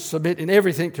wives should submit in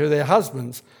everything to their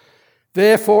husbands.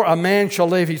 Therefore a man shall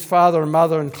leave his father and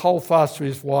mother and hold fast to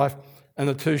his wife, and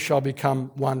the two shall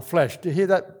become one flesh." Do you hear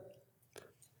that?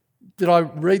 Did I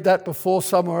read that before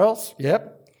somewhere else?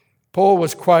 Yep. Paul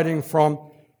was quoting from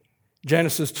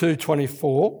Genesis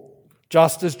 2:24,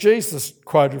 just as Jesus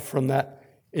quoted from that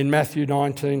in Matthew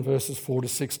 19 verses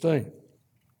 4-16.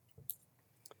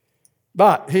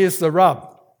 But here's the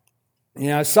rub.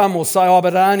 Some will say, "Oh,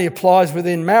 but it only applies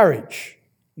within marriage."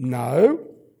 No,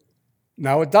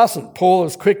 it doesn't. Paul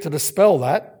is quick to dispel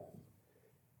that.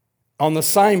 On the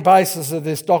same basis of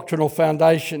this doctrinal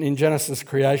foundation in Genesis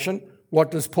creation,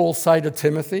 what does Paul say to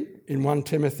Timothy in 1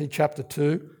 Timothy chapter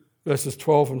 2, verses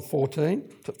 12 and 14?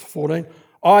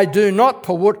 "I do not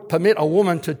permit a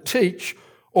woman to teach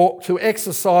or to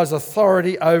exercise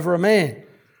authority over a man.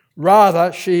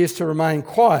 Rather, she is to remain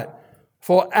quiet.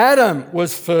 For Adam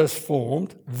was first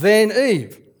formed, then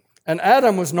Eve. And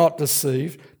Adam was not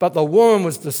deceived, but the woman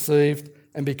was deceived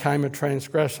and became a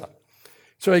transgressor."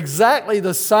 So exactly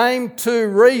the same two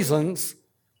reasons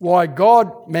why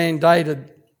God mandated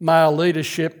male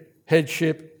leadership,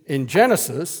 headship in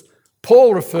Genesis,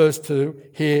 Paul refers to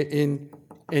here in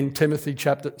 1 Timothy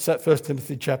chapter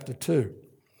 2.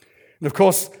 And of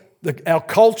course, our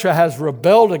culture has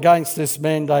rebelled against this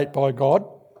mandate by God,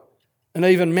 and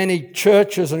even many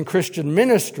churches and Christian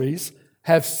ministries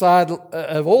have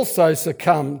also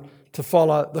succumbed to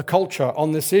follow the culture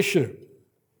on this issue.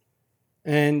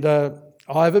 And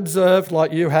I've observed,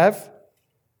 like you have,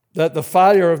 that the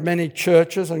failure of many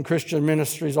churches and Christian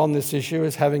ministries on this issue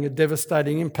is having a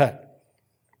devastating impact.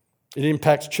 It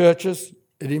impacts churches,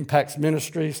 it impacts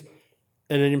ministries,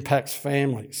 and it impacts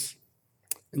families.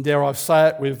 And dare I say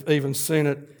it, we've even seen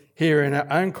it here in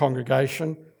our own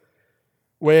congregation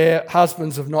where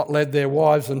husbands have not led their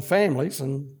wives and families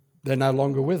and they're no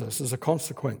longer with us as a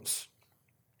consequence.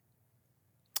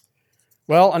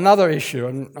 Well, another issue,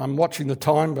 and I'm watching the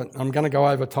time, but I'm going to go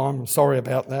over time. I'm sorry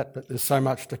about that, but there's so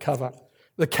much to cover.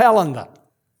 The calendar.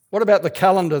 What about the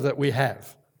calendar that we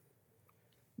have?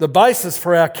 The basis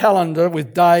for our calendar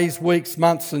with days, weeks,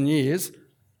 months and years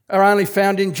are only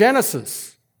found in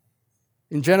Genesis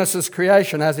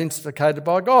creation as instigated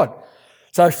by God.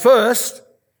 So first,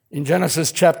 in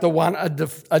Genesis chapter 1,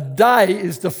 a day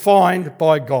is defined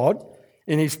by God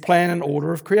in his plan and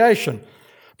order of creation.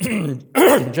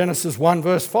 Genesis 1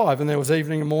 verse 5, and there was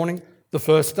evening and morning the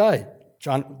first day.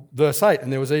 Verse 8,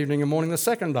 and there was evening and morning the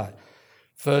second day.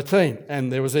 13,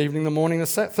 and there was evening and morning the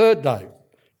third day.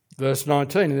 Verse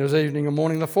 19, and there was evening and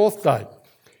morning the fourth day.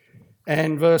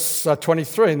 And verse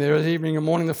 23, and there was evening and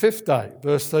morning the fifth day.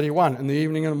 Verse 31, and the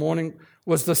evening and the morning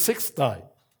was the sixth day.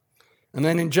 And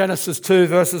then in Genesis 2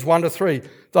 verses 1 to 3,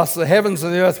 thus the heavens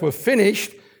and the earth were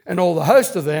finished, and all the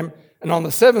host of them, and on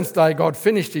the seventh day God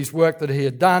finished his work that he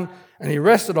had done, and he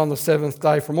rested on the seventh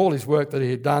day from all his work that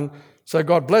he had done. So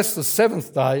God blessed the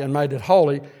seventh day and made it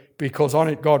holy, because on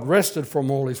it God rested from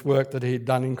all his work that he had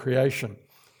done in creation.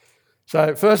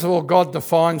 So first of all, God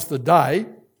defines the day,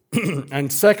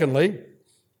 and secondly,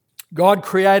 God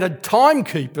created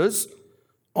timekeepers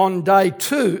on day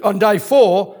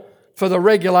 4 for the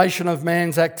regulation of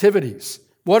man's activities.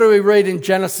 What do we read in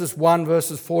Genesis 1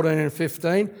 verses 14 and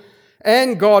 15?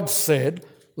 And God said,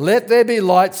 let there be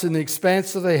lights in the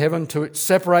expanse of the heaven to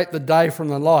separate the day from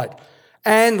the light,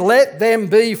 and let them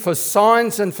be for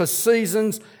signs and for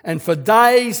seasons and for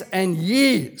days and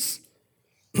years.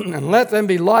 And let them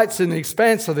be lights in the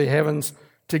expanse of the heavens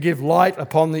to give light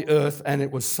upon the earth, and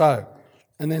it was so.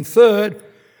 And then third,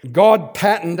 God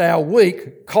patterned our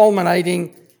week,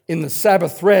 culminating in the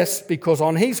Sabbath rest, because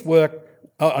on his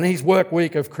work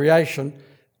week of creation,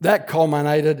 that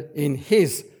culminated in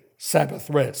his Sabbath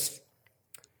rest.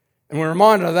 And we're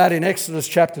reminded of that in Exodus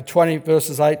chapter 20,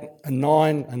 verses 8 and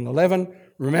 9 and 11.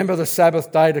 Remember the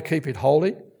Sabbath day to keep it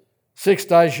holy. 6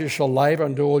 days you shall labour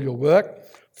and do all your work.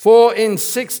 For in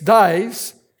 6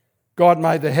 days God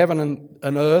made the heaven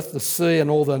and earth, the sea and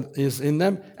all that is in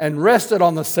them, and rested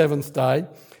on the seventh day.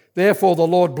 Therefore the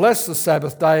Lord blessed the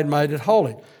Sabbath day and made it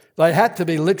holy. They had to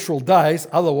be literal days,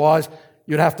 otherwise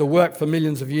you'd have to work for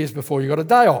millions of years before you got a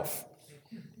day off.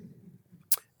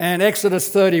 And Exodus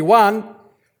 31,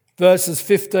 verses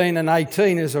 15 and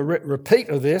 18 is a repeat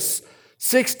of this.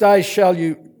 6 days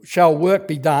shall work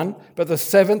be done, but the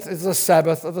seventh is the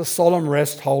Sabbath of the solemn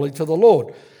rest, holy to the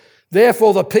Lord.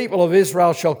 Therefore the people of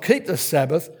Israel shall keep the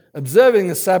Sabbath, observing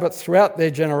the Sabbath throughout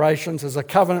their generations as a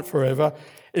covenant forever.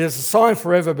 It is a sign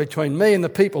forever between me and the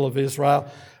people of Israel,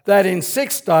 that in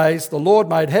 6 days the Lord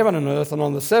made heaven and earth, and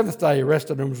on the seventh day he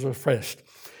rested and was refreshed.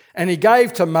 And he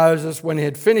gave to Moses, when he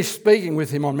had finished speaking with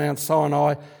him on Mount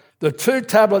Sinai, the 2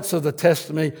 tablets of the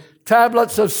testimony,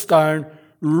 tablets of stone,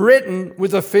 written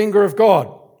with the finger of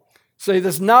God. See,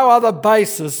 there's no other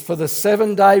basis for the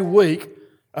 7-day week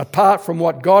apart from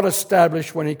what God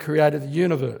established when he created the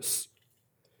universe.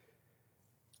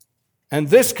 And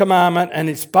this commandment and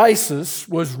its basis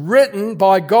was written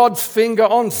by God's finger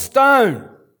on stone.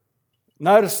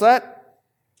 Notice that?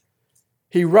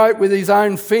 He wrote with his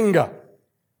own finger.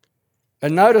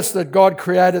 And notice that God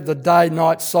created the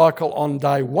day-night cycle on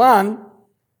day 1,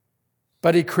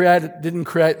 but he didn't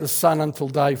create the sun until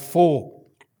day 4.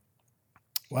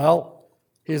 Well,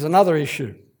 here's another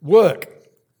issue. Work.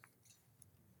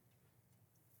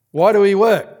 Why do we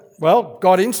work? Well,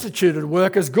 God instituted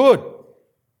work as good.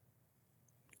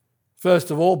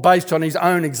 First of all, based on his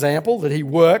own example, that he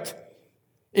worked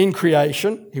in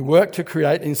creation. He worked to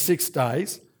create in 6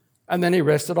 days, and then he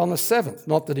rested on the 7th.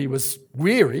 Not that he was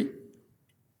weary.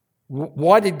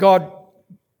 Why did God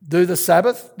do the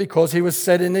Sabbath? Because he was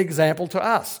setting an example to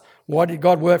us. Why did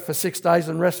God work for 6 days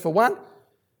and rest for 1?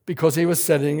 Because he was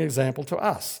setting an example to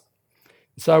us.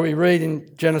 So we read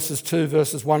in Genesis 2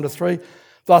 verses 1 to 3,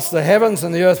 thus the heavens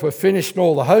and the earth were finished and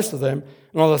all the host of them,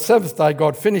 and on the seventh day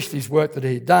God finished his work that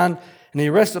he had done, and he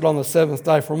rested on the seventh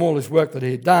day from all his work that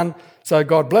he had done. So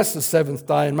God blessed the seventh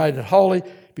day and made it holy,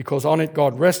 because on it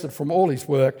God rested from all his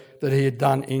work that he had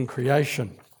done in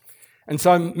creation. And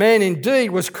so man indeed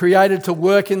was created to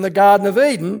work in the Garden of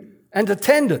Eden and to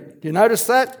tend it. Do you notice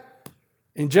that?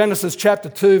 In Genesis chapter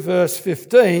 2 verse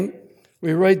 15,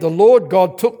 we read, the Lord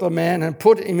God took the man and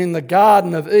put him in the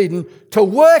Garden of Eden to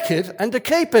work it and to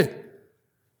keep it.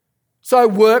 So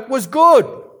work was good.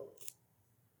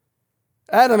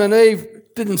 Adam and Eve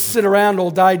didn't sit around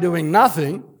all day doing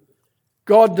nothing.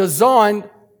 God designed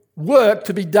work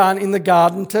to be done in the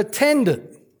garden to tend it.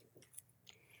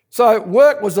 So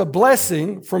work was a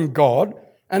blessing from God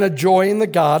and a joy in the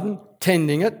garden,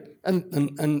 tending it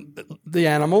and the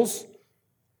animals.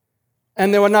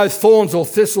 And there were no thorns or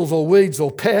thistles or weeds or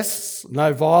pests,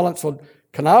 no violence or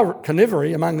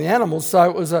carnivory among the animals. So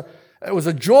it was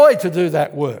a joy to do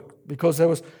that work because there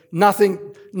was nothing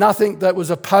that was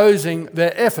opposing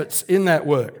their efforts in that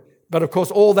work. But of course,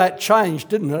 all that changed,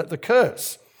 didn't it, at the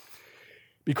curse?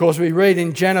 Because we read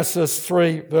in Genesis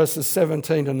 3, verses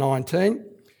 17 to 19,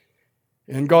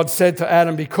 and God said to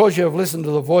Adam, because you have listened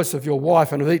to the voice of your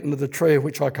wife and have eaten of the tree of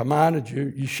which I commanded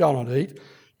you, you shall not eat.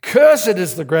 Cursed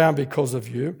is the ground because of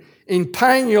you. In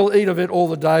pain you'll eat of it all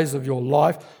the days of your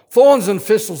life. Thorns and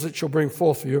thistles it shall bring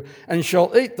forth for you, and you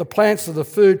shall eat the plants of the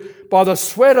food. By the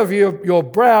sweat of your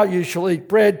brow you shall eat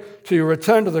bread till you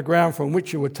return to the ground from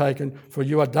which you were taken, for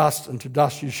you are dust, and to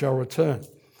dust you shall return.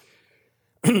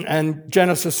 And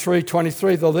Genesis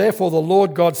 3:23, therefore the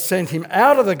Lord God sent him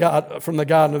out of from the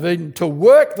Garden of Eden to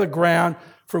work the ground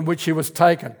from which he was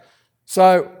taken.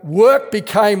 So work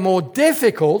became more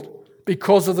difficult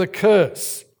because of the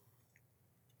curse.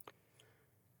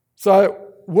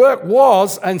 So work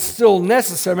was and still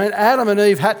necessary. I mean, Adam and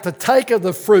Eve had to take of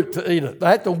the fruit to eat it. They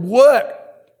had to work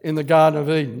in the Garden of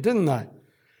Eden, didn't they?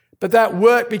 But that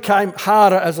work became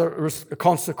harder as a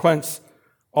consequence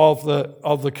of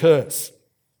the curse.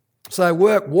 So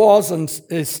work was and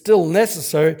is still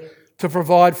necessary to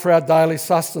provide for our daily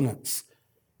sustenance.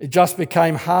 It just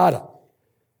became harder.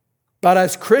 But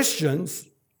as Christians,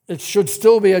 it should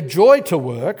still be a joy to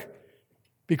work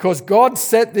because God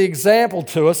set the example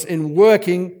to us in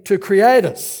working to create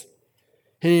us.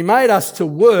 And He made us to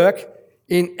work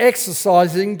in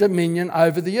exercising dominion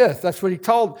over the earth. That's what He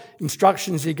told,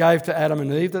 instructions He gave to Adam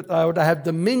and Eve, that they were to have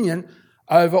dominion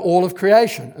over all of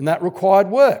creation, and that required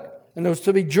work. And it was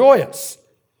to be joyous.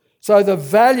 So the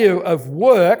value of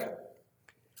work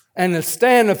and the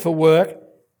standard for work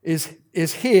is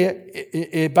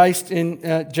here based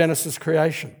in Genesis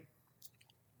creation.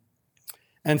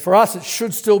 And for us, it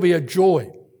should still be a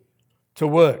joy to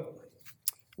work.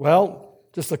 Well,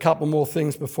 just a couple more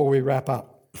things before we wrap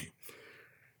up.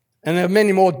 And there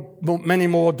are many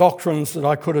more doctrines that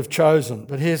I could have chosen,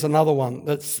 but here's another one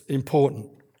that's important.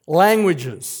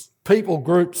 Languages, people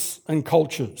groups, and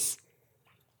cultures.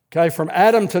 Okay, from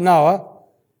Adam to Noah,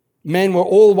 men were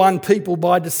all one people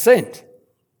by descent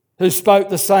who spoke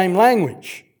the same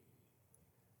language.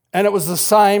 And it was the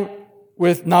same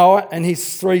with Noah and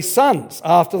his 3 sons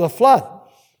after the flood.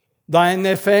 They and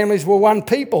their families were one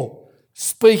people,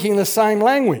 speaking the same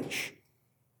language.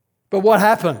 But what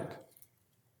happened?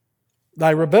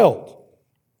 They rebelled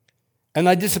and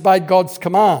they disobeyed God's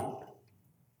command.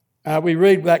 We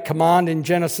read that command in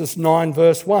Genesis 9,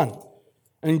 verse 1.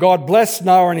 And God blessed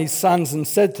Noah and his sons and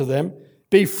said to them,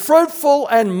 be fruitful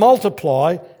and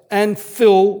multiply and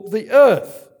fill the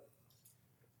earth.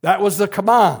 That was the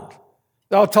command.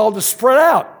 They were told to spread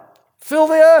out, fill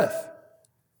the earth.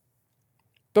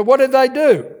 But what did they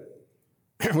do?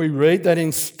 We read that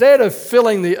instead of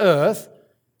filling the earth,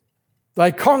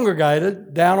 they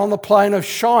congregated down on the plain of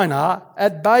Shinar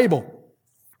at Babel.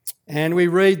 And we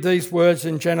read these words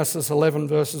in Genesis 11,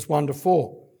 verses 1 to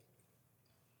 4.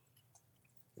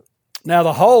 Now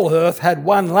the whole earth had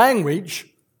one language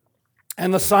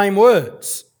and the same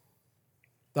words.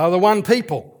 They were the one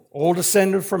people, all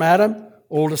descended from Adam,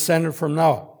 all descended from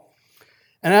Noah.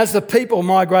 And as the people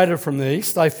migrated from the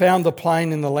east, they found the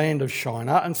plain in the land of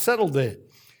Shinar and settled there.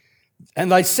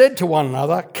 And they said to one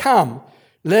another, come,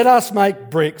 let us make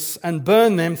bricks and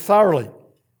burn them thoroughly.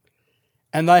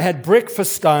 And they had brick for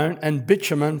stone and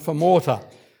bitumen for mortar.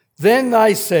 Then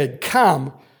they said,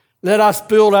 come, let us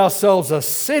build ourselves a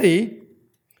city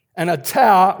and a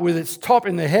tower with its top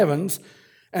in the heavens,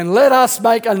 and let us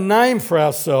make a name for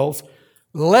ourselves,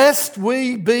 lest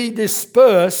we be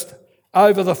dispersed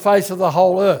over the face of the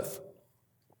whole earth.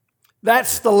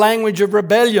 That's the language of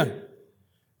rebellion.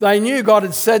 They knew God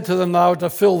had said to them they were to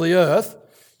fill the earth.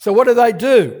 So what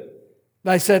do?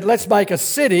 They said, let's make a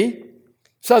city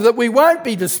so that we won't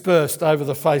be dispersed over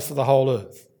the face of the whole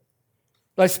earth.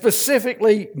 They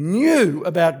specifically knew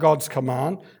about God's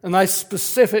command and they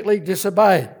specifically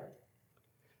disobeyed.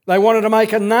 They wanted to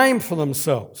make a name for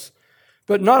themselves.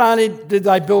 But not only did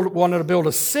they wanted to build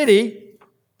a city,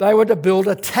 they were to build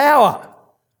a tower.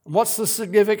 And what's the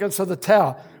significance of the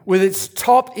tower? With its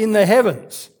top in the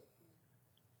heavens.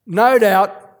 No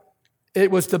doubt it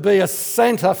was to be a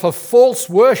centre for false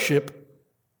worship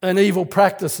and evil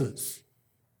practices.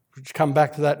 We'll come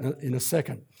back to that in a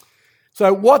second.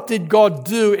 So what did God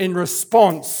do in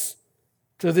response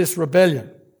to this rebellion?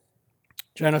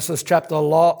 Genesis chapter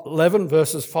 11,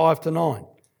 verses 5 to 9.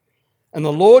 And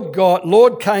the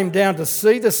Lord came down to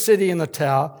see the city and the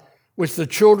tower which the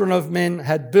children of men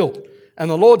had built. And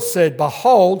the Lord said,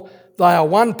 behold, they are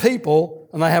one people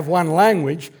and they have one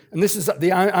language, and this is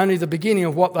only the beginning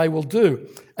of what they will do.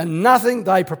 And nothing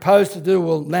they propose to do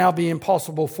will now be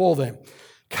impossible for them.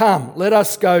 Come, let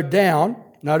us go down.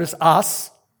 Notice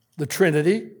us, the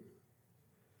Trinity.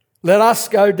 Let us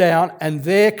go down and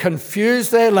there confuse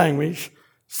their language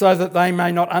so that they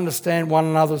may not understand one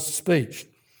another's speech.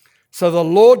 So the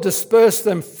Lord dispersed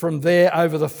them from there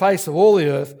over the face of all the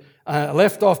earth,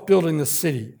 left off building the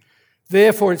city.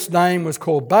 Therefore its name was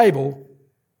called Babel,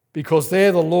 because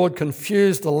there the Lord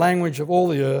confused the language of all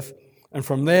the earth, and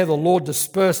from there the Lord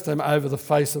dispersed them over the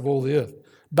face of all the earth.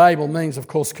 Babel means, of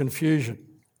course, confusion.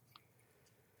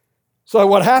 So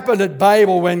what happened at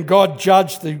Babel when God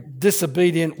judged the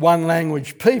disobedient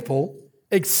one-language people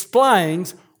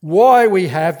explains why we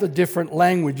have the different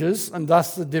languages and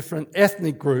thus the different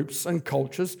ethnic groups and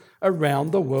cultures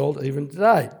around the world even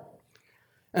today.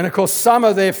 And of course, some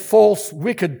of their false,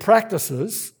 wicked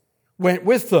practices went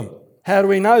with them. How do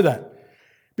we know that?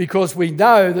 Because we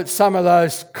know that some of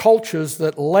those cultures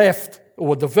that left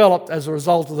or developed as a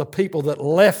result of the people that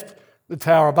left the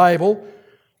Tower of Babel,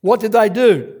 what did they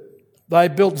do? They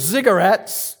built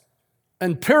ziggurats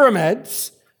and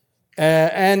pyramids,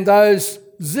 and those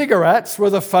ziggurats were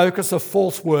the focus of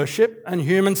false worship and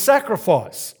human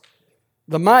sacrifice.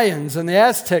 The Mayans and the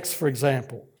Aztecs, for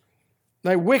example,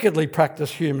 they wickedly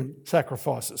practiced human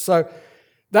sacrifices. So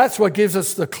that's what gives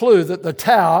us the clue that the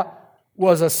tower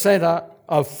was a centre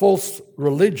of false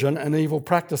religion and evil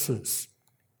practices.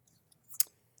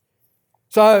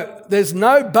 So there's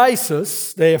no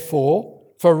basis, therefore,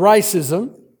 for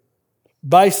racism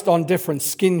based on different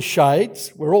skin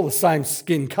shades. We're all the same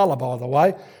skin colour, by the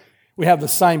way. We have the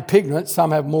same pigment.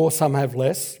 Some have more, some have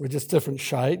less. We're just different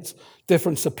shades,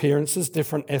 different appearances,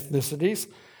 different ethnicities,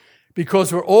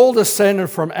 because we're all descended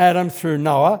from Adam through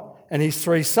Noah and his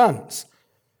 3 sons.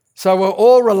 So we're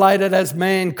all related as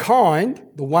mankind,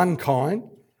 the one kind,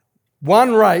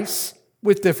 one race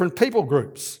with different people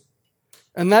groups.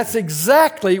 And that's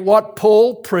exactly what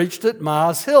Paul preached at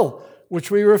Mars Hill,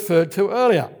 which we referred to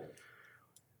earlier.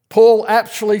 Paul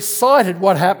actually cited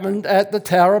what happened at the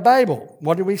Tower of Babel.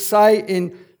 What did we say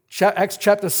in Acts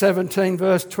chapter 17,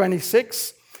 verse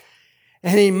 26?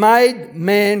 And he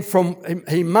made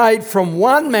from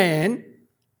one man,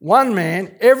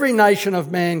 every nation of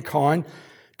mankind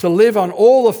to live on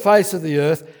all the face of the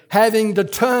earth, having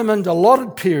determined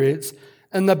allotted periods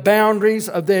and the boundaries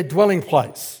of their dwelling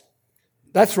place.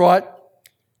 That's right.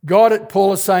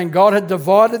 Paul is saying God had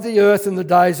divided the earth in the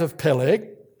days of Peleg,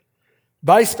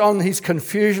 based on his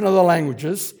confusion of the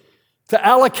languages, to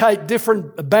allocate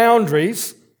different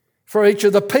boundaries for each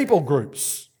of the people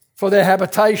groups, for their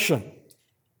habitation.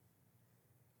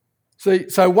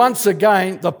 So once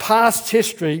again, the past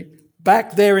history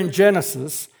back there in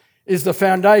Genesis is the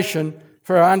foundation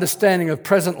for our understanding of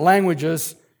present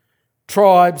languages,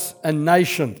 tribes, and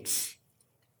nations.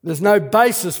 There's no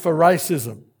basis for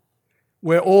racism.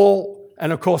 We're all,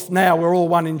 and of course now we're all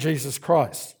one in Jesus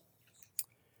Christ.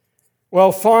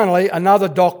 Well, finally, another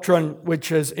doctrine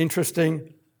which is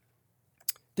interesting.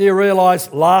 Do you realise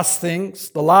the last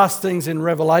things in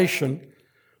Revelation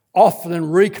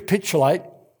often recapitulate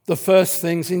the first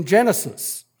things in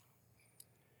Genesis?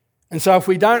 And so if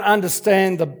we don't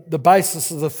understand the basis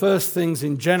of the first things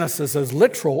in Genesis as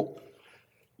literal,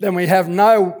 then we have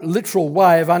no literal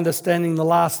way of understanding the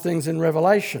last things in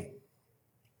Revelation.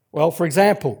 Well, for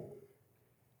example,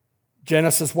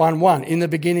 Genesis 1:1, in the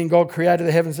beginning God created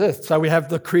the heavens and earth. So we have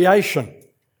the creation.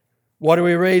 What do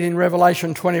we read in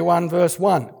Revelation 21 verse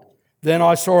 1? Then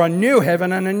I saw a new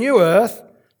heaven and a new earth,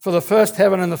 for the first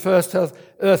heaven and the first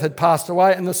earth had passed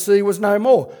away and the sea was no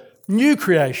more. New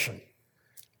creation.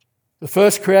 The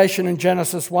first creation in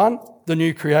Genesis 1, the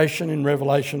new creation in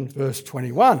Revelation verse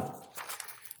 21.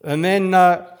 And then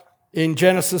in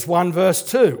Genesis 1 verse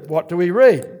 2, what do we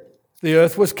read? The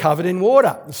earth was covered in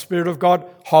water. The Spirit of God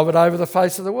hovered over the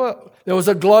face of the world. There was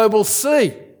a global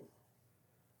sea.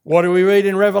 What do we read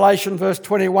in Revelation chapter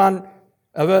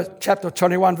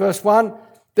 21, verse 1?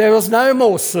 There was no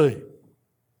more sea.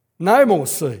 No more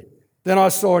sea. Then I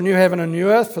saw a new heaven and a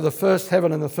new earth, for the first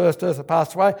heaven and the first earth had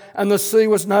passed away, and the sea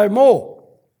was no more.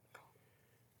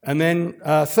 And then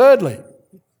thirdly,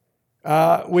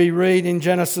 we read in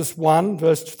Genesis 1,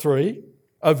 verse 3,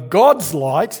 of God's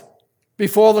light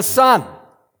before the sun.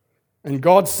 And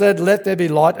God said, let there be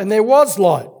light, and there was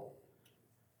light.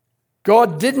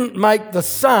 God didn't make the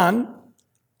sun,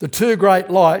 the 2 great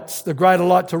lights, the greater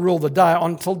light to rule the day,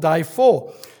 until day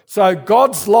 4. So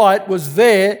God's light was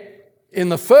there in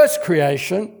the first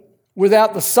creation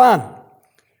without the sun.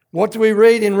 What do we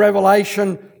read in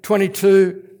Revelation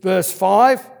 22 verse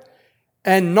 5?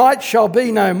 And night shall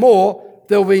be no more.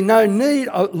 There will be no need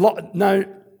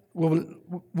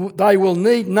they will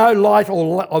need no light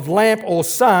of lamp or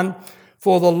sun,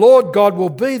 for the Lord God will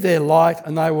be their light,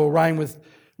 and they will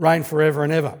reign forever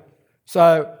and ever.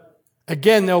 So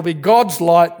again, there will be God's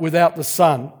light without the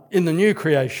sun in the new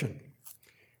creation.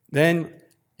 Then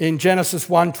in Genesis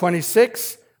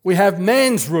 1:26, we have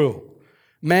man's rule.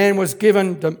 Man was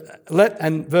given,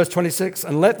 verse 26,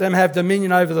 and let them have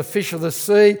dominion over the fish of the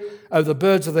sea, over the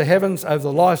birds of the heavens, over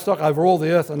the livestock, over all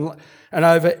the earth, and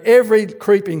over every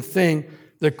creeping thing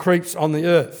that creeps on the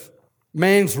earth.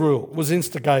 Man's rule was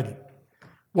instigated.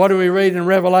 What do we read in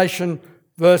Revelation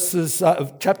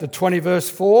chapter 20, verse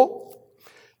 4?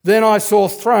 Then I saw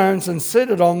thrones, and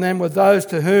seated on them were those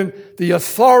to whom the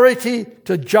authority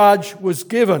to judge was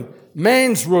given.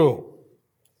 Man's rule.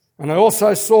 And I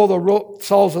also saw the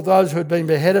souls of those who had been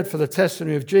beheaded for the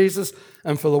testimony of Jesus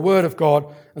and for the word of God,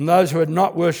 and those who had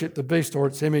not worshipped the beast or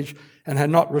its image and had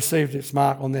not received its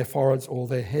mark on their foreheads or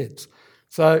their heads.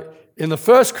 So in the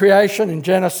first creation, in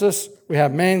Genesis, we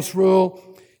have man's rule.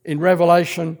 In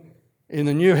Revelation, in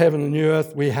the new heaven and new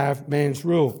earth, we have man's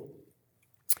rule.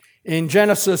 In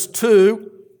Genesis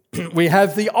 2, we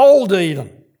have the old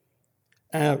Eden.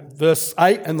 Verse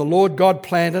 8, and the Lord God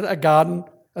planted a garden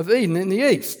of Eden in the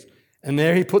east. And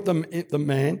there he put the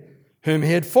man whom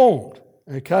he had formed.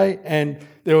 Okay, and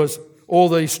there was all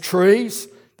these trees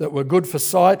that were good for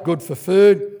sight, good for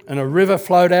food, and a river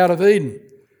flowed out of Eden.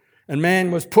 And man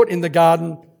was put in the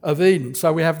Garden of Eden.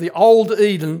 So we have the old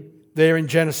Eden there in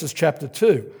Genesis chapter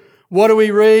 2. What do we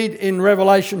read in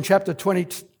Revelation chapter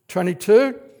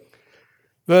 22?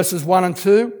 Verses 1 and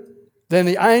 2. Then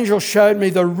the angel showed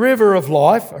me the river of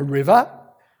life, a river,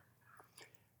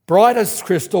 bright as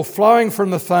crystal, flowing from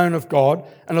the throne of God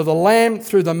and of the Lamb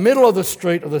through the middle of the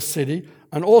street of the city,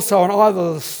 and also on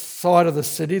either side of the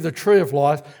city, the tree of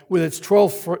life, with its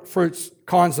 12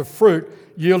 kinds of fruit,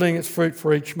 yielding its fruit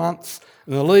for each month.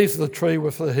 And the leaves of the tree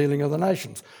were for the healing of the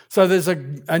nations. So there's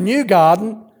a new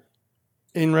garden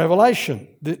in Revelation,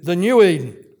 the new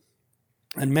Eden.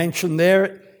 And mentioned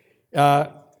there,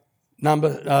 the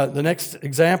next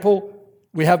example,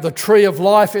 we have the tree of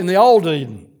life in the old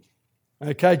Eden.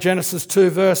 Okay, Genesis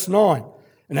 2 verse 9.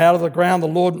 And out of the ground the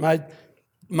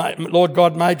Lord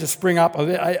God made to spring up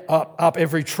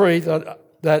every tree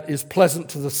that is pleasant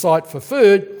to the sight for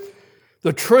food.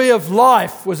 The tree of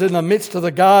life was in the midst of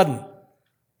the garden.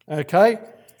 Okay,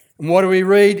 and what do we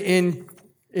read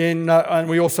and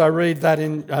we also read that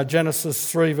in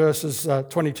Genesis 3 verses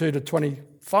 22 to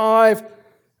 25.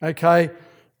 Okay,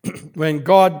 when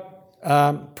God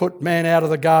put man out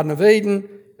of the Garden of Eden,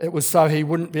 it was so he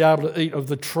wouldn't be able to eat of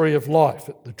the tree of life.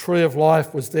 The tree of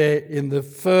life was there in the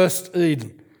first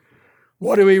Eden.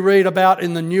 What do we read about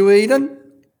in the new Eden?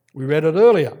 We read it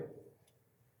earlier.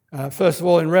 First of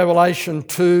all, in Revelation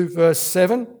 2 verse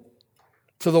 7,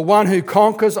 to the one who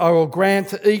conquers I will grant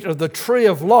to eat of the tree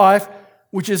of life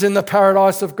which is in the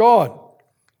paradise of God.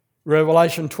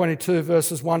 Revelation 22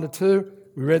 verses 1 to 2,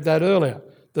 we read that earlier.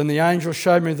 Then the angel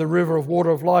showed me the river of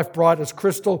water of life, bright as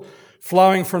crystal,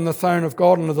 flowing from the throne of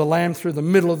God and of the Lamb through the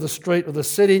middle of the street of the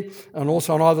city, and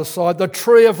also on either side, the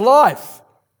tree of life.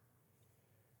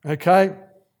 Okay?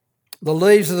 The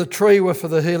leaves of the tree were for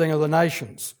the healing of the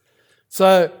nations.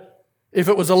 So if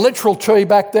it was a literal tree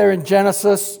back there in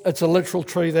Genesis, it's a literal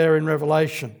tree there in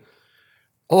Revelation.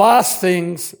 Last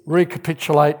things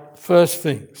recapitulate first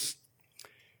things.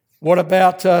 What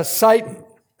about Satan?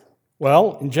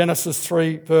 Well, in Genesis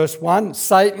 3 verse 1,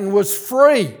 Satan was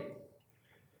free.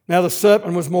 Now the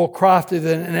serpent was more crafty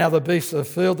than any other beast of the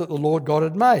field that the Lord God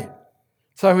had made.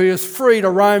 So he was free to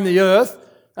roam the earth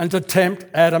and to tempt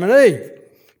Adam and Eve.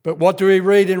 But what do we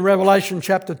read in Revelation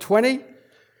chapter 20?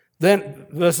 Then,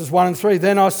 verses 1 and 3,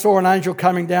 then I saw an angel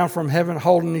coming down from heaven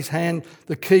holding in his hand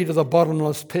the key to the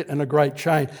bottomless pit and a great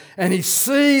chain. And he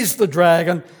seized the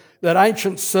dragon, that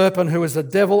ancient serpent who is the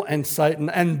devil and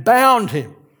Satan, and bound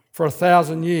him for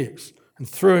 1,000 years and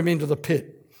threw him into the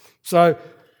pit. So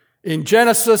in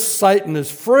Genesis, Satan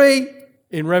is free.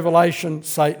 In Revelation,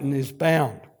 Satan is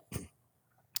bound.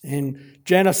 In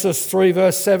Genesis 3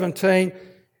 verse 17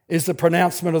 is the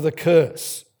pronouncement of the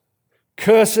curse.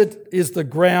 Cursed is the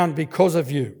ground because of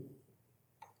you.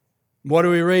 What do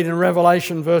we read in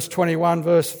Revelation verse 21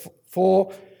 verse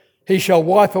 4? He shall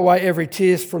wipe away every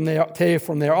tear from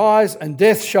their eyes, and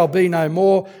death shall be no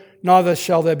more, neither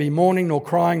shall there be mourning, nor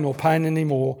crying, nor pain any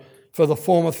more, for the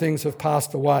former things have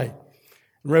passed away.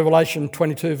 In Revelation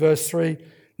 22 verse 3,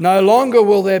 no longer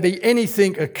will there be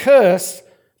anything accursed,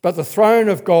 but the throne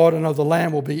of God and of the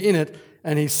Lamb will be in it,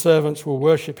 and his servants will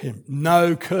worship him.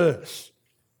 No curse.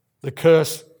 The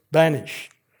curse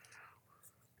banished.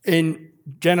 In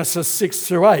Genesis 6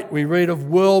 through 8, we read of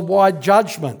worldwide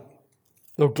judgment,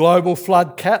 the global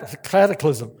flood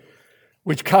cataclysm,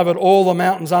 which covered all the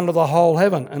mountains under the whole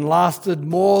heaven and lasted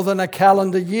more than a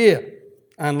calendar year,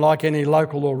 unlike any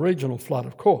local or regional flood,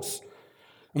 of course.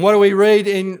 And what do we read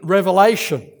in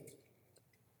Revelation?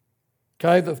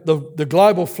 Okay, the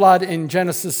global flood in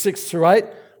Genesis 6 through 8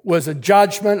 was a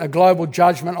judgment, a global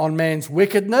judgment on man's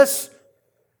wickedness.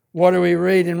 What do we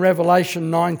read in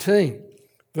Revelation 19,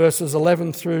 verses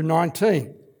 11 through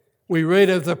 19? We read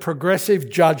of the progressive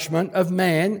judgment of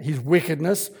man, his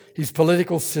wickedness, his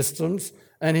political systems,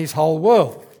 and his whole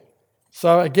world.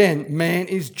 So again, man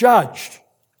is judged,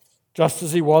 just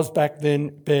as he was back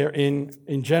then there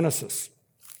in Genesis.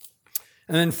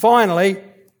 And then finally,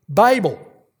 Babel.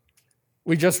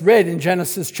 We just read in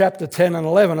Genesis chapter 10 and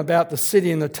 11 about the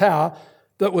city and the tower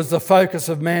that was the focus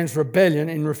of man's rebellion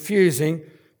in refusing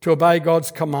to obey God's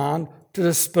command to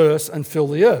disperse and fill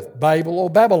the earth, Babel or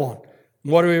Babylon.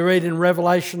 What do we read in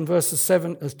Revelation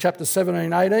chapter 17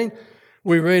 and 18?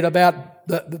 We read about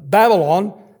the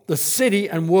Babylon, the city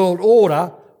and world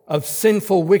order of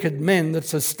sinful, wicked men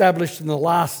that's established in the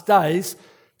last days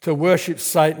to worship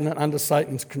Satan and under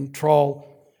Satan's control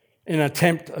in an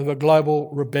attempt of a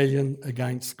global rebellion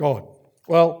against God.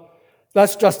 Well,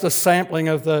 that's just a sampling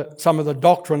of some of the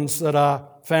doctrines that are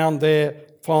found their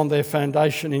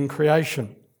foundation in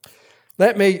creation.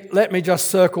 Let me just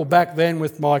circle back then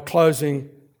with my closing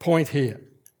point here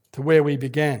to where we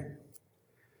began.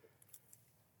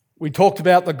 We talked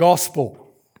about the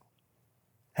gospel,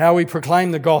 how we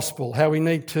proclaim the gospel, how we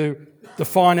need to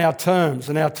define our terms,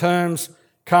 and our terms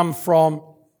come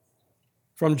from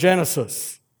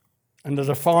Genesis and are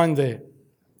defined there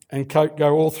and go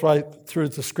all through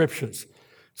the scriptures.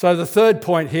 So the third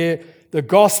point here, the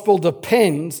gospel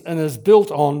depends and is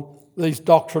built on these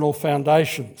doctrinal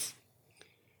foundations.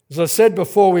 As I said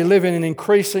before, we live in an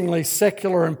increasingly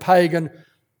secular and pagan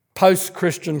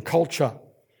post-Christian culture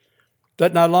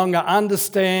that no longer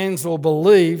understands or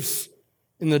believes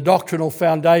in the doctrinal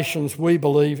foundations we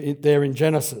believe there in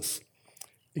Genesis.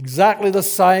 Exactly the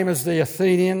same as the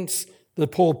Athenians that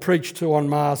Paul preached to on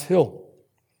Mars Hill.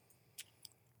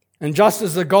 And just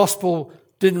as the gospel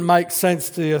didn't make sense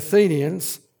to the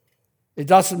Athenians, it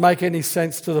doesn't make any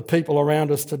sense to the people around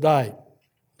us today.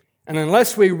 And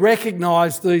unless we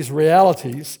recognise these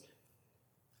realities,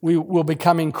 we will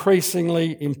become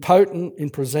increasingly impotent in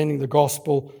presenting the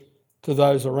gospel to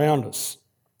those around us.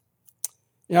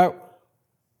 You know,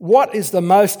 what is the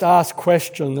most asked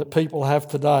question that people have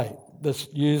today that's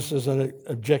used as an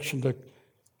objection to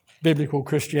biblical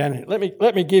Christianity?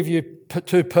 Let me give you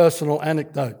two personal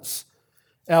anecdotes.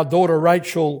 Our daughter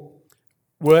Rachel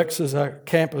works as a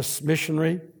campus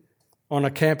missionary on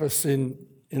a campus in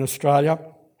Australia.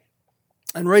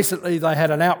 And recently they had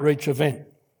an outreach event.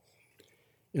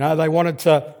 You know, they wanted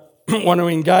to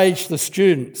engage the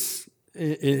students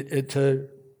to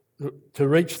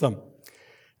reach them.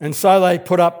 And so they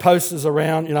put up posters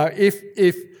around, you know,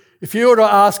 if you were to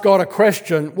ask God a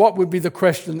question, what would be the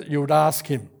question that you would ask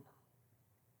him?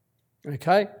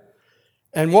 Okay?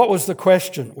 And what was the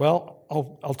question? Well,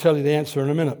 I'll tell you the answer in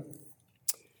a minute.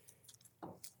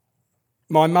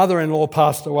 My mother-in-law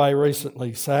passed away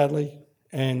recently, sadly,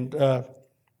 and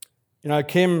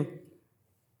Kim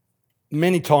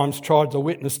many times tried to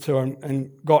witness to her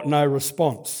and got no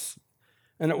response.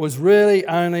 And it was really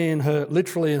only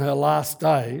literally in her last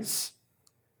days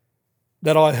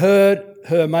that I heard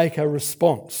her make a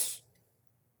response,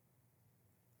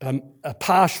 a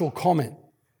partial comment.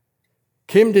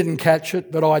 Kim didn't catch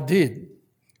it, but I did.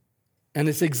 And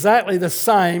it's exactly the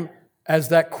same as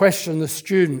that question the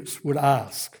students would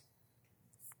ask.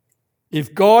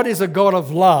 If God is a God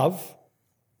of love,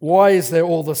 why is there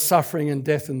all the suffering and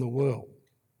death in the world?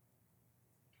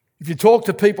 If you talk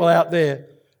to people out there,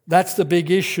 that's the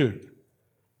big issue.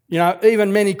 You know,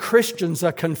 even many Christians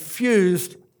are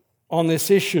confused on this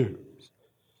issue.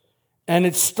 And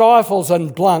it stifles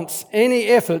and blunts any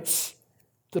efforts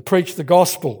to preach the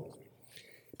gospel.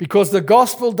 Because the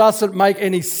gospel doesn't make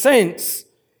any sense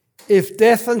if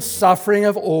death and suffering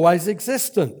have always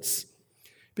existed.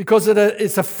 Because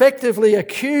it's effectively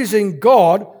accusing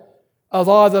God of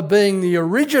either being the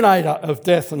originator of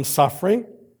death and suffering,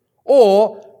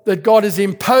 or that God is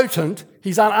impotent,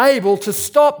 he's unable to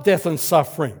stop death and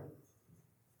suffering.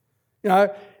 You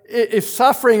know, if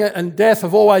suffering and death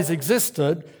have always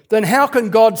existed, then how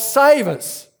can God save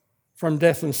us from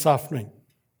death and suffering?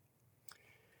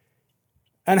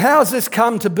 And how has this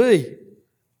come to be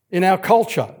in our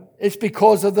culture? It's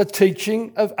because of the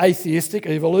teaching of atheistic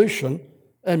evolution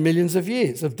and millions of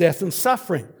years of death and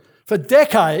suffering. For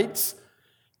decades,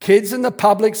 kids in the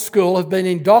public school have been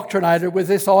indoctrinated with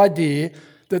this idea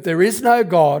that there is no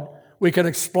God. We can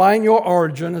explain your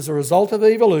origin as a result of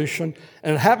evolution,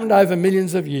 and it happened over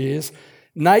millions of years.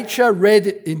 Nature red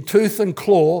in tooth and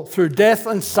claw, through death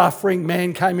and suffering,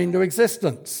 man came into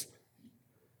existence.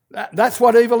 That's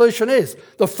what evolution is.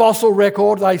 The fossil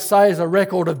record, they say, is a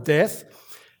record of death.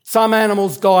 Some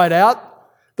animals died out.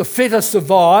 The fittest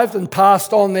survived and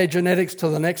passed on their genetics to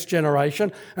the next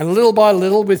generation. And little by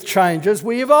little, with changes,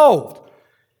 we evolved.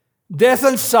 Death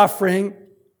and suffering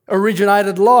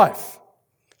originated life.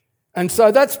 And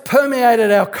so that's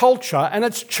permeated our culture, and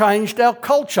it's changed our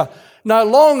culture. No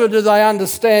longer do they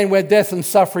understand where death and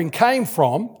suffering came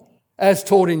from, as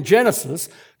taught in Genesis.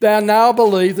 They now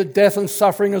believe that death and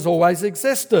suffering has always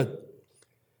existed.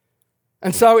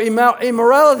 And so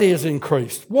immorality has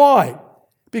increased. Why?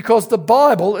 Because the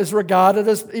Bible is regarded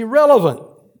as irrelevant.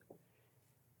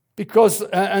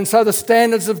 And so the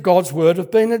standards of God's word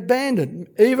have been abandoned.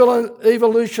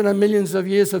 Evolution and millions of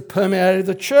years have permeated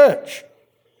the church,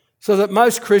 so that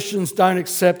most Christians don't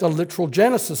accept a literal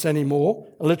Genesis anymore,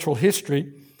 a literal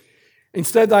history.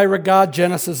 Instead, they regard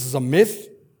Genesis as a myth,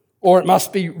 or it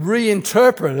must be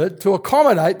reinterpreted to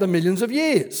accommodate the millions of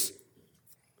years.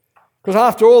 Because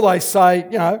after all, they say,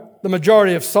 the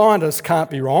majority of scientists can't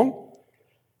be wrong.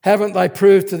 Haven't they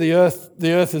proved to the earth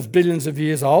is billions of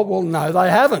years old? Well, no,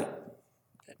 they haven't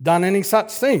done any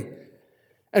such thing.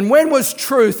 And when was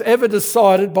truth ever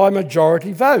decided by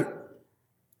majority vote?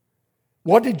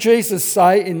 What did Jesus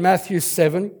say in Matthew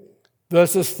 7,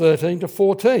 verses 13 to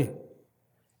 14?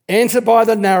 Enter by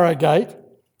the narrow gate,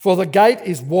 for the gate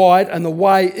is wide and the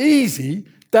way easy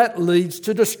that leads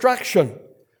to destruction.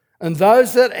 And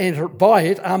those that enter by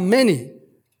it are many.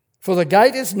 For the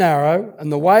gate is narrow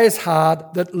and the way is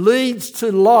hard that leads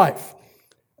to life.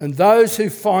 And those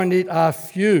who find it are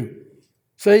few.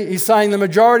 See, he's saying the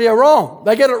majority are wrong.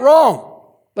 They get it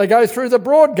wrong. They go through the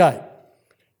broad gate.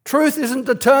 Truth isn't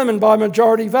determined by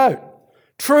majority vote.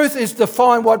 Truth is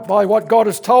defined by what God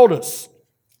has told us.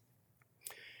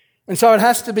 And so it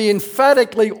has to be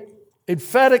emphatically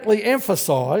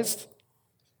emphasised,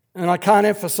 and I can't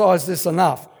emphasise this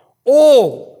enough,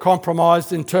 all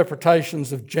compromised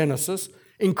interpretations of Genesis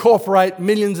incorporate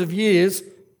millions of years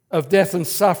of death and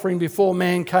suffering before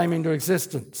man came into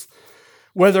existence.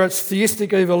 Whether it's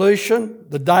theistic evolution,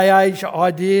 the day-age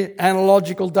idea,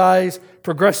 analogical days,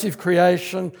 progressive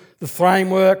creation, the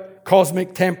framework,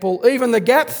 cosmic temple, even the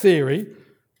gap theory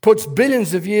puts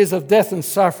billions of years of death and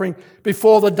suffering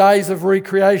before the days of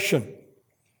recreation.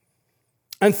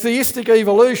 And theistic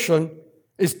evolution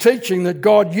is teaching that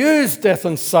God used death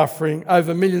and suffering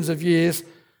over millions of years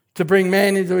to bring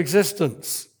man into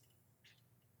existence.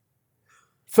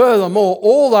 Furthermore,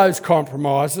 all those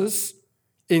compromises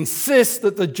insist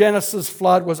that the Genesis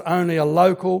flood was only a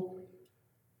local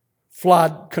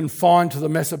flood confined to the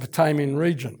Mesopotamian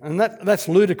region. And that's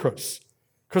ludicrous,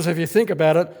 because if you think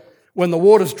about it, when the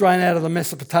waters drain out of the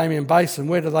Mesopotamian basin,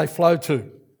 where do they flow to?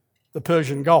 The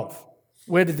Persian Gulf.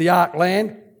 Where did the ark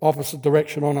land? Opposite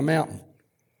direction on a mountain.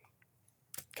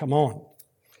 Come on.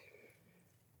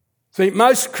 See,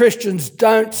 most Christians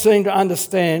don't seem to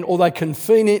understand, or they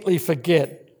conveniently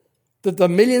forget, that the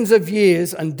millions of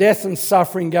years and death and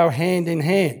suffering go hand in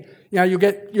hand. You'll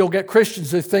get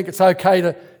Christians who think it's okay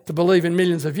to believe in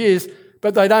millions of years,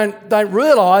 but they don't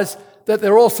realise that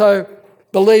they're also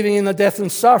believing in the death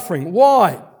and suffering.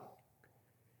 Why?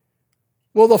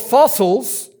 Well, the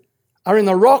fossils are in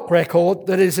the rock record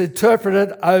that is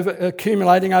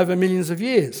accumulating over millions of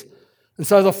years. And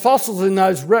so the fossils in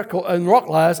those rock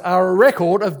layers are a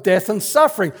record of death and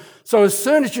suffering. So as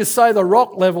soon as you say the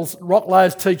rock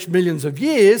layers teach millions of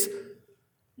years,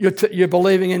 you're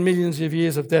believing in millions of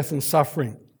years of death and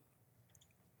suffering.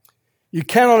 You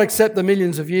cannot accept the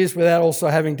millions of years without also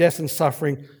having death and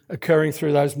suffering occurring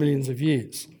through those millions of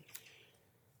years.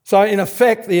 So in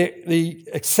effect, the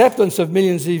acceptance of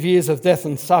millions of years of death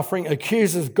and suffering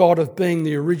accuses God of being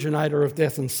the originator of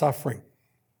death and suffering.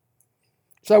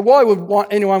 So why would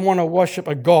anyone want to worship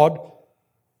a God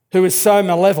who is so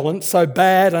malevolent, so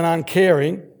bad and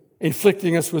uncaring,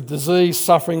 inflicting us with disease,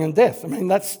 suffering and death? I mean,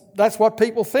 that's what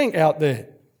people think out there.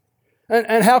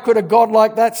 And how could a God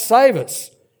like that save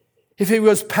us? If he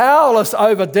was powerless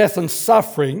over death and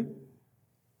suffering,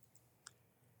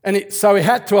 so he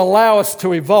had to allow us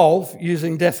to evolve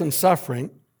using death and suffering,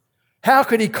 how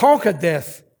could he conquer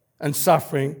death and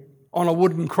suffering on a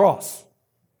wooden cross?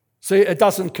 See, it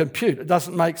doesn't compute. It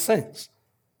doesn't make sense.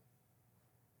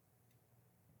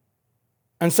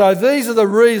 And so these are the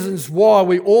reasons why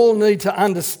we all need to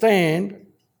understand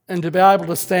and to be able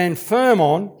to stand firm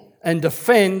on and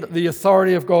defend the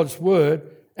authority of God's word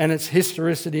and its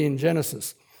historicity in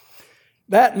Genesis.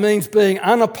 That means being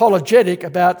unapologetic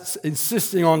about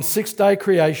insisting on six-day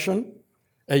creation,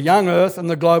 a young earth, and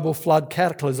the global flood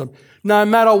cataclysm, no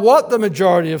matter what the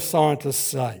majority of scientists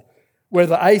say,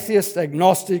 whether atheist,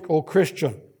 agnostic, or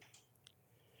Christian.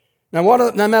 Now,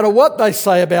 no matter what they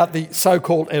say about the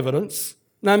so-called evidence,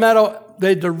 no matter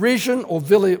their derision or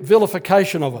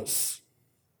vilification of us,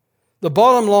 the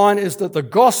bottom line is that the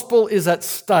gospel is at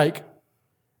stake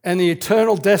and the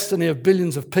eternal destiny of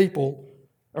billions of people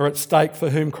are at stake for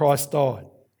whom Christ died.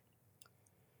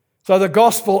 So the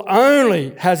gospel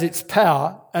only has its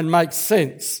power and makes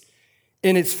sense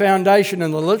in its foundation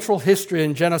in the literal history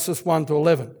in Genesis 1 to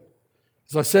 11.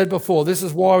 As I said before, this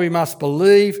is why we must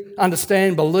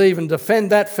understand, believe, and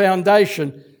defend that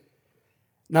foundation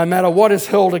no matter what is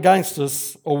hurled against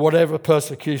us or whatever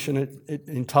persecution it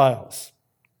entails.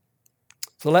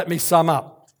 So let me sum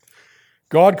up.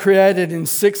 God created in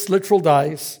 6 literal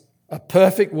days a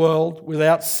perfect world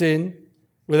without sin,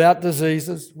 without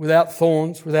diseases, without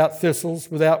thorns, without thistles,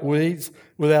 without weeds,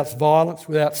 without violence,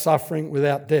 without suffering,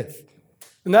 without death.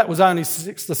 And that was only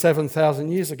 6,000 to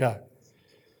 7,000 years ago.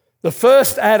 The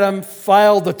first Adam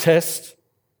failed the test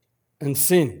and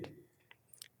sinned.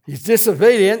 His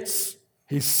disobedience,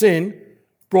 his sin,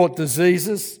 brought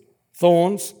diseases,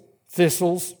 thorns,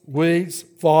 thistles, weeds,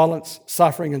 violence,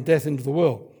 suffering, and death into the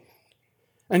world.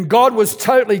 And God was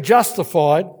totally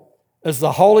justified as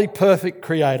the holy, perfect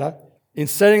creator in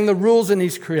setting the rules in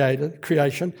his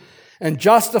creation, and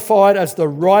justified as the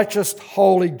righteous,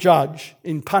 holy judge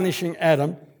in punishing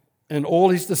Adam and all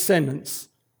his descendants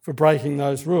for breaking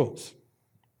those rules.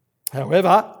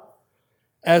 However,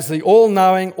 as the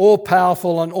all-knowing,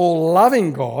 all-powerful, and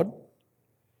all-loving God,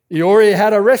 he already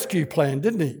had a rescue plan,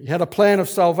 didn't he? He had a plan of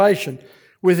salvation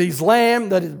with his lamb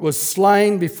that was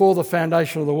slain before the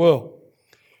foundation of the world.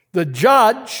 The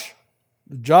judge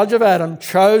of Adam,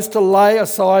 chose to lay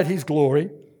aside his glory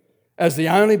as the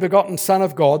only begotten Son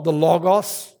of God, the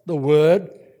Logos, the Word,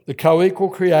 the co-equal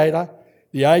creator,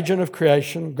 the agent of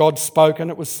creation. God spoke and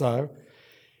it was so.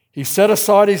 He set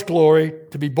aside his glory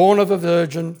to be born of a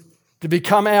virgin, to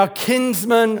become our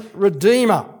kinsman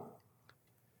redeemer.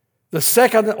 The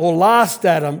second or last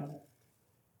Adam,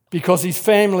 because his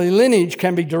family lineage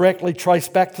can be directly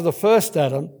traced back to the first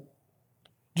Adam,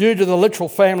 due to the literal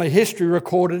family history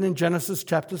recorded in Genesis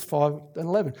chapters 5 and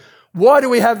 11. Why do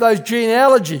we have those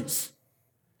genealogies?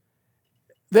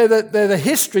 They're the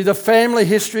history, the family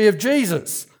history of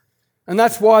Jesus. And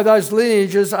that's why those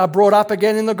lineages are brought up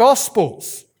again in the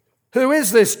Gospels. Who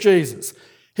is this Jesus?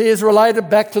 He is related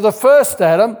back to the first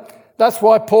Adam. That's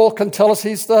why Paul can tell us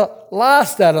he's the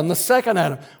last Adam, the second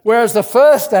Adam. Whereas the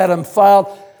first Adam failed,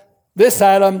 this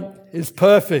Adam is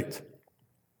perfect.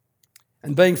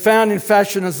 And being found in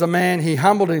fashion as a man, he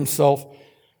humbled himself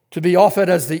to be offered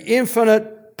as the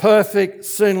infinite, perfect,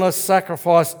 sinless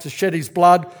sacrifice to shed his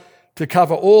blood to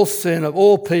cover all sin of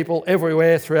all people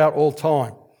everywhere throughout all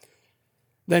time.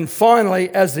 Then finally,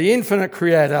 as the infinite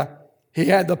creator, he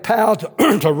had the power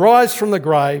to rise from the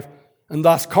grave and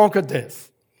thus conquer death.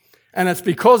 And it's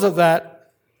because of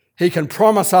that he can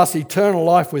promise us eternal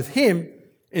life with him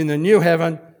in the new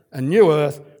heaven and new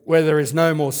earth where there is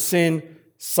no more sin,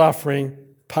 suffering,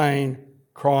 pain,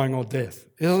 crying, or death.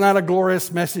 Isn't that a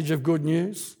glorious message of good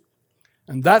news?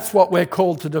 And that's what we're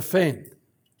called to defend.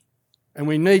 And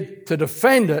we need to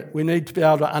defend it. We need to be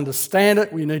able to understand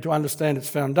it. We need to understand its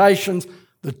foundations,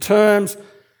 the terms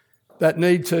that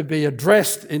need to be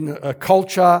addressed in a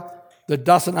culture that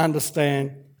doesn't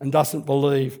understand and doesn't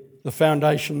believe the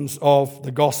foundations of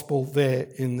the gospel there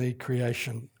in the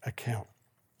creation account.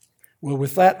 Well,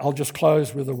 with that, I'll just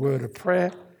close with a word of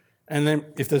prayer. And then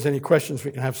if there's any questions,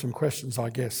 we can have some questions, I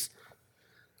guess.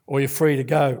 Or you're free to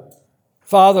go.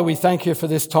 Father, we thank you for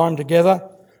this time together.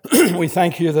 We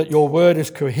thank you that your word is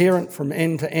coherent from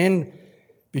end to end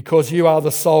because you are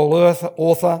the sole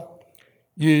author.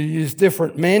 You use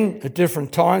different men at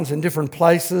different times in different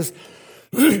places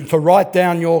to write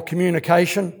down your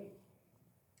communication.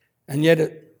 And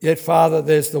yet, Father,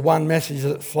 there's the one message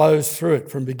that flows through it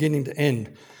from beginning to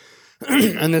end.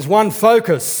 And there's one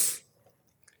focus.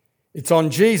 It's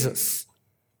on Jesus,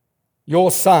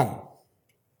 your Son,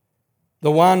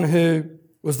 the one who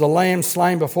was the lamb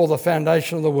slain before the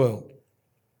foundation of the world,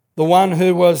 the one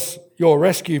who was your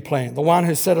rescue plan, the one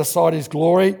who set aside his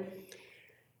glory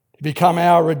to become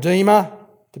our Redeemer,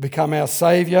 to become our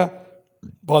Saviour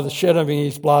by the shedding of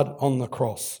his blood on the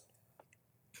cross.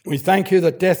 We thank you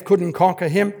that death couldn't conquer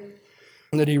him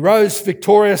and that he rose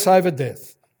victorious over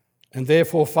death. And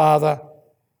therefore, Father,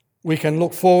 we can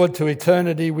look forward to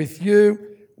eternity with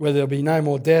you where there'll be no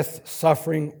more death,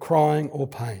 suffering, crying, or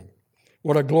pain.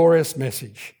 What a glorious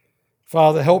message.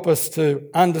 Father, help us to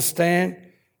understand,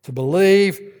 to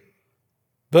believe,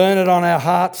 burn it on our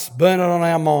hearts, burn it on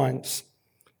our minds,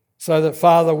 so that,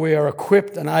 Father, we are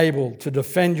equipped and able to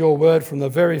defend your word from the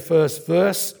very first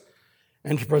verse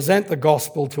and to present the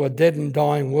gospel to a dead and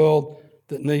dying world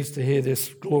that needs to hear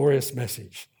this glorious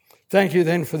message. Thank you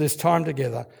then for this time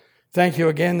together. Thank you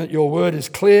again that your word is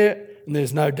clear and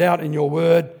there's no doubt in your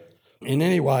word in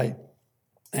any way.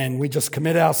 And we just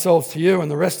commit ourselves to you and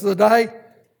the rest of the day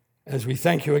as we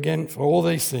thank you again for all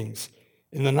these things.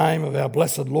 In the name of our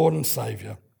blessed Lord and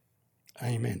Saviour.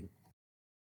 Amen.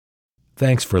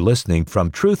 Thanks for listening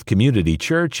from Truth Community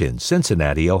Church in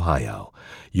Cincinnati, Ohio.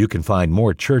 You can find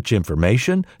more church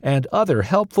information and other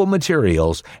helpful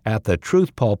materials at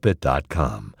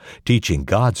thetruthpulpit.com, teaching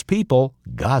God's people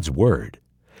God's Word.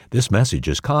 This message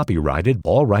is copyrighted,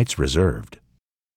 all rights reserved.